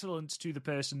excellent to the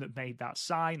person that made that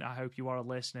sign. I hope you are a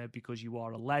listener because you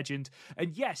are a legend.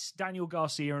 And yes, Daniel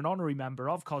Garcia, an honorary member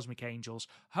of Cosmic Angels.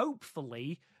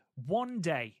 Hopefully, one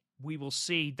day we will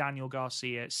see Daniel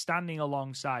Garcia standing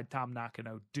alongside Tam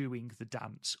Nakano doing the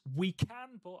dance. We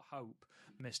can but hope,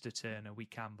 Mr. Turner. We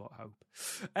can but hope.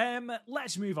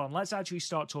 Let's move on. Let's actually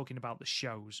start talking about the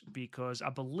shows because I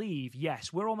believe,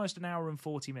 yes, we're almost an hour and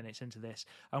 40 minutes into this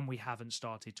and we haven't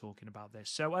started talking about this.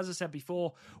 So as I said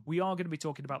before, we are going to be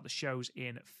talking about the shows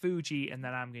in Fuji and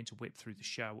then I'm going to whip through the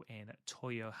show in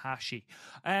Toyohashi.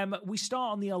 We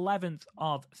start on the 11th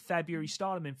of February,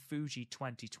 Stardom in Fuji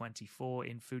 2024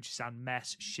 in Fujisan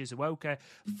Mess, Shizuoka.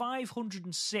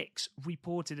 506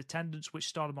 reported attendance, which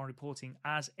Stardom are reporting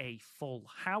as a full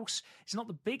house. It's not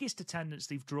the biggest attendance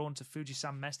they've drawn to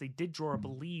Fujisan Mess. They did draw, I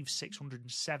believe,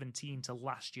 617 to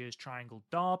last year's Triangle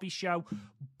Derby show,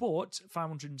 but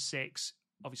 506,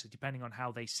 obviously depending on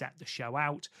how they set the show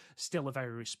out, still a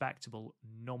very respectable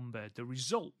number. The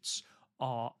results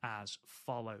are as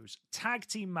follows. Tag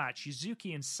team match,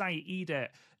 Yuzuki and Saida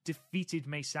defeated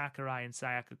Mei Sakurai and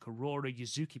Sayaka Kurora,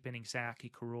 Yuzuki pinning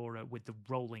Sayaka Kurora with the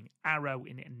rolling arrow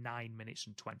in 9 minutes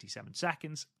and 27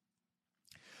 seconds.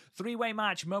 Three-way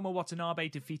match, Momo Watanabe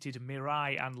defeated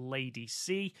Mirai and Lady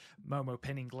C. Momo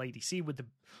pinning Lady C with the,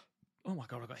 oh my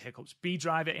god, I got hiccups,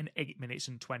 B-driver in 8 minutes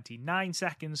and 29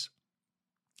 seconds.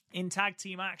 In tag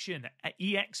team action,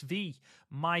 EXV,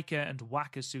 Maika and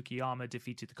Waka Tsukiyama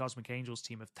defeated the Cosmic Angels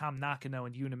team of Tam Nakano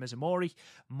and Yuna Mizumori.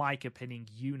 Maika pinning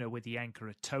Yuna with the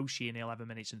Enkara Toshi in 11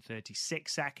 minutes and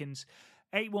 36 seconds.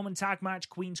 8-woman tag match,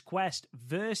 Queen's Quest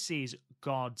versus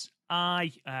God's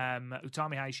Eye.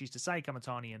 Utami Hayashishita, Sai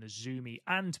Kamatani and Azumi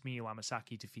and Miyu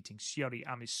Amasaki defeating Shiori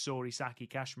Amisori, Saki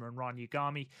Kashima and Ron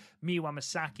Yagami. Miyu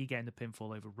Amasaki getting the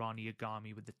pinfall over Ron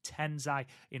Yagami with the Tenzai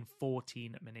in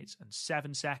 14 minutes and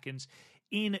 7 seconds.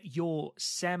 In your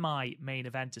semi-main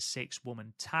event, a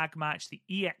 6-woman tag match, the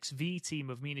EXV team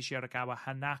of Mina Shirakawa,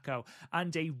 Hanako,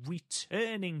 and a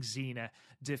returning Xena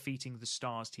defeating the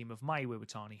Stars team of Mai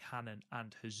Iwatani, Hanan,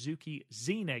 and Hazuki.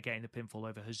 Xena getting the pinfall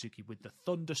over Hazuki with the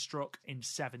Thunderstruck in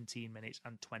 17 minutes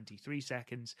and 23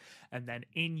 seconds. And then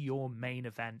in your main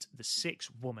event, the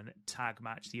 6-woman tag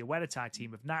match, the Oedetai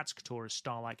team of Nats, Katora,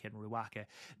 Starlight Kid, and Ruaka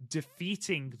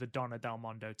defeating the Donna Del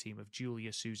Mondo team of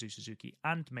Julia, Suzu, Suzuki,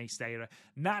 and Meistera.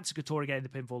 Nats Katora getting the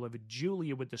pinfall over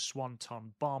Julia with the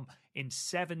Swanton Bomb in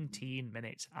 17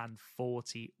 minutes and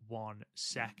 41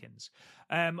 seconds.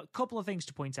 A couple of things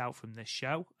to point out from this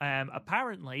show.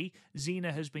 Apparently,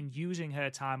 Xena has been using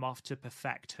her time off to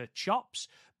perfect her chops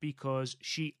because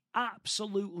she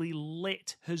absolutely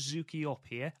lit Hazuki up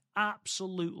here,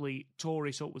 absolutely tore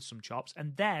it up with some chops,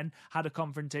 and then had a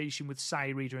confrontation with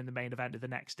Sairida in the main event of the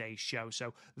next day's show.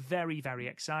 So very, very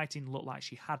exciting. Looked like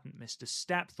she hadn't missed a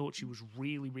step. Thought she was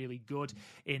really, really good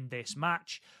in this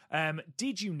match.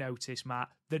 Did you notice, Matt,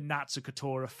 the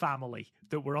Natsukatora family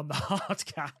that were on the hard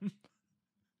cam?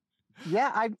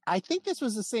 Yeah, I think this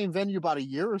was the same venue about a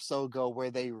year or so ago where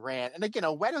they ran. And again,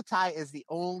 Oedetai is the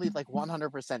only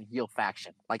 100% heel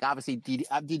faction. Like obviously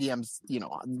DDM's,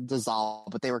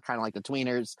 dissolved, but they were kind of like the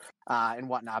tweeners and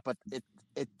whatnot. But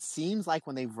it seems like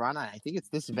when they run on, I think it's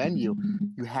this venue,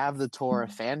 you have the Tora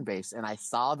fan base. And I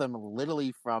saw them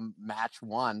literally from match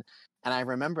one. And I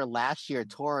remember last year,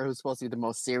 Tora, who's supposed to be the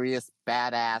most serious,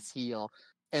 badass heel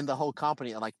in the whole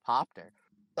company, popped her.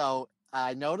 So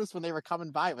I noticed when they were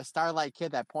coming by, it was Starlight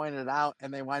Kid that pointed it out,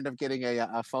 and they wind up getting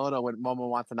a photo when Momo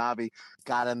Watanabe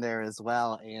got in there as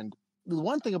well. And the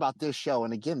one thing about this show,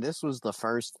 and again, this was the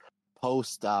first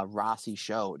post Rossi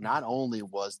show, not only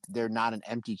was there not an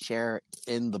empty chair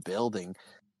in the building,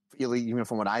 even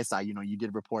from what I saw, you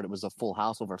did report it was a full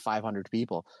house, over 500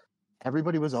 people.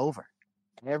 Everybody was over.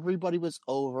 Everybody was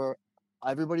over.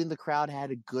 Everybody in the crowd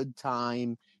had a good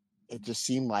time. It just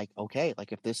seemed like, okay,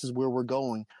 if this is where we're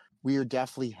going, we are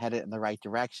definitely headed in the right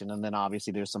direction. And then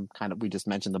obviously there's some we just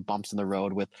mentioned the bumps in the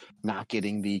road with not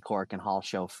getting the Cork and Hall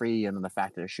show free. And then the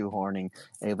fact that they're shoehorning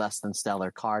a less than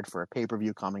stellar card for a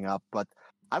pay-per-view coming up. But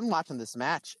I'm watching this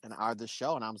match and this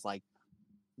show, and I was like,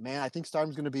 man, I think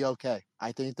Stardom's going to be okay.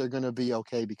 I think they're going to be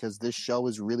okay because this show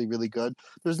is really, really good.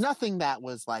 There's nothing that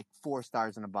was 4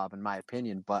 stars and above, in my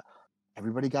opinion, but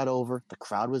everybody got over. The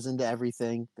crowd was into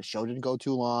everything. The show didn't go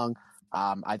too long.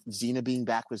 Xena being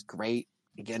back was great.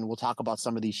 Again, we'll talk about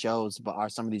some of these shows,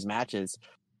 some of these matches,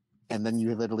 and then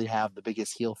you literally have the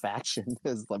biggest heel faction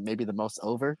is maybe the most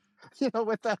over.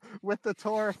 with the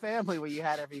Tora family where you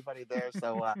had everybody there.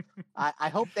 So I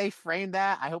hope they frame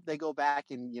that. I hope they go back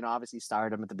and obviously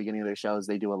Stardom at the beginning of their shows.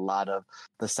 They do a lot of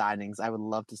the signings. I would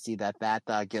love to see that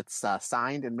gets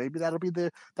signed, and maybe that'll be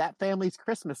that family's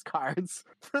Christmas cards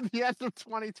for the end of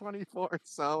 2024.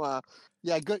 So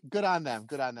yeah, good on them.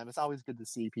 Good on them. It's always good to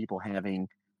see people having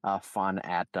fun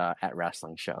at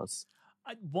wrestling shows.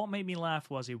 What made me laugh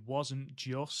was it wasn't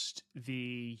just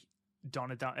the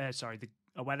the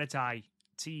Oedatai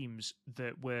teams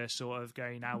that were sort of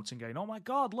going out and going, oh my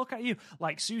God, look at you.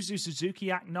 Like Suzu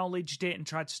Suzuki acknowledged it and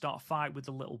tried to start a fight with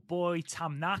the little boy.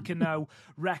 Tam Nakano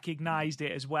recognized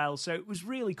it as well. So it was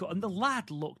really cool. And the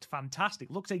lad looked fantastic,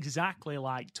 looked exactly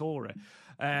like Tora.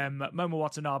 Momo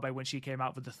Watanabe, when she came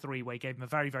out with the three-way, gave him a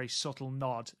very, very subtle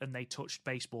nod and they touched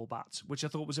baseball bats, which I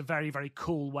thought was a very, very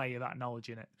cool way of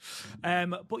acknowledging it.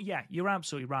 But yeah, you're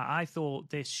absolutely right. I thought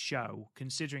this show,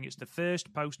 considering it's the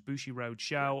first post-Bushi Road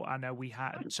show, I know we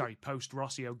had,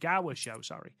 post-Rossi Ogawa show,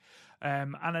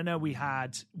 and I know we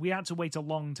had to wait a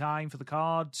long time for the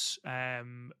cards,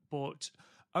 but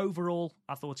overall,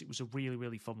 I thought it was a really,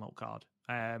 really fun little card.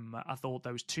 I thought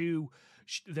those two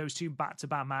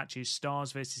back-to-back matches,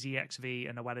 Stars versus EXV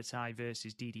and Oedatai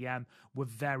versus DDM, were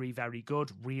very, very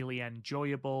good, really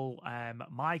enjoyable.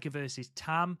 Micah versus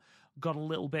Tam got a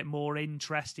little bit more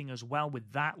interesting as well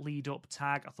with that lead-up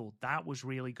tag. I thought that was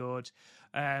really good.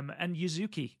 And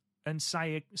Yuzuki and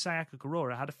Sayaka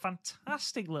Kurora had a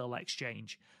fantastic little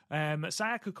exchange.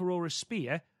 Sayaka Kurora's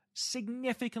spear,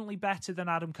 significantly better than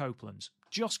Adam Copeland's.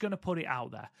 Just going to put it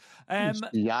out there.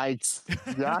 Yikes.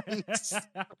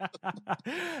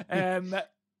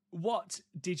 What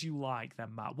did you like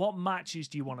then, Matt? What matches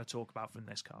do you want to talk about from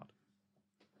this card?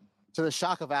 To the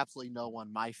shock of absolutely no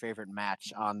one, my favorite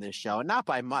match on this show, and not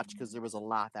by much because there was a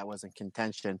lot that was in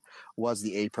contention, was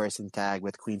the 8-person tag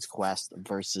with Queen's Quest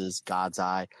versus God's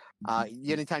Eye.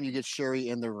 Anytime you get Shuri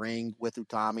in the ring with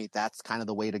Utami, that's kind of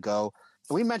the way to go.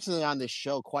 And we mentioned it on this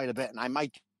show quite a bit, and I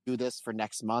might do this for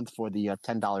next month for the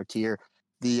 $10 tier.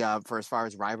 For as far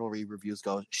as rivalry reviews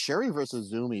go, Shuri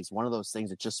versus Zumi is one of those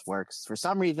things that just works. For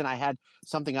some reason, I had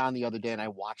something on the other day and I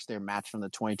watched their match from the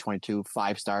 2022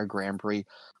 5-star Grand Prix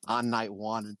on night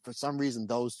one. And for some reason,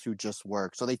 those two just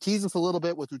work. So they teased us a little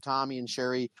bit with Utami and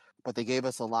Shuri, but they gave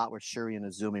us a lot with Shuri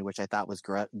and Azumi, which I thought was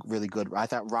really good. I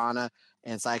thought Rana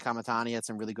and Sayaka Mitani had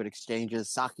some really good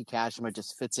exchanges. Saki Kashima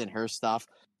just fits in her stuff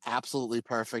absolutely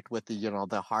perfect with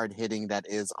the hard hitting that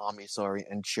is Ami Sohrei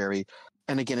and Shuri.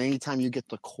 And again, anytime you get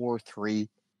the core three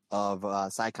of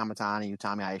Sayaka Mitani,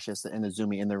 Utami Hayashishita, and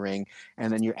Azumi in the ring,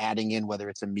 and then you're adding in whether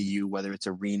it's a Miyu, whether it's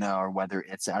a Rina, or whether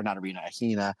it's a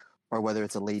Hina, or whether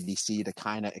it's a Lady C to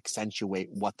kind of accentuate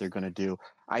what they're going to do,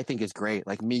 I think is great.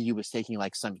 Like Miyu was taking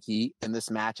like some heat in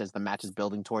this match as the match is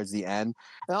building towards the end.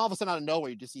 And all of a sudden out of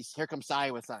nowhere, you just see, here comes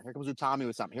Sai with something, here comes Utami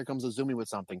with something, here comes Azumi with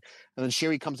something. And then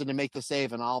Shiri comes in to make the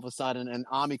save, and all of a sudden, and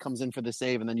Ami comes in for the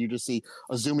save, and then you just see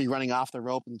Azumi running off the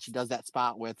rope, and she does that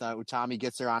spot with Utami,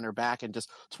 gets her on her back and just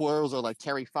twirls her like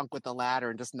Terry Funk with the ladder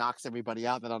and just knocks everybody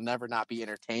out that I'll never not be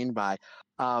entertained by.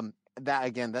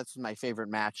 That's my favorite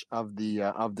match of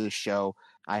the show.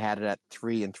 I had it at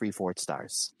 3 3/4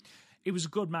 stars. It was a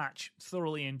good match.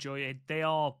 Thoroughly enjoyed it. They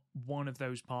are one of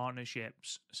those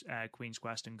partnerships, Queen's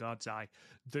Quest and God's Eye,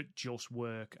 that just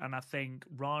work. And I think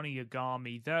Rani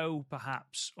Yagami, though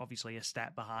perhaps obviously a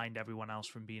step behind everyone else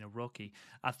from being a rookie,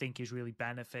 I think is really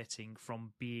benefiting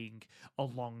from being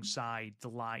alongside the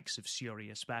likes of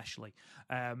Syuri especially.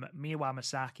 Miwa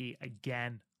Masaki,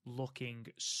 again, looking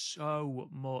so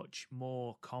much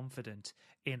more confident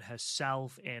in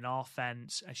herself in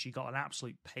offense, as she got an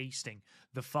absolute pasting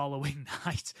the following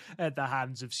night at the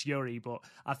hands of Syuri. But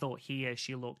I thought here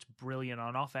she looked brilliant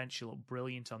on offense, she looked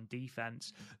brilliant on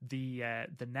defense. The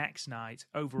next night,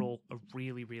 overall, a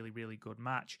really, really, really good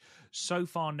match. So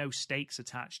far, no stakes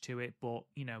attached to it, but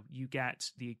you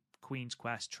get the Queen's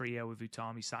Quest trio of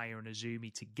Utami, Saya, and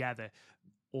Azumi together.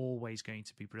 Always going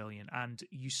to be brilliant. And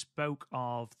you spoke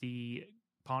of the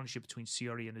partnership between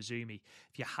Syuri and Azumi.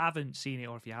 If you haven't seen it,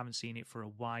 or if you haven't seen it for a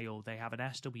while, they have an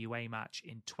SWA match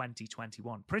in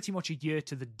 2021. Pretty much a year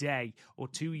to the day, or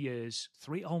 2 years,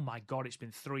 3. Oh my God, it's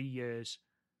been 3 years.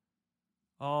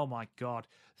 Oh my God.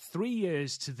 3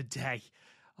 years to the day.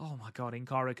 Oh my God, in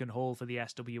Korakuen Hall for the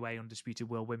SWA Undisputed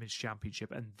World Women's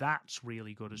Championship, and that's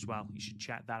really good as well. You should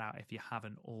check that out if you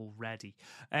haven't already.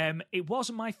 It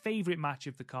wasn't my favourite match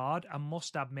of the card. I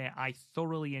must admit, I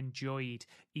thoroughly enjoyed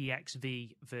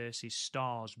EXV versus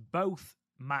Stars. Both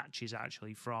matches,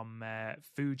 actually, from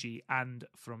Fuji and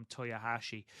from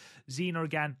Toyohashi. Xena,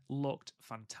 again, looked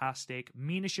fantastic.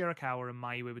 Mina Shirakawa and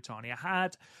Mayu Iwatani. I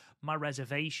had my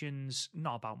reservations,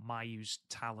 not about Mayu's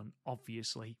talent,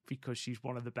 obviously, because she's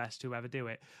one of the best to ever do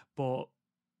it, but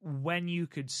when you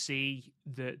could see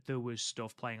that there was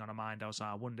stuff playing on her mind, I was like,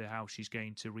 I wonder how she's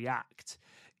going to react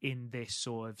in this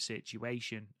sort of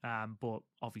situation. But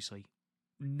obviously,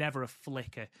 never a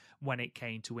flicker when it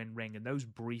came to in-ring. And those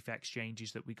brief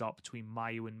exchanges that we got between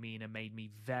Mayu and Mina made me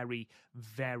very,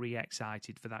 very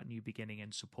excited for that new beginning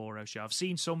in Sapporo show. I've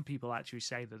seen some people actually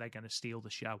say that they're going to steal the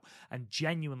show. And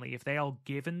genuinely, if they are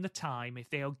given the time,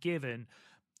 if they are given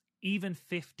even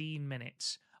 15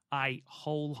 minutes, I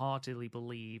wholeheartedly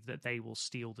believe that they will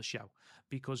steal the show,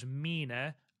 because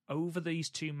Mina, over these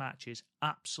two matches,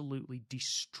 absolutely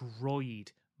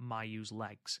destroyed Mayu's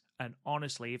legs. And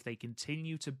honestly, if they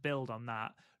continue to build on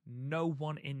that, no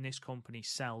one in this company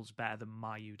sells better than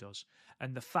Mayu does.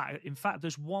 And in fact,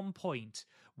 there's one point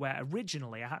where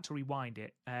originally I had to rewind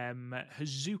it.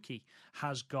 Hazuki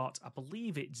has got, I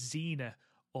believe it's Xena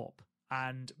up,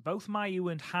 and both Mayu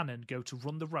and Hanan go to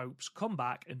run the ropes, come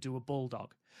back and do a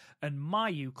bulldog. And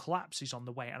Mayu collapses on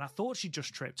the way. And I thought she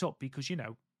just tripped up because, you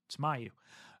know, it's Mayu.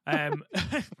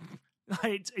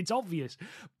 It's obvious.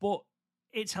 But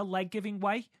it's her leg giving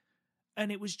way.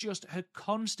 And it was just her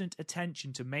constant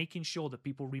attention to making sure that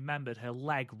people remembered her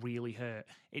leg really hurt.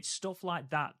 It's stuff like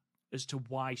that as to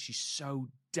why she's so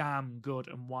damn good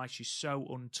and why she's so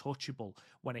untouchable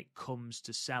when it comes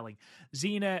to selling.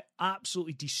 Xena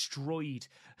absolutely destroyed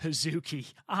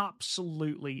Hazuki.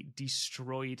 Absolutely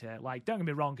destroyed her. Like, don't get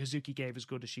me wrong, Hazuki gave as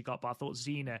good as she got, but I thought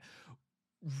Xena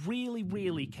really,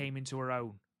 really came into her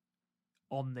own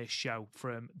on this show,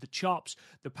 from the chops,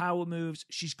 the power moves.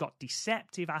 She's got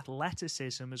deceptive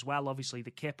athleticism as well, obviously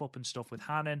the kip up and stuff with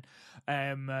Hanan.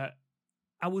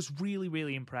 I was really,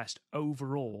 really impressed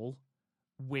overall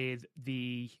with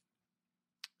the,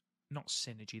 not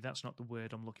synergy, that's not the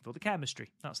word I'm looking for, the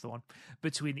chemistry, that's the one,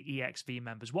 between the EXV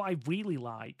members. What I really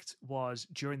liked was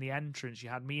during the entrance, you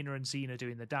had Mina and Xena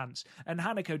doing the dance, and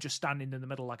Hanako just standing in the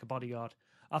middle like a bodyguard.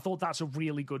 I thought that's a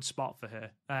really good spot for her.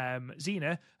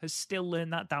 Xena has still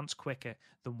learned that dance quicker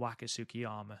than Waka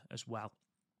Tsukiyama as well.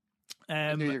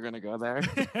 I knew you were going to go there.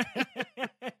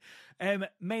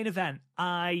 Main event,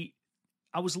 I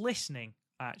was listening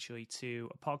actually to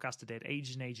a podcast I did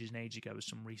ages and ages and ages ago with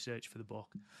some research for the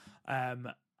book.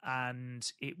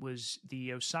 And it was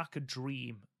the Osaka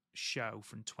Dream show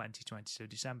from 2020, so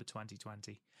December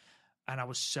 2020. And I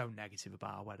was so negative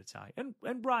about Oedetai.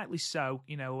 And rightly so,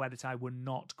 you know, Oedetai were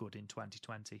not good in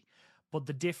 2020. But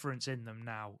the difference in them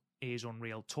now is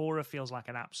unreal. Tora feels like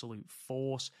an absolute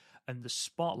force. And the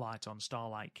spotlight on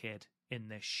Starlight Kid in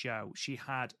this show, she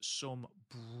had some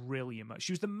brilliant...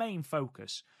 She was the main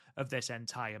focus of this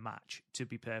entire match, to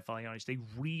be perfectly honest. They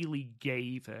really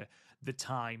gave her the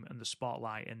time and the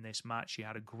spotlight in this match. She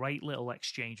had a great little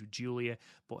exchange with Julia,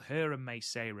 but her and Mei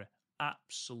Seira,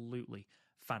 absolutely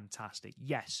fantastic.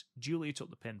 Yes, Julia took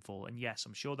the pinfall, and yes,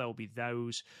 I'm sure there will be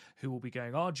those who will be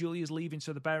going, oh, Julia's leaving,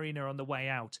 so they're burying her on the way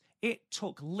out. It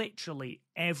took literally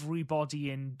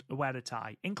everybody in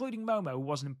Oedetai, including Momo, who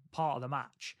wasn't part of the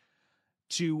match,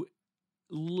 to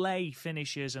lay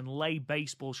finishes and lay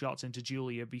baseball shots into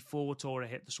Julia before Tora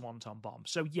hit the Swanton Bomb.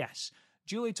 So yes,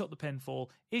 Julia took the pinfall.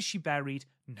 Is she buried?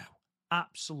 No,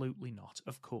 absolutely not.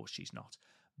 Of course she's not.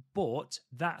 But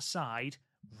that side,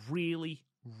 really,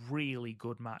 really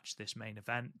good match, this main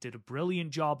event. Did a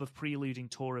brilliant job of preluding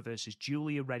Tora versus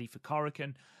Julia, ready for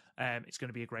Korakuen. It's going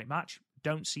to be a great match.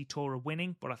 Don't see Tora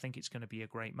winning, but I think it's going to be a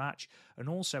great match. And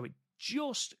also, it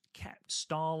just kept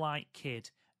Starlight Kid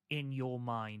in your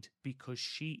mind because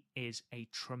she is a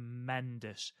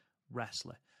tremendous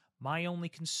wrestler. My only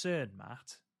concern,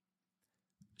 Matt,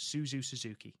 Suzu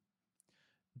Suzuki.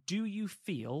 Do you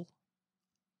feel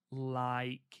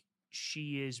like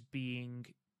she is being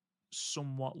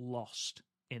somewhat lost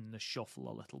in the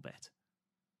shuffle a little bit?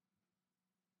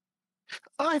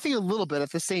 I think a little bit.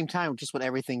 At the same time, just with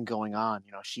everything going on,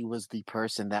 you know, she was the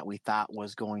person that we thought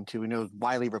was going to, you know,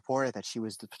 widely reported that she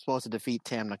was supposed to defeat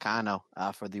Tam Nakano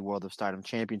for the World of Stardom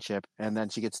Championship. And then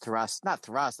she gets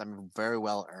very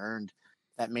well earned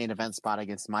that main event spot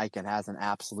against Mike and has an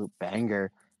absolute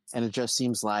banger. And it just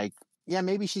seems like, yeah,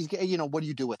 maybe she's, you know, what do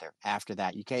you do with her after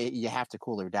that? You have to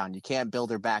cool her down. You can't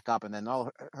build her back up. And then,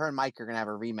 her and Mike are going to have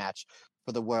a rematch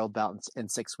for the world belt in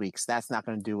 6 weeks. That's not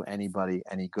going to do anybody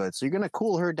any good. So you're going to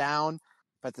cool her down,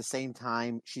 but at the same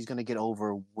time, she's going to get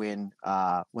over win,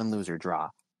 lose, or draw.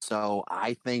 So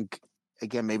I think,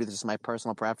 again, maybe this is my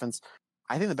personal preference.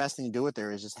 I think the best thing to do with her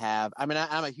is just have. I mean,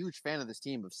 I'm a huge fan of this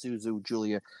team of Suzu,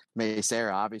 Julia, May,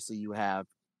 Sarah. Obviously, you have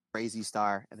Crazy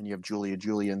Star, and then you have Julia.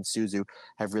 Julia and Suzu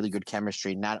have really good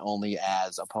chemistry, not only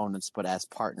as opponents but as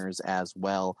partners as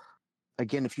well.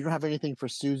 Again, if you don't have anything for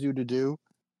Suzu to do,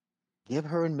 give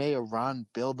her and May a run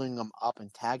building them up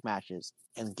in tag matches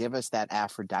and give us that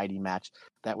Aphrodite match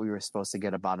that we were supposed to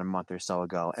get about a month or so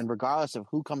ago. And regardless of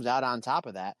who comes out on top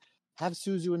of that, have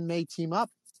Suzu and May team up.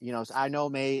 I know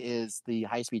May is the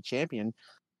high-speed champion,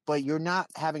 but you're not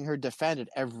having her defended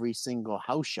every single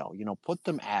house show. Put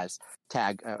them as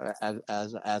tag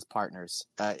as partners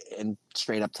in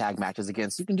straight up tag matches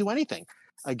against. You can do anything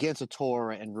against a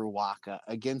Tora and Ruaka,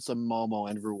 against a Momo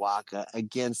and Ruaka,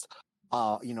 against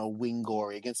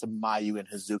Wingori, against a Mayu and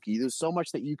Hazuki. There's so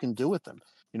much that you can do with them.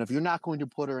 If you're not going to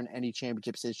put her in any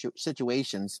championship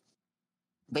situations,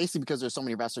 basically because there's so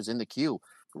many wrestlers in the queue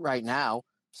right now,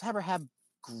 just have her have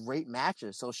great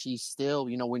matches. So she's still,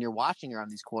 when you're watching her on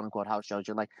these quote unquote house shows,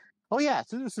 you're like, oh yeah,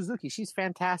 Suzuki, she's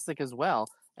fantastic as well.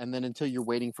 And then until you're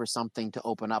waiting for something to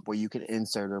open up where you can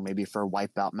insert her maybe for a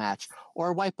white belt match or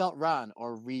a white belt run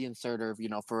or reinsert her,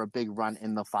 for a big run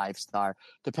in the 5-star,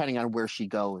 depending on where she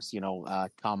goes,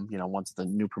 once the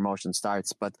new promotion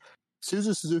starts. But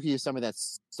Suzuki is somebody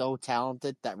that's so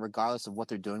talented that regardless of what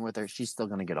they're doing with her, she's still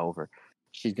going to get over.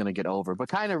 She's going to get over. But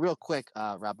kind of real quick,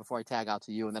 Rob, before I tag out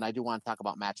to you, and then I do want to talk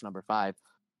about match number 5.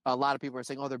 A lot of people are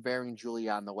saying, they're burying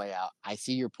Julia on the way out. I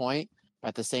see your point.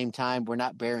 At the same time, we're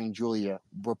not burying Julia.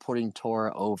 We're putting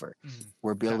Tora over.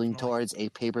 We're building towards a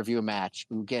pay-per-view match.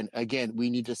 Again, we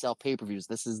need to sell pay-per-views.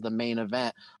 This is the main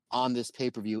event on this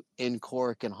pay-per-view in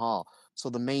Korakuen Hall. So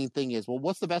the main thing is,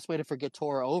 what's the best way to forget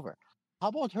Tora over? How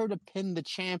about her to pin the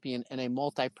champion in a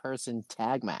multi-person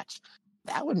tag match?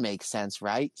 That would make sense,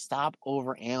 right? Stop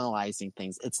over-analyzing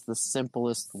things. It's the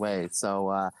simplest way. So,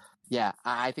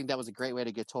 I think that was a great way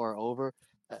to get Tora over.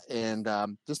 And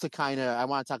just to I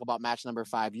want to talk about match number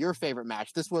 5, your favorite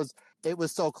match. It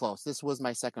was so close. This was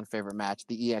my second favorite match,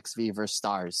 the EXV versus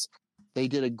Stars. They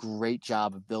did a great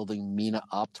job of building Mina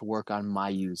up to work on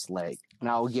Mayu's leg.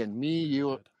 Now, again, me,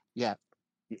 you,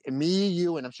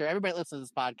 and I'm sure everybody listening to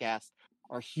this podcast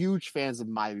are huge fans of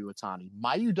Mayu Iwatani.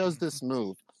 Mayu does this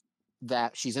move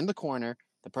that she's in the corner.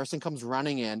 The person comes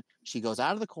running in. She goes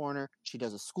out of the corner. She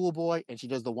does a schoolboy, and she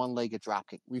does the one-legged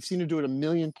dropkick. We've seen her do it a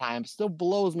million times. Still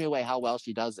blows me away how well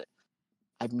she does it.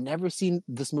 I've never seen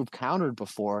this move countered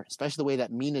before, especially the way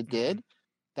that Mina did.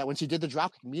 That when she did the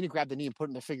dropkick, Mina grabbed the knee and put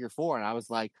it in the figure 4, and I was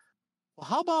like, well,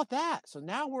 how about that? So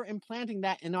now we're implanting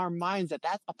that in our minds that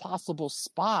that's a possible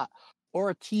spot or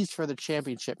a tease for the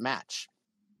championship match.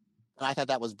 And I thought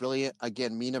that was brilliant.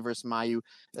 Again, Mina versus Mayu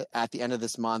at the end of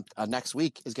this month. Next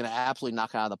week is going to absolutely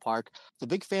knock it out of the park. I'm a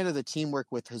big fan of the teamwork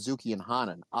with Hazuki and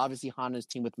Hanan. Obviously, Hanan's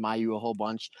teamed with Mayu a whole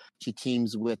bunch. She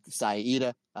teams with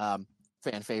Saida,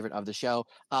 fan favorite of the show,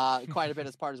 quite a bit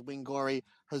as part of Wingori.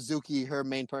 Hazuki, her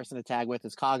main person to tag with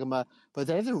is Kagama. But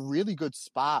there's a really good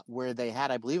spot where they had,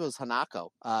 I believe it was Hanako,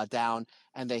 down,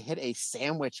 and they hit a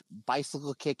sandwich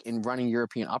bicycle kick and running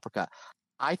European uppercut.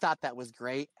 I thought that was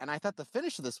great, and I thought the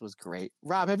finish of this was great.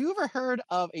 Rob, have you ever heard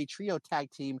of a trio tag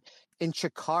team in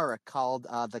Chikara called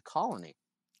The Colony?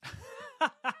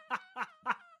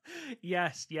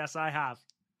 Yes, I have.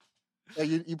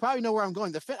 You probably know where I'm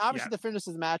going. The finish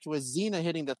of the match was Xena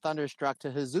hitting the Thunderstruck to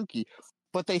Hazuki,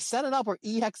 but they set it up where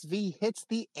EXV hits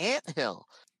the anthill.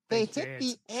 They hit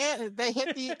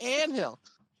the anthill.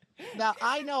 Now,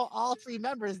 I know all 3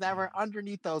 members that were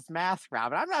underneath those masks,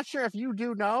 Rob. And I'm not sure if you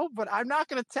do know, but I'm not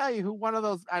going to tell you who one of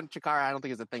those... Chikara, I don't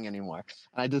think is a thing anymore.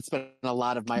 And I did spend a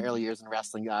lot of my early years in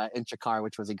wrestling in Chikara,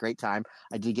 which was a great time.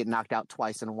 I did get knocked out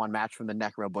twice in one match from the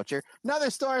Necro Butcher.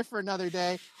 Another story for another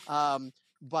day.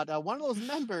 But one of those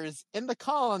members in the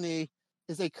Colony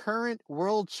is a current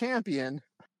world champion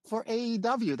for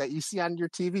AEW that you see on your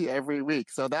TV every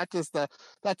week. So that just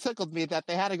that tickled me that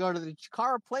they had to go to the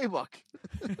Chikara playbook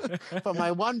from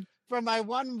my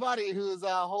one buddy who's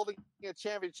holding a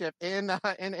championship in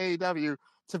AEW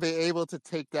to be able to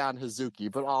take down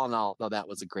Hazuki. But all in all, though, that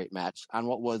was a great match on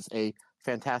what was a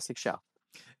fantastic show.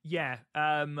 Yeah,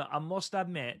 I must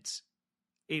admit,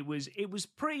 it was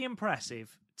pretty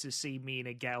impressive to see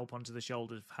Mina get up onto the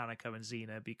shoulders of Hanako and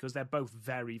Xena because they're both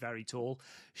very, very tall.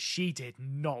 She did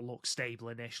not look stable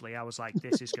initially. I was like,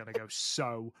 this is going to go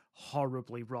so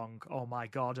horribly wrong. Oh my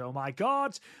God.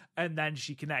 And then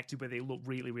she connected with it. It looked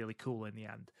really, really cool in the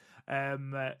end.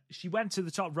 She went to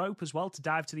the top rope as well to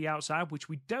dive to the outside, which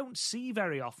we don't see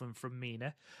very often from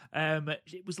Mina.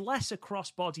 It was less a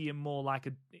crossbody and more like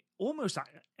almost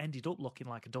ended up looking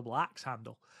like a double axe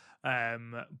handle.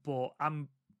 But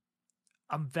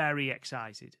I'm very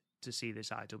excited to see this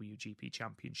IWGP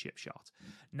Championship shot.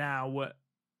 Now,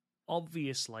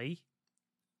 obviously,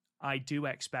 I do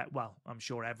expect, well, I'm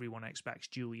sure everyone expects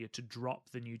Julia to drop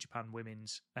the New Japan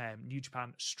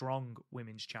Strong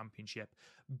Women's Championship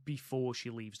before she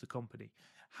leaves the company.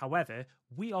 However,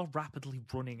 we are rapidly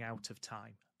running out of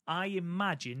time. I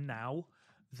imagine now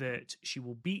that she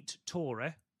will beat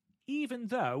Tora, even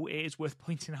though it is worth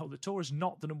pointing out that Tora's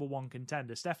not the number one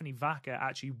contender. Stephanie Vaca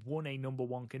actually won a number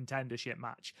one contendership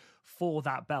match for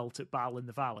that belt at Battle in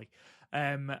the Valley.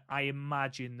 I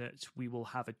imagine that we will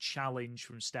have a challenge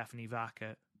from Stephanie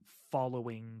Vaca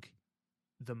following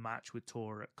the match with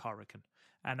Tora at Korakuen.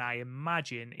 And I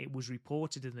imagine it was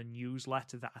reported in the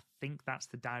newsletter that I think that's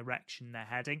the direction they're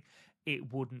heading.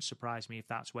 It wouldn't surprise me if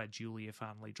that's where Julia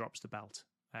finally drops the belt.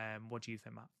 What do you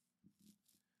think, Matt?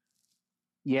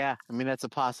 Yeah, I mean, that's a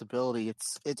possibility.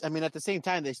 It's. I mean, at the same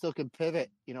time, they still can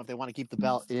pivot. You know, if they want to keep the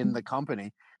belt in the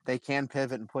company, they can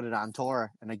pivot and put it on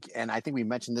Tora. And I think we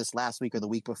mentioned this last week or the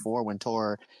week before when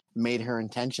Tora made her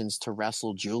intentions to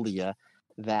wrestle Julia,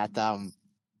 that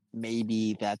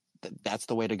maybe that's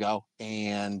the way to go.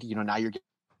 And you know, now you're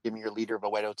giving your leader of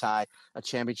Oedo Tai a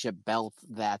championship belt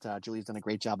that Julia's done a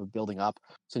great job of building up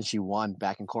since she won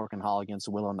back in Korakuen Hall against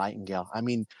Willow Nightingale. I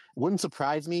mean, wouldn't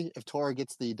surprise me if Tora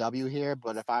gets the W here,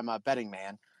 but if I'm a betting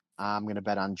man, I'm going to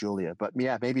bet on Julia. But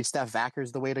yeah, maybe Steph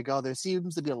Vacker's the way to go. There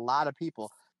seems to be a lot of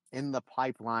people in the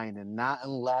pipeline, and not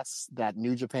unless that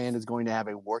New Japan is going to have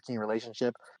a working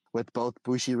relationship with both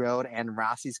Bushiroad and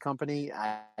Rossi's company,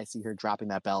 I see her dropping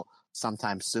that belt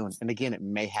sometime soon. And again, it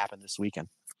may happen this weekend.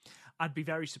 I'd be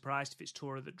very surprised if it's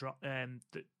Tora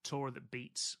that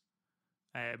beats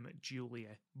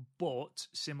Julia. But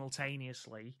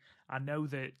simultaneously, I know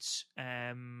that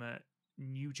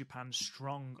New Japan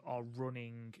Strong are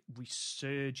running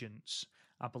Resurgence,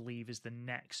 I believe, is the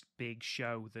next big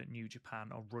show that New Japan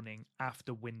are running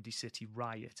after Windy City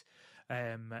Riot.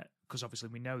 Because obviously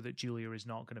we know that Julia is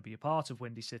not going to be a part of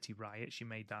Windy City Riot. She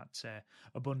made that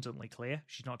abundantly clear.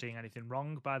 She's not doing anything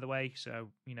wrong, by the way. So,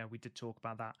 you know, we did talk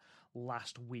about that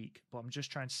last week. But I'm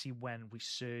just trying to see when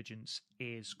Resurgence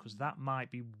is, because that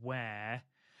might be where...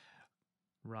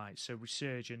 Right, so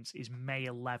Resurgence is May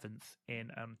 11th in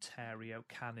Ontario,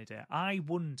 Canada. I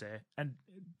wonder, and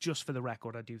just for the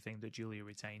record, I do think that Julia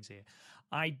retains here.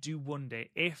 I do wonder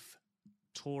if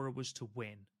Tora was to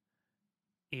win,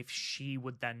 if she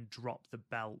would then drop the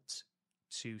belt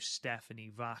to Stephanie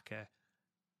Vaca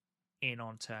in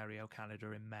Ontario,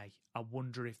 Canada in May. I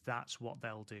wonder if that's what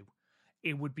they'll do.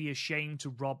 It would be a shame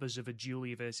to rob us of a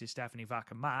Julia versus Stephanie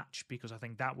Vaca match, because I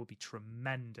think that would be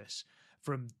tremendous.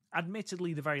 From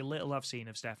admittedly the very little I've seen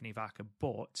of Stephanie Vaca,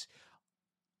 but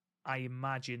I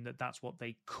imagine that that's what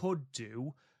they could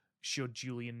do should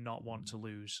Julia not want to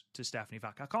lose to Stephanie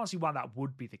Vaca. I can't see why that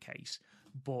would be the case,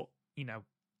 but, you know,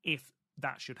 if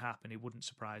that should happen, it wouldn't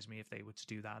surprise me if they were to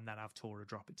do that and then have Tora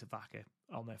drop it to Vaca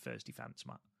on their first defense,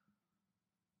 Matt.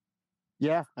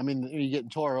 Yeah, I mean, you get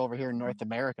Tora over here in North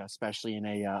America, especially in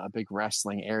a big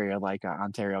wrestling area like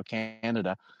Ontario,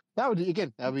 Canada. That would be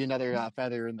another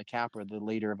feather in the cap, or the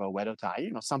leader of Oedo Tai,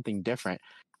 you know, something different.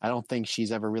 I don't think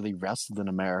she's ever really wrestled in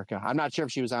America. I'm not sure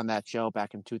if she was on that show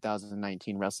back in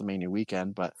 2019 WrestleMania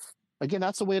weekend, but again,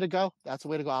 that's the way to go. That's the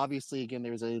way to go. Obviously, again,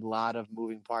 there's a lot of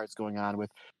moving parts going on with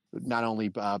not only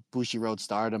Bushiroad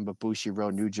Stardom, but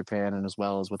Bushiroad New Japan, and as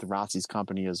well as with Rossi's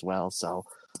company as well. So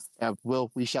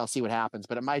we shall see what happens,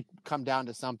 but it might come down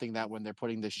to something that when they're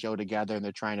putting this show together and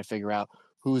they're trying to figure out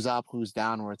who's up, who's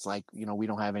down, where it's like, you know, we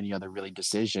don't have any other really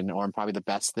decision, or probably the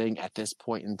best thing at this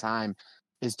point in time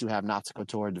is to have Natsuko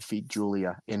Tora defeat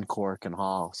Julia in Korakuen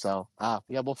Hall. So,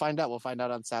 yeah, we'll find out. We'll find out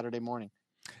on Saturday morning.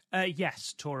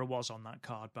 Yes, Tora was on that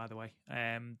card, by the way,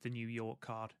 the New York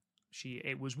card.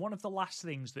 It was one of the last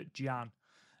things that Jan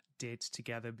did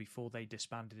together before they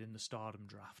disbanded in the Stardom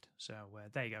draft. So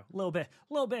there you go. A little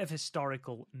bit of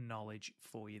historical knowledge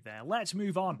for you there. Let's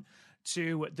move on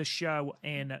to the show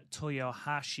in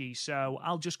Toyohashi. So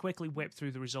I'll just quickly whip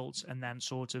through the results and then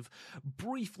sort of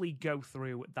briefly go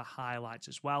through the highlights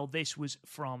as well. This was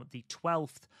from the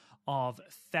 12th of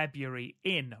February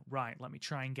in, right, let me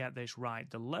try and get this right,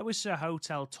 the Loisa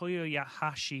Hotel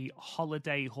Toyohashi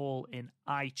Holiday Hall in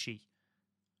Aichi.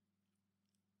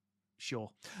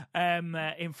 Sure.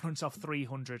 In front of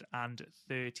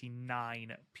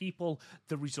 339 people.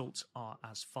 The results are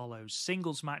as follows.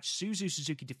 Singles match, Suzu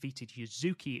Suzuki defeated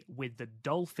Yuzuki with the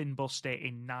Dolphin Buster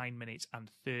in 9 minutes and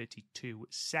 32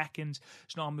 seconds.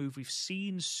 It's not a move we've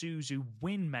seen Suzu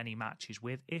win many matches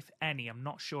with, if any. I'm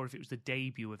not sure if it was the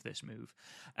debut of this move.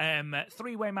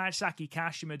 Three-way match, Saki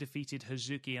Kashima defeated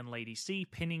Hazuki and Lady C,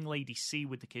 pinning Lady C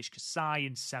with the Kish Kasai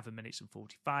in 7 minutes and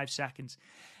 45 seconds.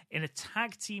 In a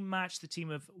tag team match, the team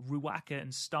of Ruaka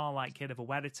and Starlight Kid of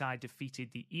Oedetai defeated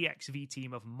the EXV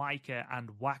team of Maika and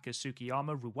Waka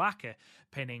Tsukiyama. Ruaka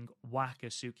pinning Waka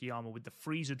Tsukiyama with the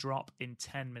freezer drop in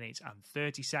 10 minutes and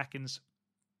 30 seconds.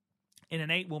 In an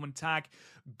 8-woman tag,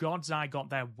 God's Eye got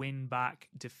their win back,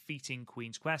 defeating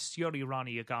Queen's Quest. Syuri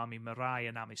Rani, Yagami, Mirai,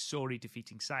 and Amisori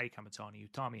defeating Sai Kamatani,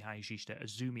 Utami Hayashishita,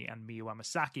 Azumi, and Miyu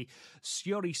Amasaki.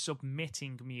 Syuri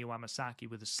submitting Miyu Amasaki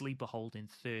with a sleeper hold in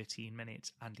 13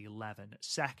 minutes and 11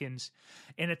 seconds.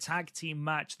 In a tag team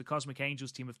match, the Cosmic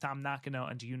Angels team of Tam Nakano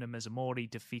and Yuna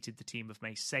Mizumori defeated the team of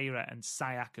Mei Seira and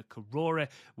Sayaka Kurora,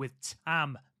 with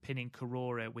Tam pinning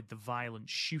Kurora with the violent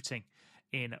shooting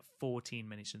in 14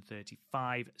 minutes and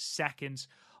 35 seconds.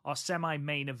 Our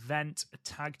semi-main event, a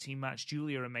tag team match,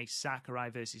 Julia and Mei Sakurai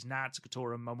versus Natsuko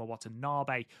Tora and Momo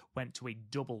Watanabe, went to a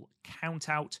double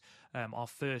countout. Our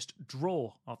first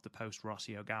draw of the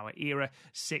post-Rossi Ogawa era,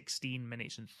 16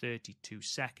 minutes and 32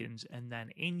 seconds. And then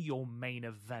in your main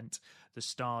event, the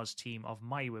Stars team of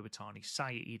Mayu Iwatani,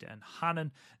 Saya Ida, and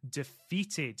Hanan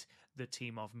defeated the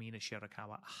team of Mina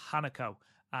Shirakawa, Hanako,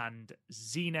 and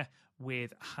Xena,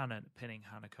 with Hanan pinning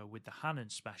Hanako with the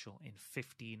Hanan special in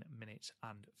 15 minutes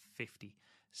and 50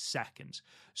 seconds.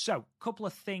 So, a couple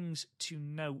of things to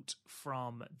note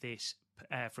from this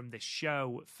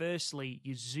show. Firstly,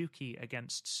 Yuzuki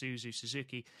against Suzu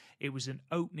Suzuki. It was an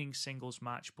opening singles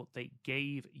match, but they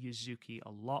gave Yuzuki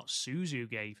a lot. Suzu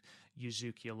gave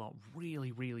Yuzuki a lot.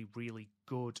 Really, really, really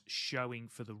good showing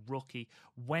for the rookie.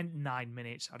 Went 9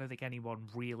 minutes. I don't think anyone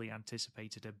really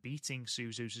anticipated her beating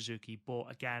Suzu Suzuki, but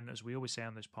again, as we always say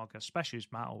on this podcast, especially as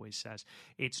Matt always says,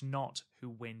 it's not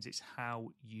who wins, it's how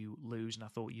you lose. And I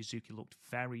thought Yuzuki looked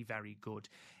very, very good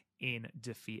in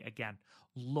defeat. Again,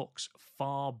 looks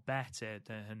far better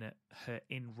than her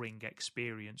in-ring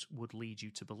experience would lead you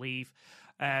to believe.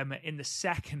 In the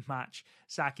second match,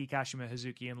 Saki Kashima,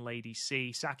 Hazuki, and Lady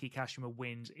C. Saki Kashima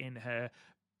wins in her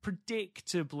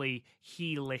predictably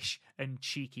heelish and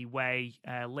cheeky way.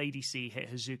 Lady C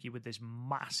hit Hazuki with this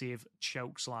massive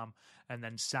choke slam, and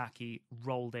then Saki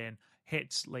rolled in,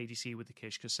 hits Lady C with the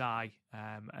Kish Kasai,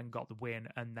 and got the win,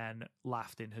 and then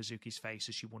laughed in Hazuki's face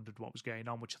as she wondered what was going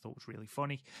on, which I thought was really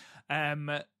funny.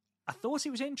 I thought it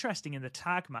was interesting in the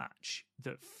tag match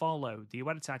that followed, the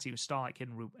Uedetai team of Starlight Kid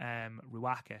and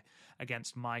Ruaka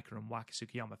against Maika and Waka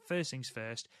Tsukiyama. First things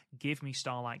first, give me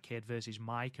Starlight Kid versus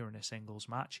Maika in a singles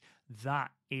match. That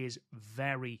is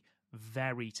very,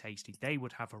 very tasty. They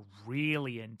would have a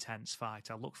really intense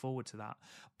fight. I look forward to that.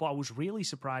 But I was really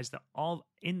surprised that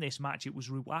in this match, it was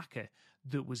Ruaka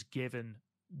that was given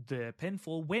the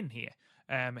pinfall win here,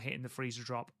 hitting the freezer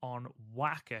drop on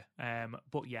Waka.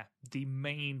 But yeah, the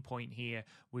main point here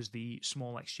was the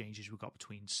small exchanges we got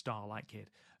between Starlight Kid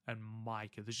and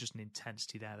Maika. There's just an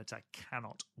intensity there that I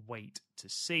cannot wait to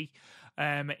see.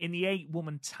 In the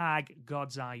 8-woman tag,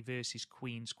 God's Eye versus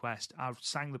Queen's Quest, I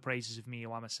sang the praises of Miyu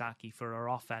Amasaki for her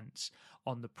offense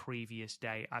on the previous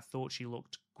day. I thought she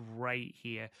looked great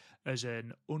here as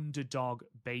an underdog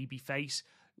babyface,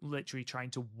 literally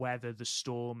trying to weather the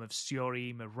storm of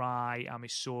Syuri, Mirai,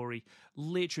 Amisori,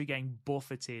 literally getting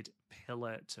buffeted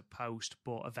pillar to post,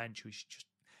 but eventually she just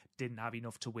didn't have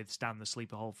enough to withstand the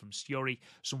sleeper hold from Syuri.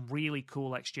 Some really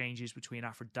cool exchanges between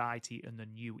Aphrodite and the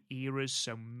New Eras,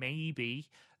 so maybe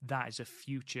that is a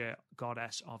future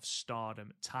Goddess of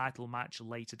Stardom title match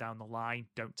later down the line.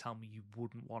 Don't tell me you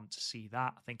wouldn't want to see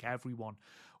that. I think everyone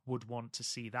would want to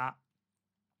see that.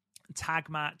 Tag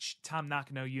match, Tam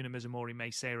Nakano, Yuna Mizumori, Mei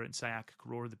Seira, and Sayaka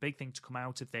Kurora. The big thing to come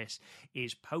out of this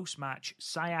is post-match,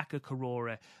 Sayaka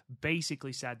Kurora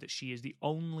basically said that she is the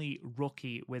only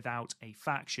rookie without a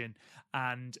faction,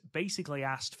 and basically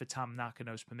asked for Tam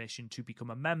Nakano's permission to become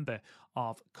a member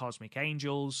of Cosmic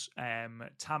Angels.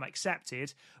 Tam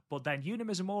accepted, but then Yuna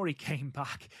Mizumori came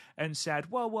back and said,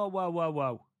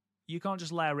 whoa. You can't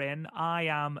just let her in. I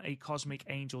am a Cosmic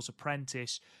Angels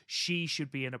apprentice. She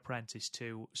should be an apprentice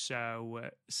too. So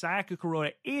Sayaka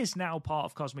Kurora is now part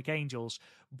of Cosmic Angels,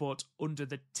 but under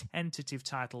the tentative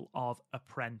title of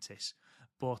apprentice.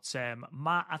 But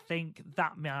Matt, I think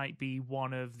that might be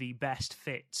one of the best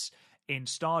fits in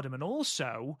Stardom, and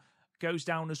also goes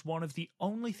down as one of the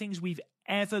only things we've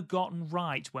ever gotten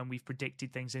right when we've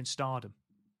predicted things in Stardom.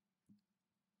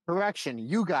 Correction,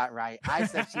 you got right. I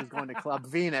said she was going to Club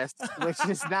Venus, which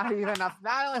is not even a.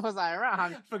 Not only was I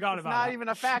wrong, forgot about not that. even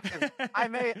a faction. I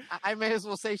may as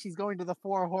well say she's going to the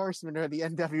Four Horsemen or the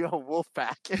NWO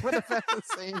Wolfpack. It would have been the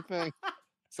same thing.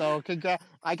 So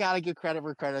I gotta give credit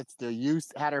where credit's due. You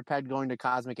had her pegged going to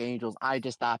Cosmic Angels. I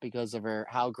just thought because of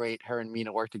how great her and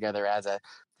Mina worked together as a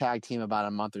tag team about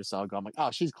a month or so ago. I'm like, oh,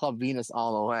 she's Club Venus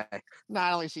all the way.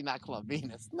 Not only is she not Club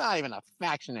Venus, not even a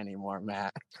faction anymore,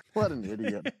 Matt. What an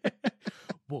idiot.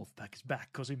 Wolfpack is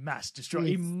back causing mass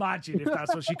destruction. Imagine if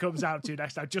that's what she comes out to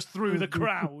next time, just through the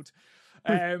crowd.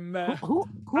 Who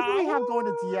do we have going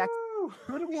to DX?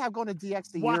 Who did we have going to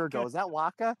DX the year ago? Is that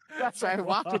Waka? That's right,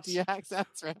 Waka DX.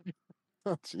 That's right.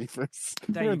 Oh, jeepers.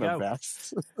 There You're you the go.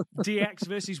 best. DX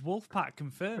versus Wolfpack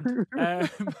confirmed.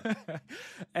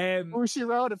 Bushi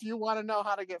Road, if you want to know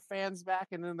how to get fans back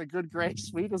and in the good grace,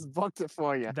 we just booked it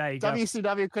for you. There you go.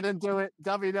 WCW couldn't do it.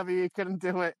 WWE couldn't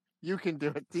do it. You can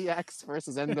do it. DX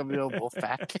versus NWO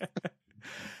Wolfpack.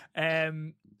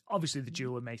 Obviously, the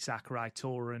Julia May Sakurai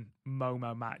Tora and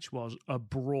Momo match was a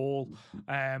brawl.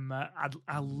 I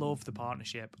love the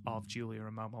partnership of Julia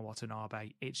and Momo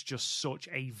Watanabe. It's just such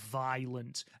a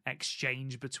violent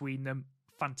exchange between them.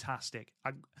 Fantastic.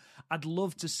 I'd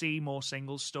love to see more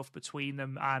singles stuff between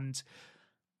them. And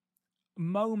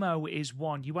Momo is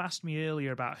one. You asked me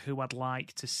earlier about who I'd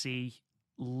like to see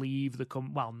leave the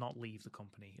not leave the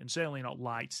company, and certainly not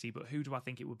like to see, but who do I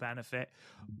think it would benefit?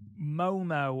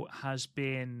 Momo has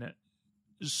been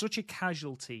such a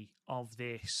casualty of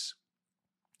this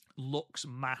looks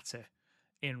matter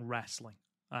in wrestling.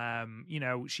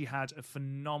 She had a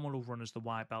phenomenal run as the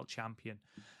white belt champion,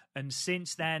 and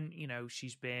since then,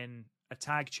 she's been a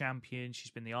tag champion,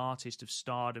 she's been the Artist of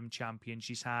Stardom champion,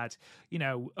 she's had,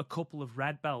 a couple of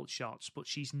red belt shots, but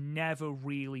she's never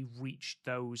really reached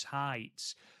those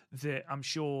heights that I'm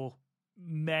sure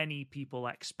many people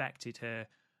expected her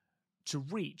to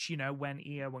reach. When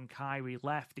Io and Kairi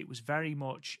left, it was very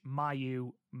much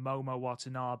Mayu, Momo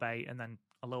Watanabe, and then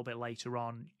a little bit later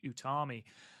on, Utami.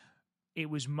 It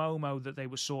was Momo that they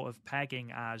were sort of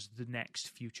pegging as the next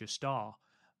future star.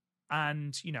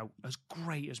 And, as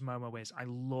great as Momo is, I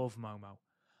love Momo.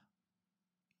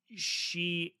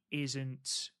 She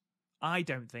isn't, I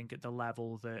don't think, at the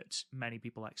level that many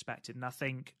people expected. And I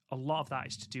think a lot of that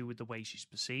is to do with the way she's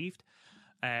perceived.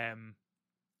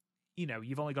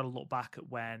 You've only got to look back at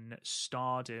when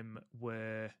Stardom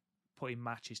were putting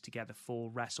matches together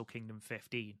for Wrestle Kingdom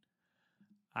 15.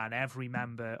 And every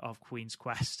member of Queen's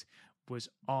Quest was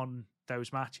on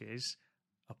those matches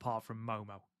apart from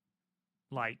Momo.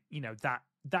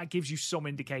 That gives you some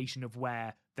indication of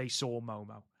where they saw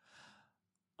Momo.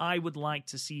 I would like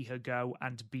to see her go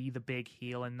and be the big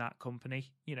heel in that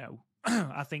company.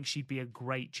 I think she'd be a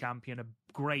great champion, a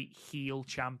great heel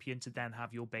champion to then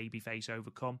have your babyface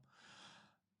overcome.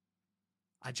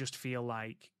 I just feel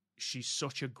like she's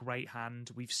such a great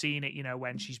hand. We've seen it,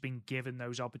 when she's been given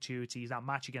those opportunities. That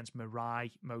match against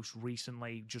Mirai most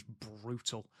recently, just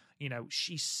brutal.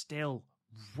 She's still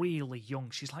really young.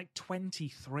 She's like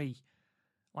 23.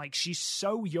 She's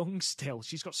so young still.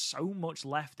 She's got so much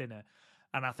left in her.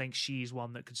 And I think she's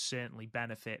one that could certainly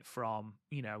benefit from,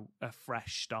 a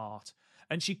fresh start.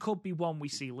 And she could be one we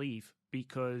see leave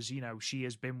because, she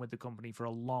has been with the company for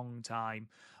a long time.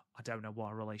 I don't know what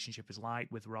her relationship is like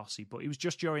with Rossi, but it was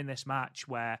just during this match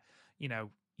where,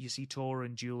 you see Tora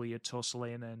and Julia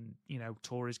tussling and,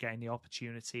 Tora's getting the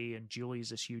opportunity and Julia's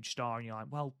this huge star. And you're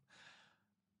like, well,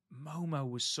 Momo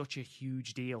was such a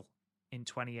huge deal in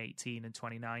 2018 and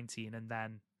 2019. And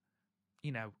then,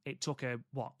 it took her,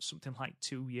 something like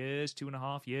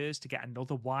 2.5 years to get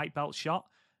another white belt shot.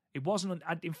 It wasn't,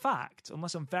 in fact,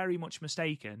 unless I'm very much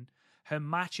mistaken, her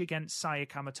match against Saya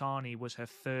Kamatani was her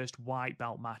first white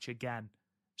belt match again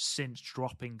since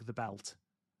dropping the belt,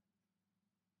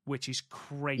 which is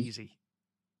crazy.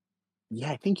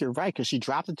 Yeah, I think you're right, because she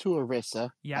dropped it to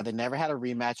Arisa. Yeah. They never had a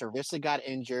rematch. Arisa got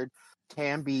injured.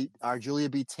 Julia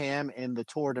beat Tam in the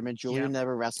tournament. Julia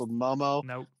never wrestled Momo.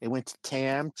 Nope. It went to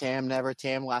Tam. Tam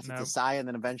lost it to Saya, and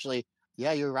then eventually,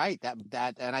 yeah, you're right.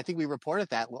 That, and I think we reported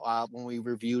that when we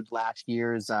reviewed last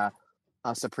year's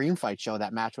Supreme Fight show.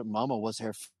 That match with Momo was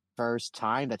her first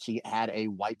time that she had a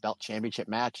white belt championship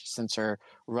match since her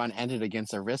run ended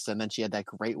against Arisa, and then she had that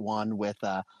great one with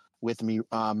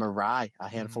Mirai a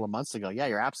handful of months ago. Yeah,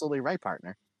 you're absolutely right,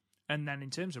 partner. And then in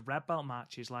terms of red belt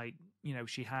matches,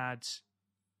 she had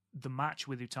the match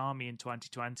with Utami in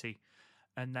 2020,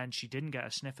 and then she didn't get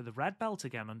a sniff of the red belt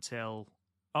again until...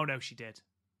 Oh, no, she did.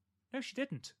 No, she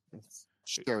didn't.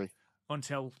 Shuri.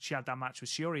 Until she had that match with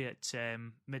Shuri at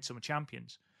Midsummer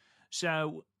Champions.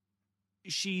 So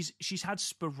she's had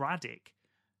sporadic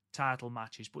title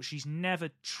matches, but she's never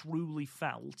truly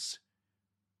felt...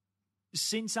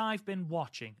 Since I've been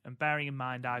watching, and bearing in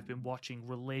mind I've been watching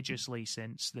religiously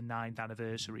since the 9th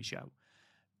anniversary show,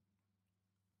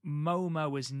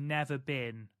 Momo has never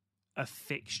been a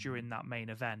fixture in that main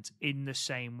event in the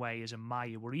same way as a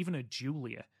Maya or even a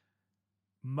Julia.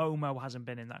 Momo hasn't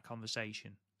been in that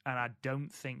conversation, and I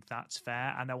don't think that's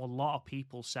fair. I know a lot of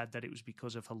people said that it was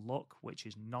because of her look, which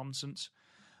is nonsense,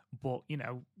 but, you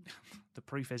know, the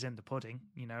proof is in the pudding,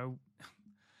 you know.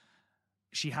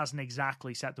 She hasn't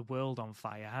exactly set the world on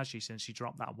fire, has she, since she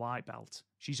dropped that white belt?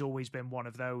 She's always been one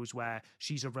of those where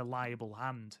she's a reliable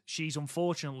hand. She's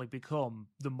unfortunately become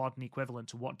the modern equivalent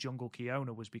to what Jungle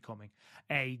Kiona was becoming.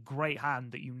 A great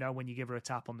hand that you know when you give her a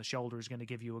tap on the shoulder is going to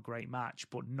give you a great match,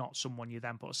 but not someone you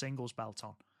then put a singles belt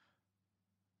on,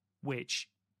 which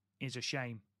is a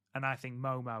shame. And I think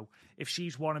Momo, if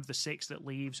she's one of the 6 that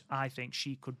leaves, I think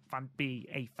she could be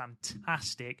a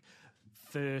fantastic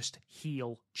first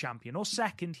heel champion or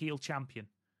second heel champion.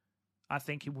 I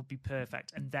think it would be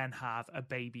perfect, and then have a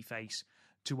baby face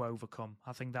to overcome.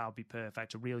 I think that would be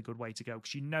perfect. A really good way to go,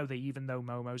 because you know that even though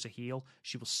Momo's a heel,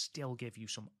 she will still give you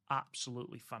some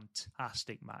absolutely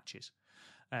fantastic matches.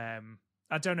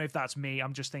 I don't know if that's me.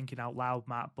 I'm just thinking out loud,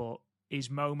 Matt, but is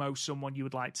Momo someone you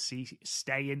would like to see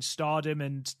stay in Stardom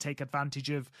and take advantage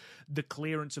of the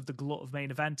clearance of the glut of main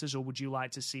eventers, or would you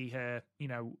like to see her, you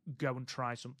know, go and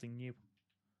try something new?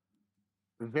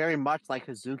 Very much like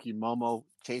Hazuki, Momo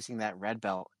chasing that red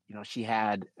belt. You know, she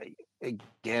had,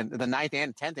 again, the 9th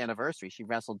and 10th anniversary, she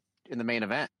wrestled in the main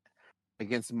event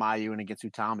against Mayu and against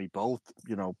Utami. Both,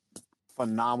 you know,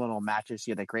 phenomenal matches. She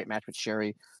had that great match with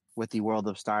Sherry with the World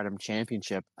of Stardom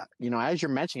Championship. You know, as you're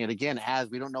mentioning it, again,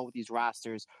 as we don't know what these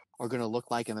rosters are going to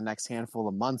look like in the next handful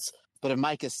of months, but if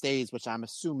Micah stays, which I'm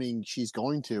assuming she's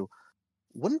going to,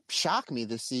 wouldn't shock me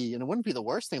to see, and it wouldn't be the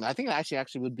worst thing. I think it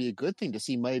actually would be a good thing to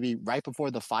see maybe right before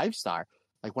the 5-star,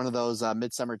 like one of those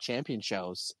Midsummer Champion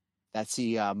shows that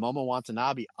see Momo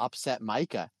Watanabe upset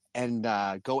Micah and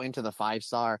go into the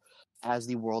 5-star as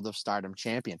the World of Stardom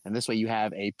champion. And this way you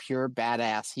have a pure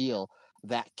badass heel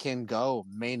that can go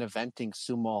main eventing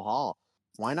Sumo Hall.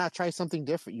 Why not try something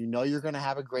different? You know you're going to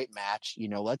have a great match. You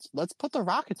know, let's put the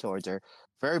rocket towards her,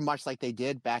 very much like they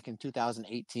did back in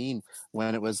 2018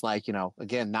 when it was like, you know,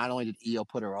 again, not only did Io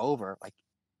put her over, like,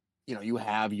 you know, you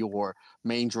have your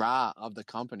main draw of the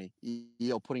company,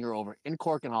 Io putting her over in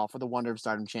Cork and Hall for the Wonder of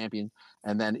Stardom champion,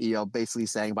 and then Io basically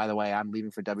saying, by the way, I'm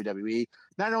leaving for WWE.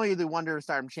 Not only are you the Wonder of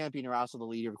Stardom champion, you're also the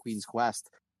leader of Queen's Quest.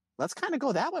 Let's kind of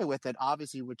go that way with it,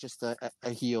 obviously with just a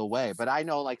heel way. But I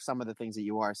know like some of the things that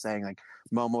you are saying, like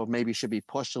Momo maybe should be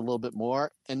pushed a little bit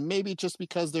more, and maybe just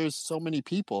because there's so many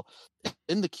people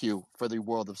in the queue for the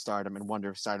World of Stardom and Wonder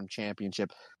of Stardom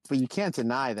championship. But you can't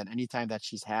deny that anytime that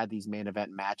she's had these main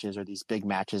event matches or these big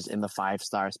matches in the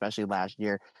 5-star, especially last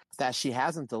year, that she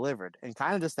hasn't delivered. And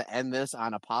kind of just to end this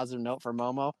on a positive note for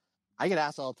Momo, I get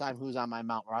asked all the time who's on my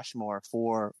Mount Rushmore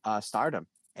for Stardom.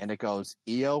 And it goes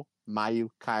Io, Mayu,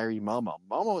 Kairi, Momo.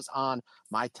 Momo is on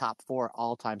my top 4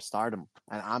 all-time Stardom,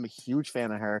 and I'm a huge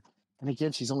fan of her. And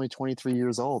again, she's only 23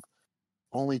 years old.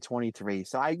 Only 23.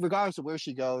 So regardless of where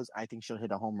she goes, I think she'll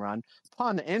hit a home run.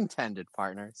 Pun intended,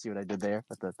 partner. See what I did there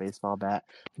with the baseball bat?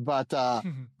 But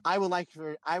I would like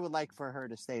for her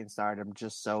to stay in Stardom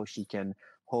just so she can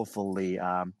hopefully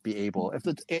be able, if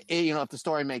the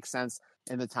story makes sense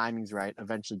and the timing's right,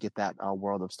 eventually get that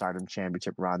World of Stardom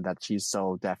championship run that she's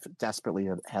so desperately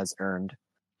has earned.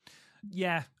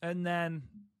 Yeah, and then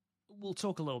we'll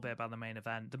talk a little bit about the main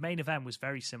event. The main event was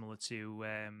very similar to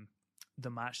the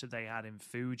match that they had in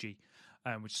Fuji,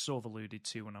 which sort of alluded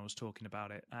to when I was talking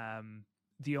about it.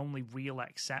 The only real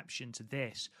exception to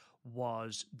this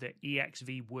was that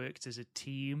EXV worked as a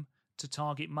team to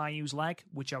target Mayu's leg,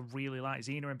 which I really like.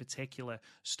 Xena in particular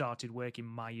started working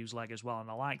Mayu's leg as well, and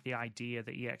I like the idea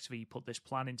that EXV put this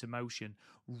plan into motion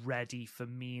ready for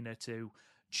Mina to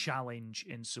challenge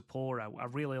in Sapporo. I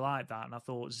really like that, and I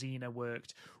thought Xena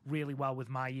worked really well with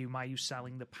Mayu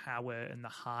selling the power and the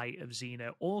height of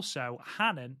Xena. Also,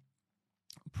 Hanan,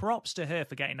 props to her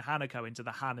for getting Hanako into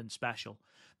the Hanan special,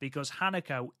 because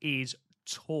Hanako is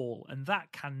tall, and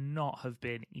that cannot have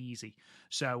been easy.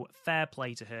 So fair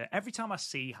play to her. Every time I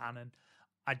see Hanan,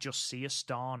 I just see a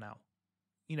star now.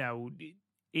 You know,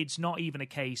 it's not even a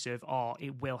case of,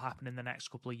 it will happen in the next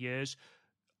couple of years.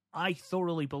 I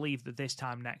thoroughly believe that this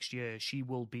time next year, she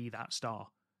will be that star.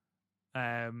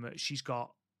 She's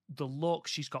got the look,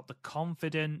 she's got the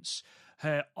confidence,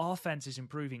 her offense is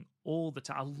improving all the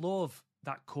time. I love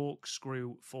that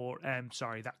corkscrew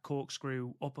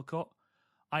uppercut.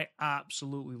 I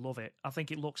absolutely love it. I think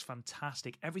it looks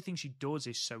fantastic. Everything she does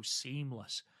is so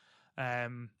seamless.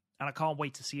 And I can't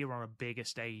wait to see her on a bigger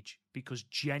stage, because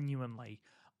genuinely,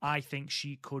 I think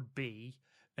she could be,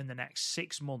 in the next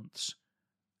 6 months,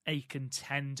 a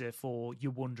contender for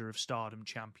your Wonder of Stardom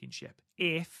championship.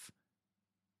 If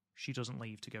she doesn't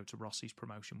leave to go to Rossi's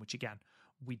promotion, which again,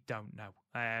 we don't know.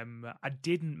 I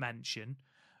didn't mention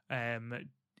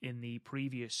in the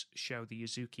previous show, the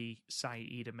Yuzuki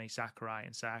Saida, Mei Sakurai,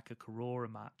 and Sayaka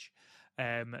Kurora match,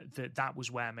 that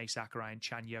was where Mei Sakurai and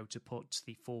Chan Yota put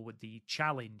forward the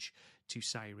challenge to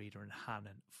Sairida and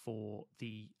Hanan for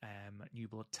the New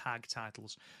Blood tag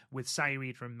titles, with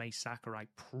Sairida and Mei Sakurai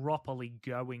properly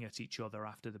going at each other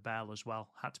after the bell as well.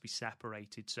 Had to be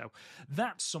separated. So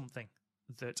that's something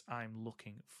that I'm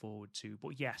looking forward to.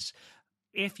 But yes,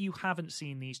 if you haven't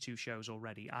seen these two shows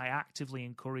already, I actively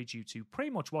encourage you to pretty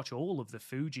much watch all of the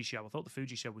Fuji show. I thought the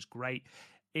Fuji show was great.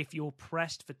 If you're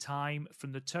pressed for time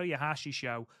from the Toyohashi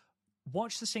show,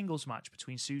 watch the singles match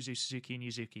between Suzuki and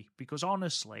Yuzuki, because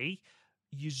honestly,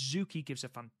 Yuzuki gives a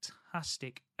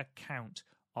fantastic account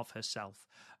of herself.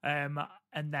 And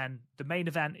then the main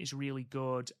event is really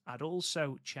good. I'd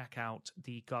also check out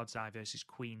the God's Eye versus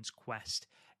Queen's Quest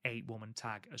 8-woman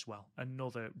tag as well.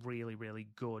 Another really, really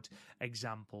good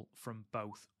example from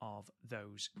both of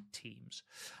those teams.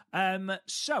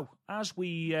 So as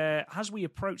we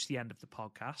approach the end of the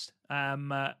podcast,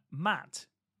 Matt,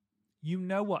 you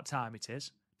know what time it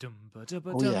is.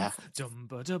 Yeah.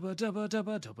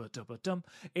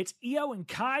 It's Io and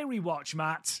Kairi watch,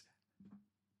 Matt.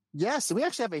 Yes, we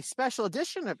actually have a special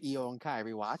edition of Io and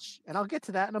Kairi watch, and I'll get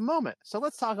to that in a moment. So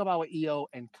let's talk about what Io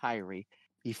and Kairi,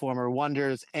 the former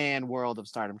Wonders and World of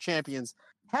Stardom champions,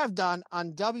 have done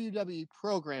on WWE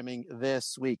programming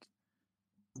this week.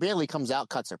 Bayley comes out,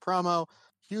 cuts her promo,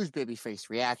 huge babyface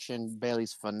reaction.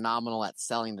 Bayley's phenomenal at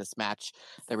selling this match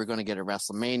that we're going to get at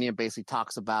WrestleMania. Basically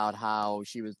talks about how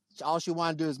all she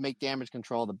wanted to do is make Damage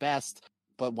Control the best.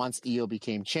 But once Io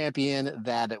became champion,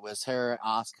 that it was her,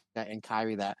 Asuka, and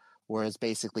Kairi that was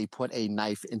basically put a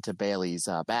knife into Bayley's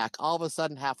back. All of a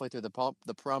sudden, halfway through the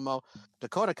promo,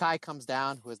 Dakota Kai comes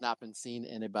down, who has not been seen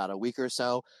in about a week or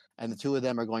so, and the two of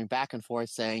them are going back and forth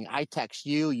saying, I text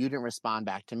you, you didn't respond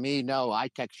back to me. No, I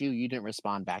text you, you didn't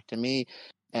respond back to me.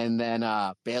 And then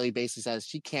Bayley basically says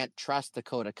she can't trust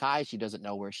Dakota Kai. She doesn't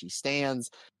know where she stands.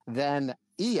 Then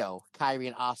Io, Kairi,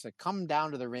 and Asuka come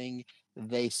down to the ring.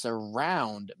 They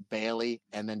surround Bayley,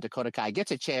 and then Dakota Kai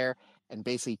gets a chair and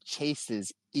basically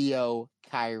chases Io,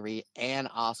 Kairi, and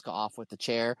Asuka off with the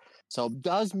chair. So it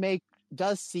does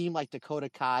seem like Dakota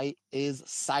Kai is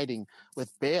siding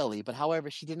with Bayley, but however,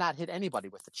 she did not hit anybody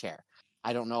with the chair.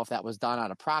 I don't know if that was done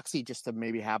on a proxy just to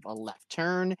maybe have a left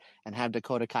turn and have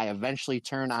Dakota Kai eventually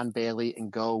turn on Bayley and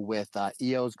go with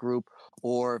Io's group,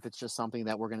 or if it's just something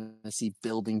that we're going to see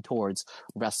building towards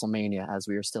WrestleMania, as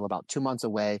we are still about 2 months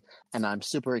away. And I'm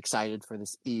super excited for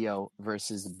this Io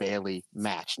versus Bayley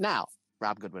match. Now,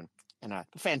 Rob Goodwin and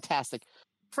fantastic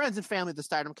friends and family of the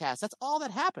Stardom cast. That's all that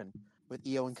happened with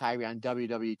Io and Kairi on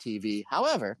WWE TV.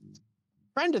 However,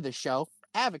 friend of the show,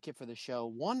 advocate for the show,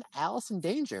 one Allison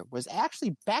Danger, was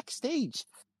actually backstage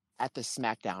at the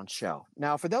SmackDown show.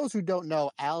 Now, for those who don't know,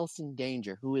 Allison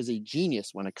Danger, who is a genius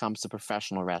when it comes to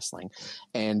professional wrestling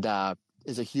and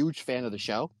is a huge fan of the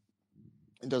show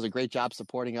and does a great job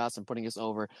supporting us and putting us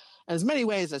over in as many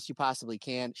ways as you possibly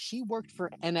can. She worked for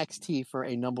NXT for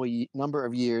a number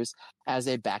of years as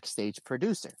a backstage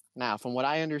producer. Now, from what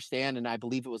I understand, and I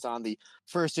believe it was on the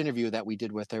first interview that we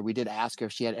did with her, we did ask her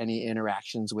if she had any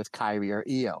interactions with Kairi or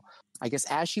Io. I guess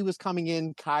as she was coming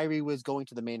in, Kairi was going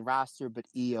to the main roster, but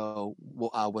Io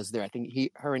was there. I think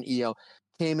her and Io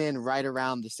came in right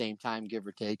around the same time, give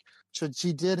or take. So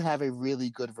she did have a really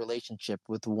good relationship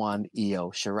with one Io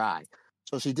Shirai.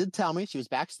 So she did tell me she was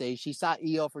backstage. She saw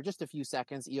Io for just a few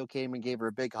seconds. Io came and gave her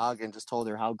a big hug and just told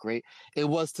her how great it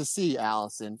was to see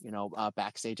Allison,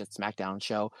 backstage at SmackDown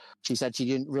show. She said she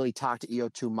didn't really talk to Io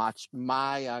too much.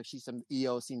 Io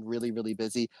seemed really, really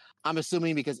busy. I'm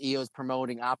assuming because Io's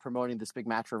promoting this big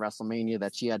match for WrestleMania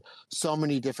that she had so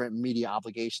many different media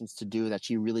obligations to do that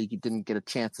she really didn't get a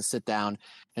chance to sit down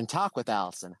and talk with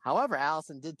Allison. However,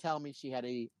 Allison did tell me she had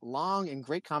a long and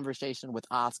great conversation with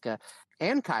Asuka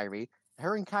and Kairi.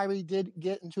 Her and Kairi did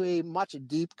get into a much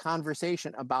deep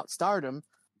conversation about Stardom.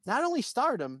 Not only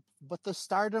Stardom, but the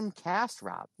Stardom cast,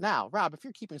 Rob. Now, Rob, if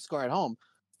you're keeping score at home,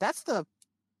 that's the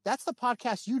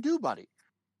podcast you do, buddy.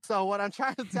 So what I'm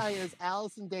trying to tell you is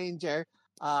Allison Danger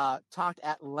talked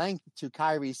at length to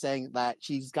Kairi, saying that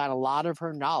she's got a lot of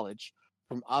her knowledge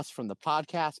from us from the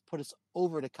podcast, put us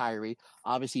over to Kairi.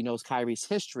 Obviously knows Kairi's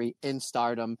history in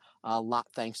Stardom, a lot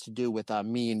thanks to do with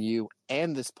me and you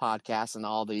and this podcast and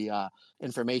all the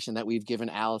information that we've given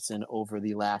Allison over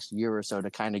the last year or so to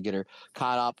kind of get her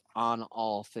caught up on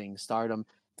all things Stardom.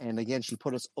 And again, she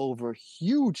put us over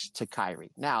huge to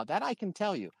Kairi. Now, that I can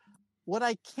tell you. What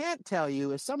I can't tell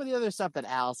you is some of the other stuff that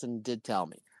Allison did tell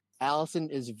me. Allison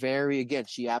is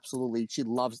she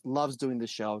loves doing the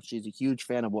show. She's a huge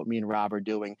fan of what me and Rob are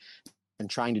doing and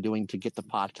trying to get the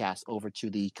podcast over to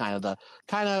the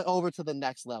over to the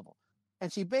next level.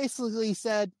 And she basically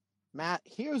said, Matt,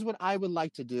 here's what I would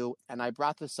like to do. And I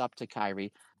brought this up to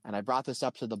Kyrie and I brought this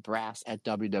up to the brass at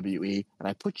WWE. And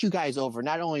I put you guys over,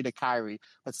 not only to Kyrie,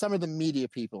 but some of the media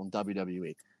people in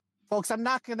WWE. Folks, I'm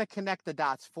not going to connect the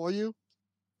dots for you,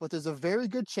 but there's a very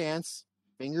good chance,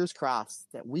 fingers crossed,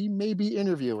 that we may be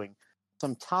interviewing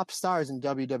some top stars in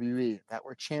WWE that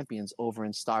were champions over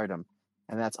in Stardom.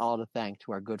 And that's all to thank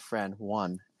to our good friend,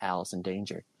 one Allison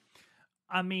Danger.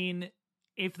 I mean,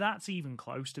 if that's even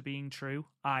close to being true,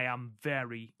 I am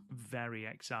very, very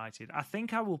excited. I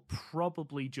think I will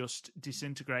probably just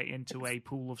disintegrate into a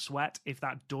pool of sweat if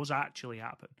that does actually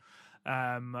happen.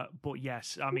 But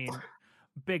yes, I mean,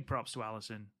 big props to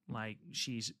Allison. Like,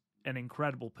 she's an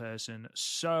incredible person,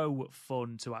 so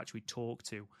fun to actually talk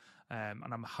to.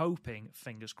 And I'm hoping,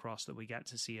 fingers crossed, that we get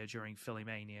to see her during Philly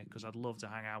Mania, because I'd love to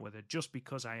hang out with her, just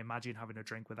because I imagine having a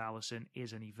drink with Allison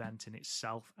is an event in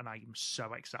itself, and I'm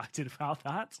so excited about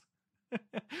that.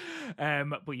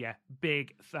 But yeah,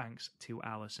 big thanks to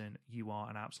Allison. You are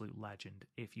an absolute legend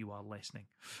if you are listening.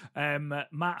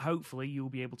 Matt, hopefully you'll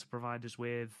be able to provide us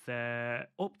with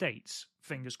updates,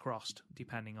 fingers crossed,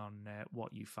 depending on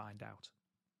what you find out.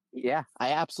 Yeah,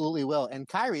 I absolutely will. And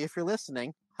Kyrie, if you're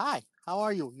listening, hi, how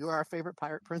are you? You're our favorite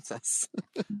pirate princess.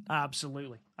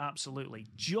 Absolutely.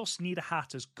 Just need a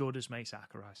hat as good as May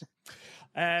Sakurai's.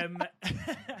 And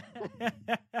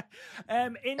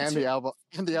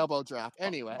the elbow drop.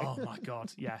 Anyway. Oh my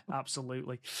God. Yeah,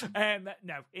 absolutely.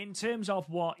 No, in terms of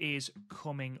what is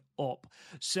coming up.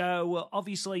 So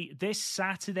obviously this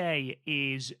Saturday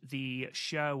is the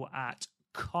show at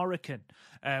Korakuen.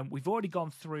 We've already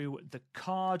gone through the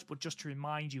card, but just to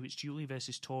remind you, it's Julia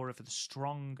versus Tora for the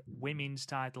strong women's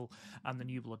title, and the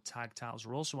New Blood tag titles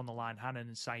are also on the line. Hanan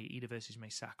and Saya Ida versus Mai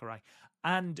Sakurai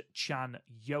and Chan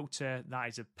Yota. That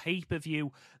is a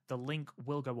pay-per-view. The link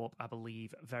will go up, I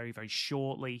believe, very, very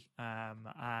shortly,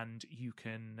 and you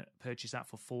can purchase that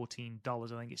for $14.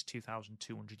 I think it's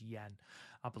 2,200 yen,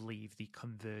 I believe the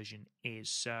conversion is.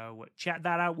 So check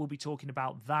that out. We'll be talking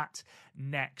about that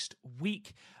next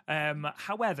week.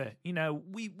 However,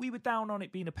 we were down on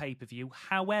it being a pay-per-view.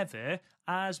 However,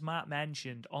 as Matt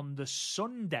mentioned, on the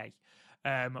Sunday,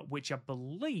 which I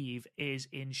believe is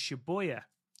in Shibuya,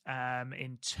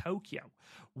 in Tokyo,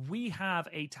 we have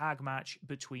a tag match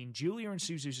between Julia and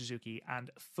Suzu Suzuki and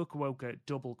Fukuoka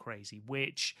Double Crazy,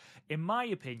 which, in my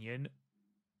opinion,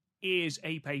 is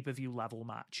a pay-per-view level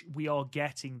match. We are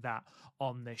getting that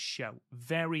on this show.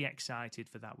 Very excited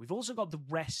for that. We've also got the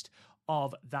rest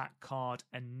of that card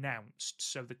announced.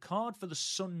 So the card for the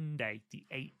Sunday, the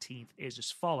 18th, is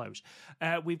as follows.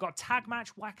 We've got tag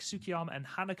match Waka Tsukiyama and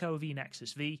Hanako v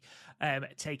Nexus V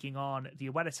taking on the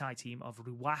Uedatai team of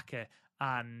Ruaka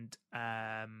and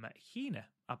Hina,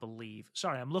 I believe.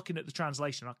 Sorry, I'm looking at the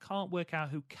translation. I can't work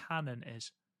out who Cannon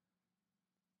is.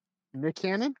 Nick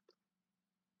Cannon?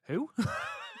 Who?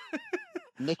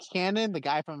 Nick Cannon, the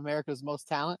guy from America's Most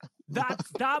Talent.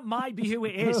 That might be who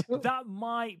it is. That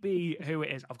might be who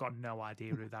it is. I've got no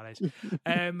idea who that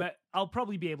is. I'll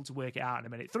probably be able to work it out in a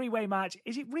minute. Three-way match.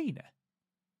 Is it Rena?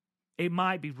 It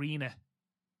might be Rena.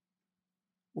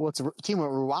 Well, it's a team with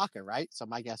Ruaka, right? So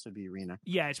my guess would be Rena.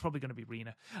 Yeah, it's probably going to be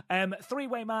Rena.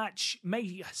 Three-way match,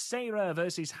 Mai Seira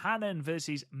versus Hanan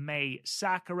versus Mai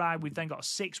Sakurai. We've then got a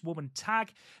 6-woman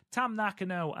tag, Tam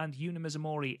Nakano and Yuna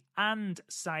Mizumori and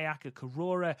Sayaka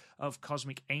Kurora of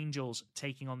Cosmic Angels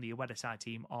taking on the Uedatai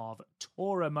team of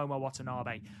Tora Momo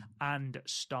Watanabe and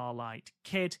Starlight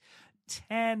Kid.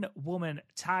 10-woman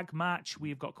tag match.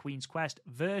 We've got Queen's Quest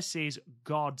versus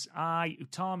God's Eye.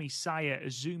 Utami Saya,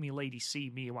 Azumi, Lady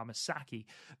C, Miyu Amasaki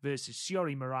versus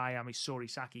Shiori Mirai, Misori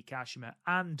Saki Kashima,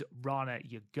 and Rana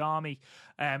Yagami.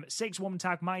 6-woman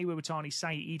tag, Mayu Iwatani,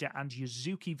 Saya Ida, and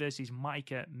Yuzuki versus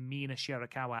Maika, Mina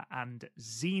Shirakawa, and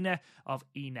Xena of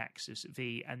E-Nexus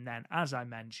V. And then, as I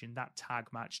mentioned, that tag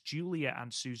match, Julia and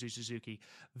Suzu Suzuki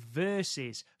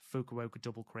versus Fukuoka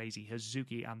Double Crazy,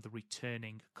 Hazuki, and the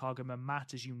returning Koguma.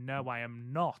 Matt, as you know, I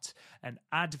am not an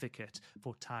advocate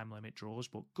for time limit draws,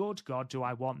 but good God, do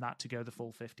I want that to go the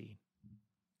full 15.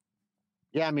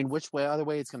 Yeah, I mean, which way, other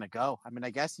way it's going to go? I mean, I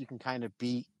guess you can kind of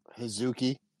beat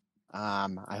Hazuki.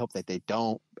 I hope that they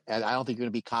don't. I don't think you're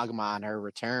going to beat Koguma on her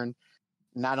return.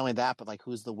 Not only that, but like,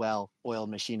 who's the well-oiled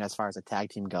machine as far as a tag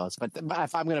team goes? But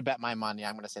if I'm going to bet my money,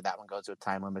 I'm going to say that one goes to a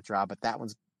time limit draw, but that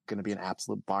one's going to be an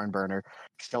absolute barn burner,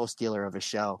 show stealer of a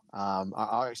show,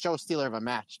 or show stealer of a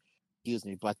match. Excuse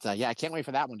me. But yeah, I can't wait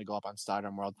for that one to go up on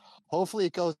Stardom World. Hopefully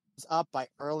it goes up by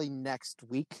early next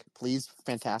week. Please,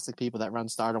 fantastic people that run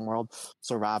Stardom World,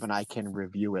 so Rob and I can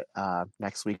review it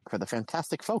next week for the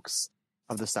fantastic folks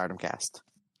of the Stardom cast.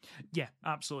 Yeah,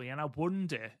 absolutely. And I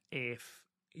wonder if,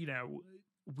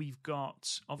 we've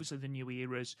got obviously the new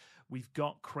eras. We've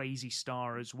got Crazy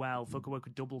Star as well.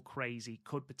 Fukuoka Double Crazy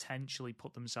could potentially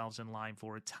put themselves in line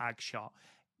for a tag shot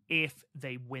if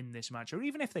they win this match, or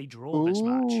even if they draw this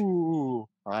match. Ooh,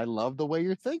 I love the way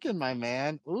you're thinking, my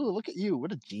man. Ooh, look at you.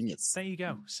 What a genius. There you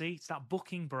go. See, it's that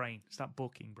booking brain.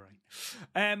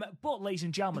 But, ladies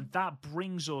and gentlemen, that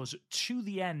brings us to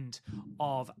the end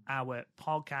of our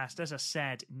podcast. As I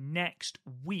said, next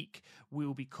week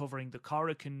we'll be covering the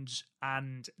Korokans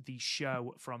and the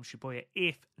show from Shibuya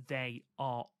if they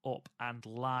are up and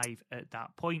live at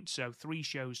that point. So 3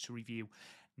 shows to review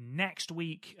next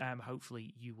week.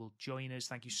 Hopefully you will join us.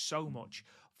 Thank you so much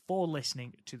for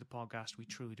listening to the podcast. We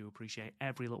truly do appreciate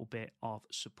every little bit of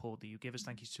support that you give us.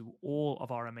 Thank you to all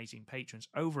of our amazing patrons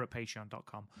over at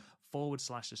patreon.com/the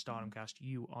StardomCast.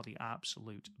 You are the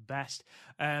absolute best.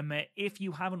 If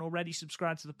you haven't already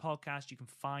subscribed to the podcast, you can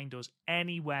find us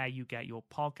anywhere you get your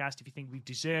podcast. If you think we've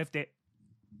deserved it,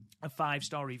 a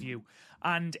 5-star review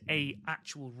and a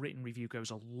actual written review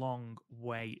goes a long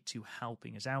way to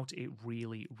helping us out. It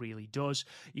really, really does.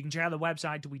 You can check out the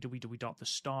website,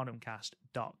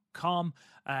 www.thestardomcast.com.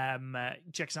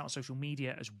 Check us out on social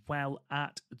media as well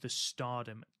at the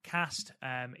Stardom Cast.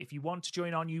 If you want to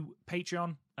join our new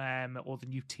Patreon or the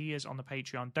new tiers on the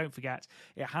Patreon, don't forget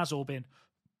it has all been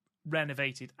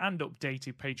renovated and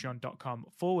updated.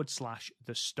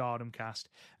 Patreon.com/the Stardomcast.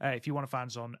 If you want to find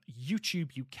us on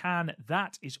YouTube, you can.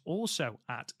 That is also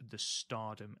at the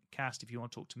Stardom Cast. If you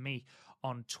want to talk to me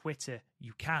on Twitter,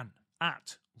 you can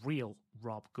at Real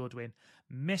Rob Goodwin.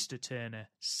 Mr. Turner,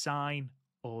 sign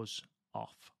us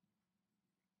off.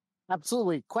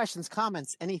 Absolutely. Questions,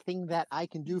 comments, anything that I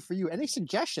can do for you, any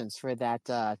suggestions for that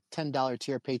 $10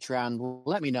 tier Patreon,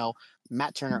 let me know.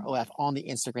 Matt Turner OF on the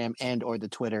Instagram and or the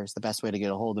Twitter is the best way to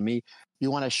get a hold of me. If you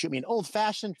want to shoot me an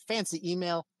old-fashioned fancy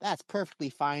email, that's perfectly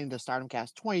fine. The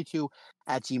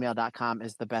StardomCast22@gmail.com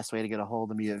is the best way to get a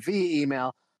hold of me via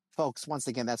email. Folks, once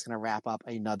again, that's going to wrap up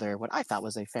another, what I thought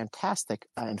was a fantastic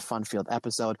and fun-filled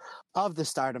episode of the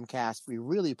Stardom Cast. We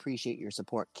really appreciate your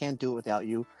support. Can't do it without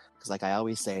you, because like I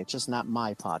always say, it's just not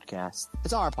my podcast.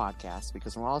 It's our podcast,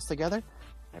 because when we're all together,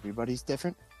 everybody's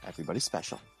different, everybody's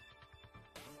special.